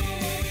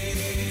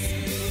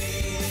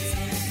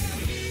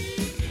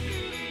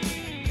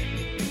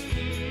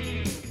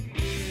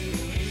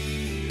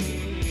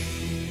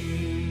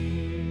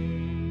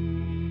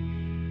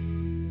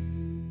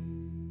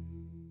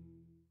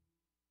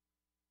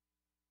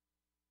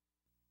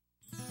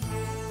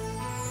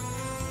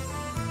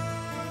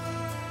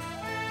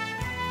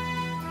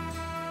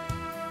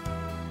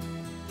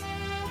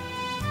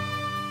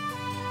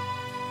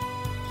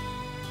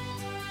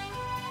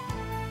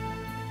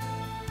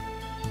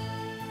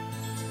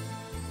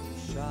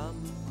 שם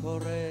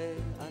קורא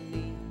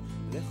אני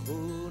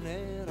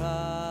לחונה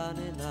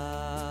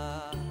רעננה,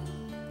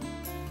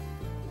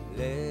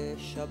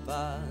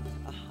 לשבת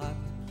אחת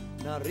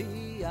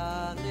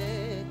נריע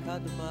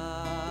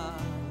נקדמה.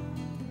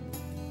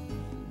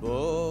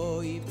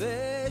 בואי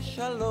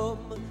בשלום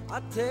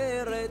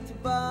עטרת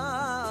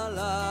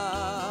בעלה,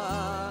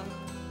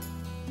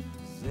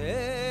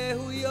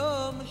 זהו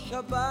יום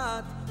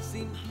שבת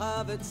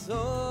שמחה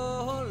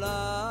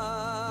וצהולה,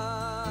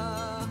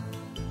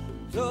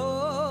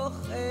 תוך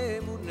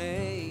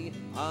אמוני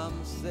עם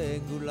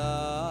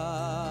סגולה.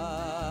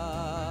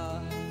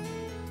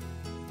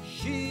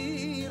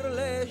 שיר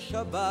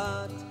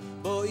לשבת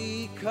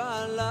בואי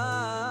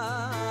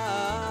קלה,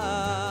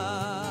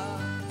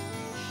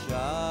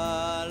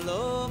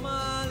 שלום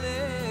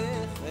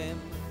עליכם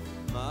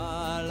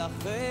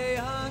מלאכי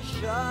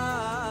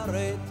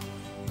השרת,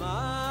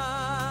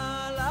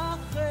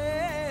 מלאכי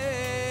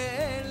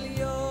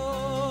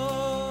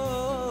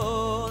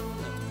עליון.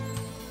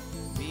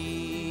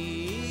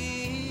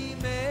 מי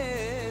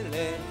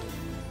מלך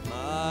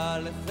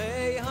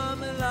מלאכי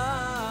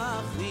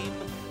המלאכים,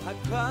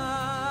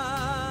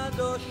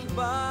 הקדוש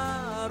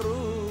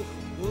ברוך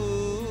הוא.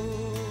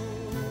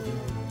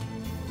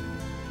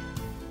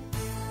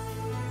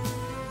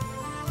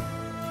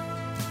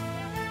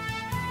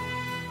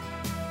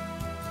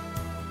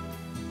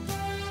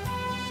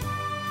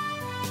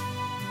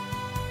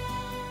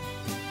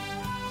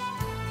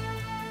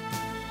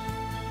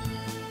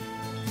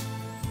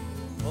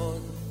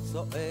 עוד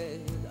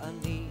צועד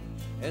אני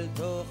אל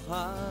תוך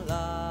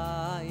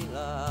הלילה,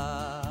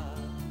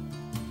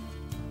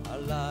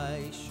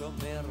 עליי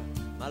שומר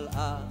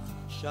מלאך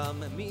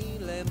שם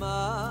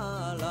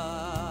מלמעלה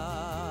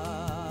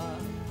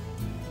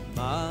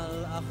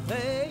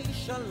מלאכי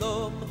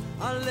שלום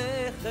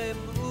עליכם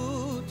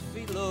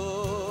ותפילות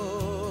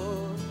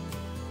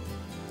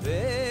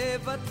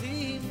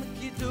בבתים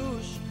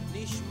קידוש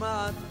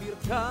נשמעת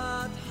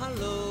ברכת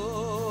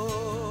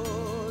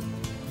חלות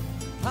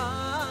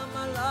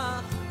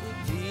המלאך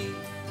איתי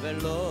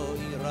ולא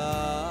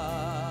יירא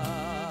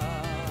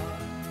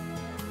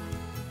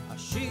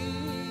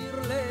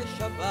השיר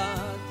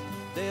לשבת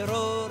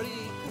דרור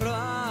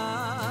יקרא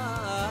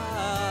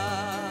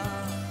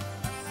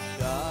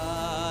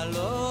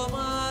שלום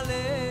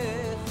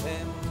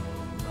עליכם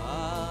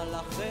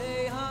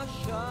מלאכי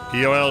השם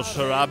Yoel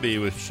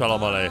Sharabi with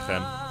Shalom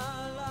Aleichem.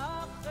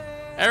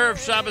 Erev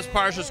Shabbos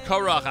Parshas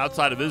Korach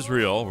outside of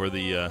Israel, where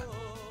the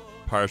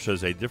Parsha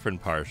is a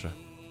different Parsha.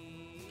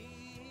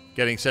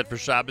 Getting set for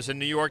Shabbos in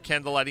New York,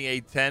 candlelighting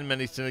 8:10.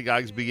 Many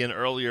synagogues begin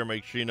earlier.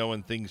 Make sure you know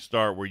when things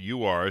start where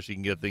you are so you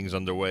can get things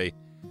underway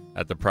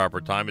at the proper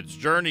time. It's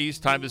Journeys.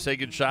 Time to say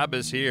good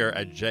Shabbos here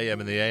at JM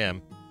in the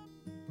AM.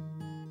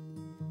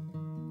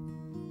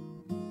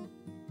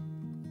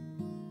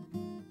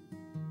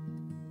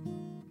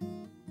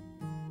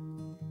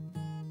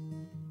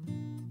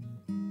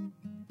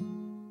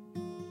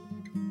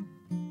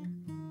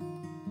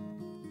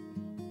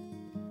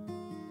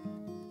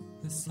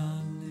 The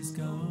sun is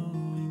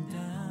going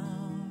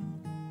down.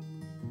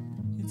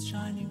 It's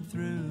shining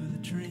through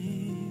the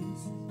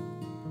trees.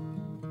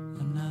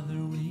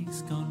 Another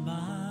week's gone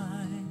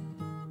by.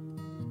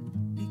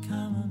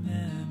 Become a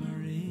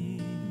memory.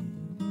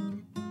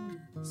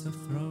 So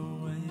throw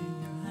away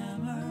your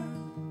hammer.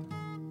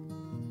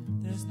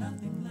 There's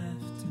nothing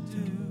left to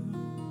do.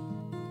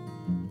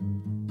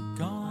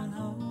 Go on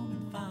home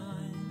and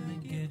find the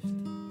gift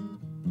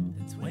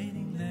that's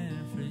waiting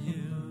there for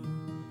you.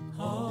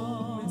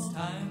 Oh, it's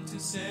time to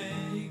say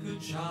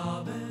good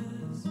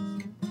Shabbos,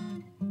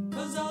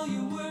 'cause all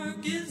your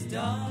work is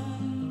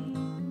done.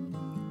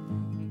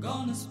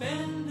 Gonna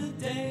spend a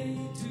day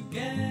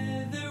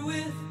together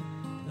with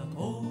the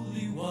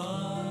Holy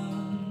One.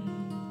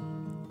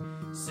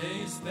 Say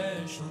a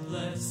special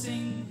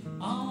blessing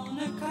on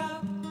a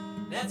cup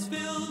that's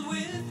filled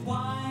with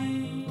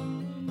wine.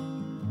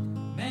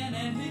 Man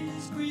and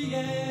his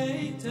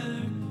creator,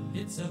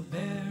 it's a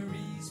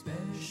very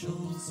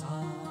special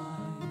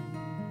sign.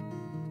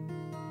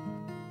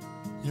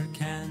 Your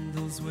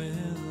candles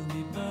will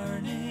be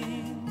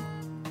burning.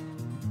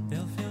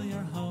 They'll fill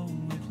your home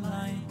with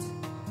light.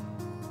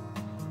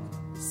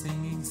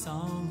 Singing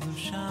songs of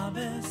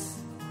Shabbos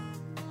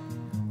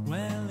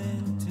well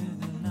into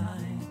the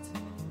night.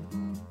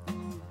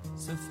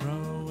 So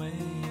throw away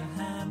your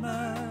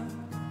hammer.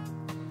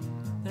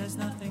 There's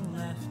nothing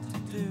left to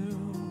do.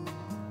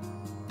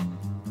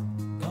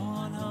 Go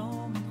on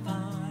home and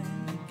find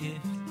the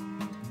gift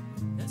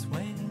that's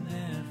waiting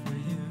there for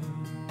you.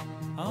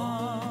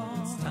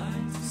 Oh, it's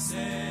time to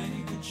say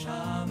good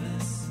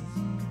Shabbos,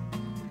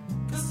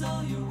 'cause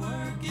all your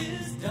work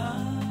is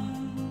done.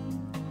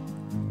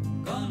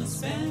 Gonna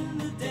spend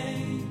the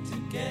day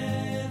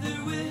together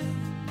with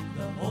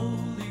the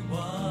Holy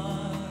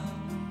One.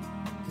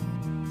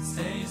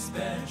 Say a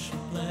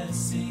special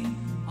blessing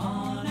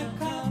on a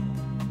cup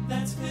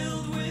that's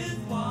filled with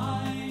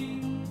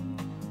wine.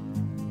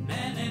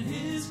 Man and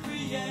his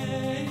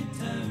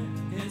creator,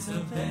 it's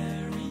a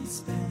very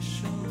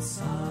special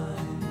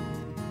sign.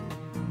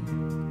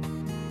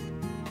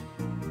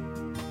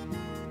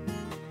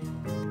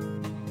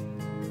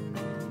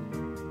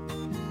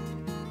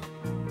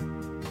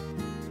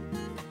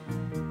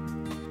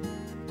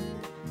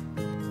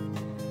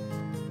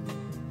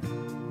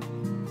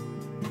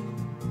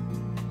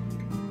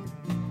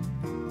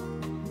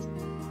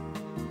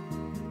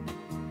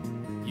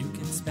 You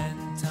can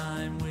spend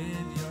time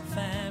with your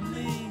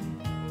family.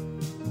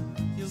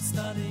 You'll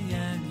study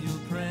and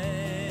you'll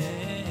pray.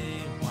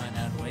 Why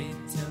not wait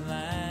till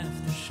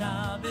after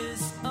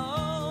Shabbos?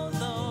 Oh,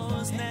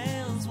 those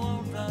nails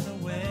won't run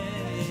away.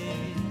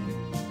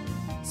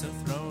 So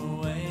throw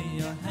away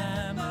your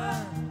hammer.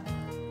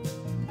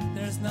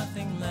 There's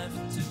nothing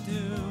left to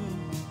do.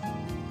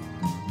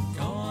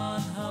 Go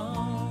on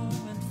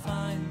home and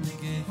find the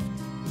gift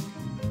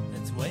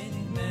that's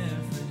waiting there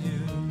for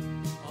you.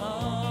 Oh,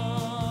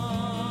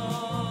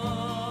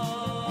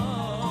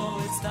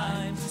 it's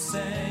time to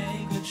say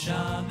good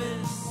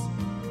Shabbos,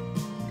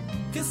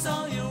 'cause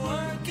all your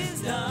work is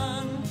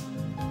done.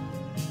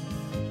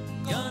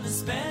 Gonna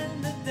spend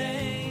the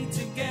day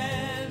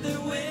together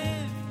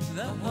with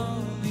the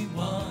Holy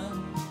One.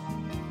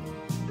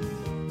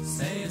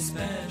 Say a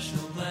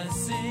special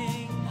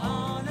blessing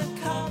on a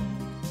cup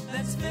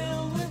that's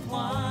filled with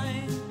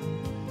wine.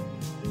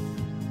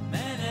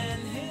 Man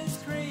and his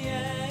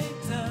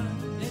creator,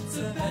 it's a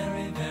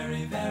very,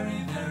 very, very,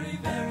 very,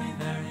 very,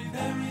 very,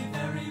 very,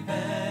 very,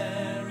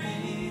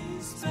 very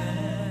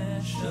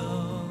special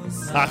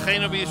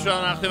Achenu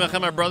b'Yisrael, Achim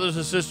Achem, my brothers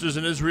and sisters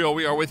in Israel,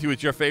 we are with you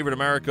with your favorite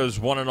America's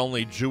one and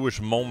only Jewish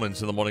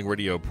Moments in the Morning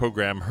radio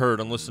program, heard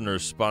on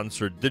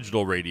listeners-sponsored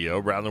digital radio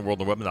around the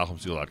world on the web at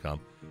NachumSegal.com.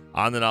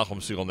 on the Nachum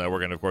Segal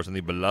Network and, of course, on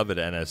the beloved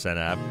NSN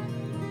app.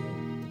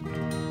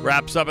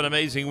 Wraps up an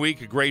amazing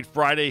week, a great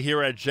Friday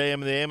here at JM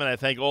in the AM, and I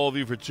thank all of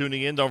you for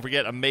tuning in. Don't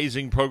forget,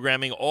 amazing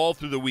programming all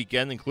through the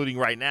weekend, including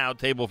right now,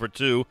 Table for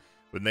Two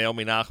with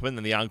Naomi Nachman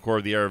and the encore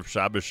of the Erev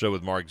Shabbos show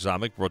with Mark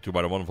Zamek, brought to you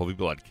by the wonderful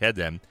people at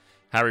Kedem.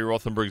 Harry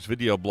Rothenberg's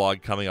video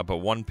blog coming up at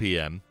 1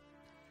 p.m.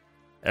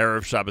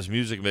 Erev Shabbos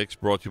Music Mix,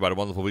 brought to you by the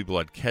wonderful people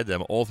at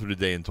Kedem, all through the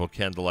day until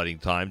candlelighting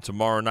time.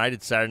 Tomorrow night,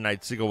 it's Saturday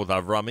Night Segal with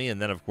Avrami, and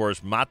then, of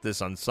course,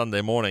 Matis on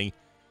Sunday morning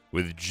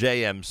with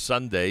JM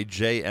Sunday.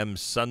 JM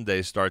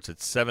Sunday starts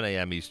at 7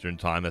 a.m. Eastern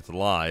Time. That's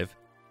live.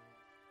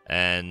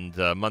 And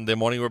Monday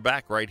morning, we're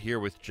back right here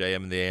with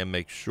JM and the AM.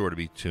 Make sure to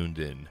be tuned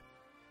in.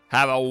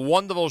 Have a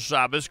wonderful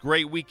Shabbos.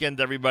 Great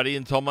weekend, everybody.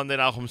 Until Monday,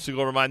 Nachum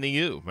Segal reminding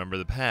you, remember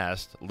the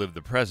past, live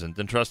the present,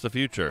 and trust the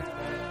future.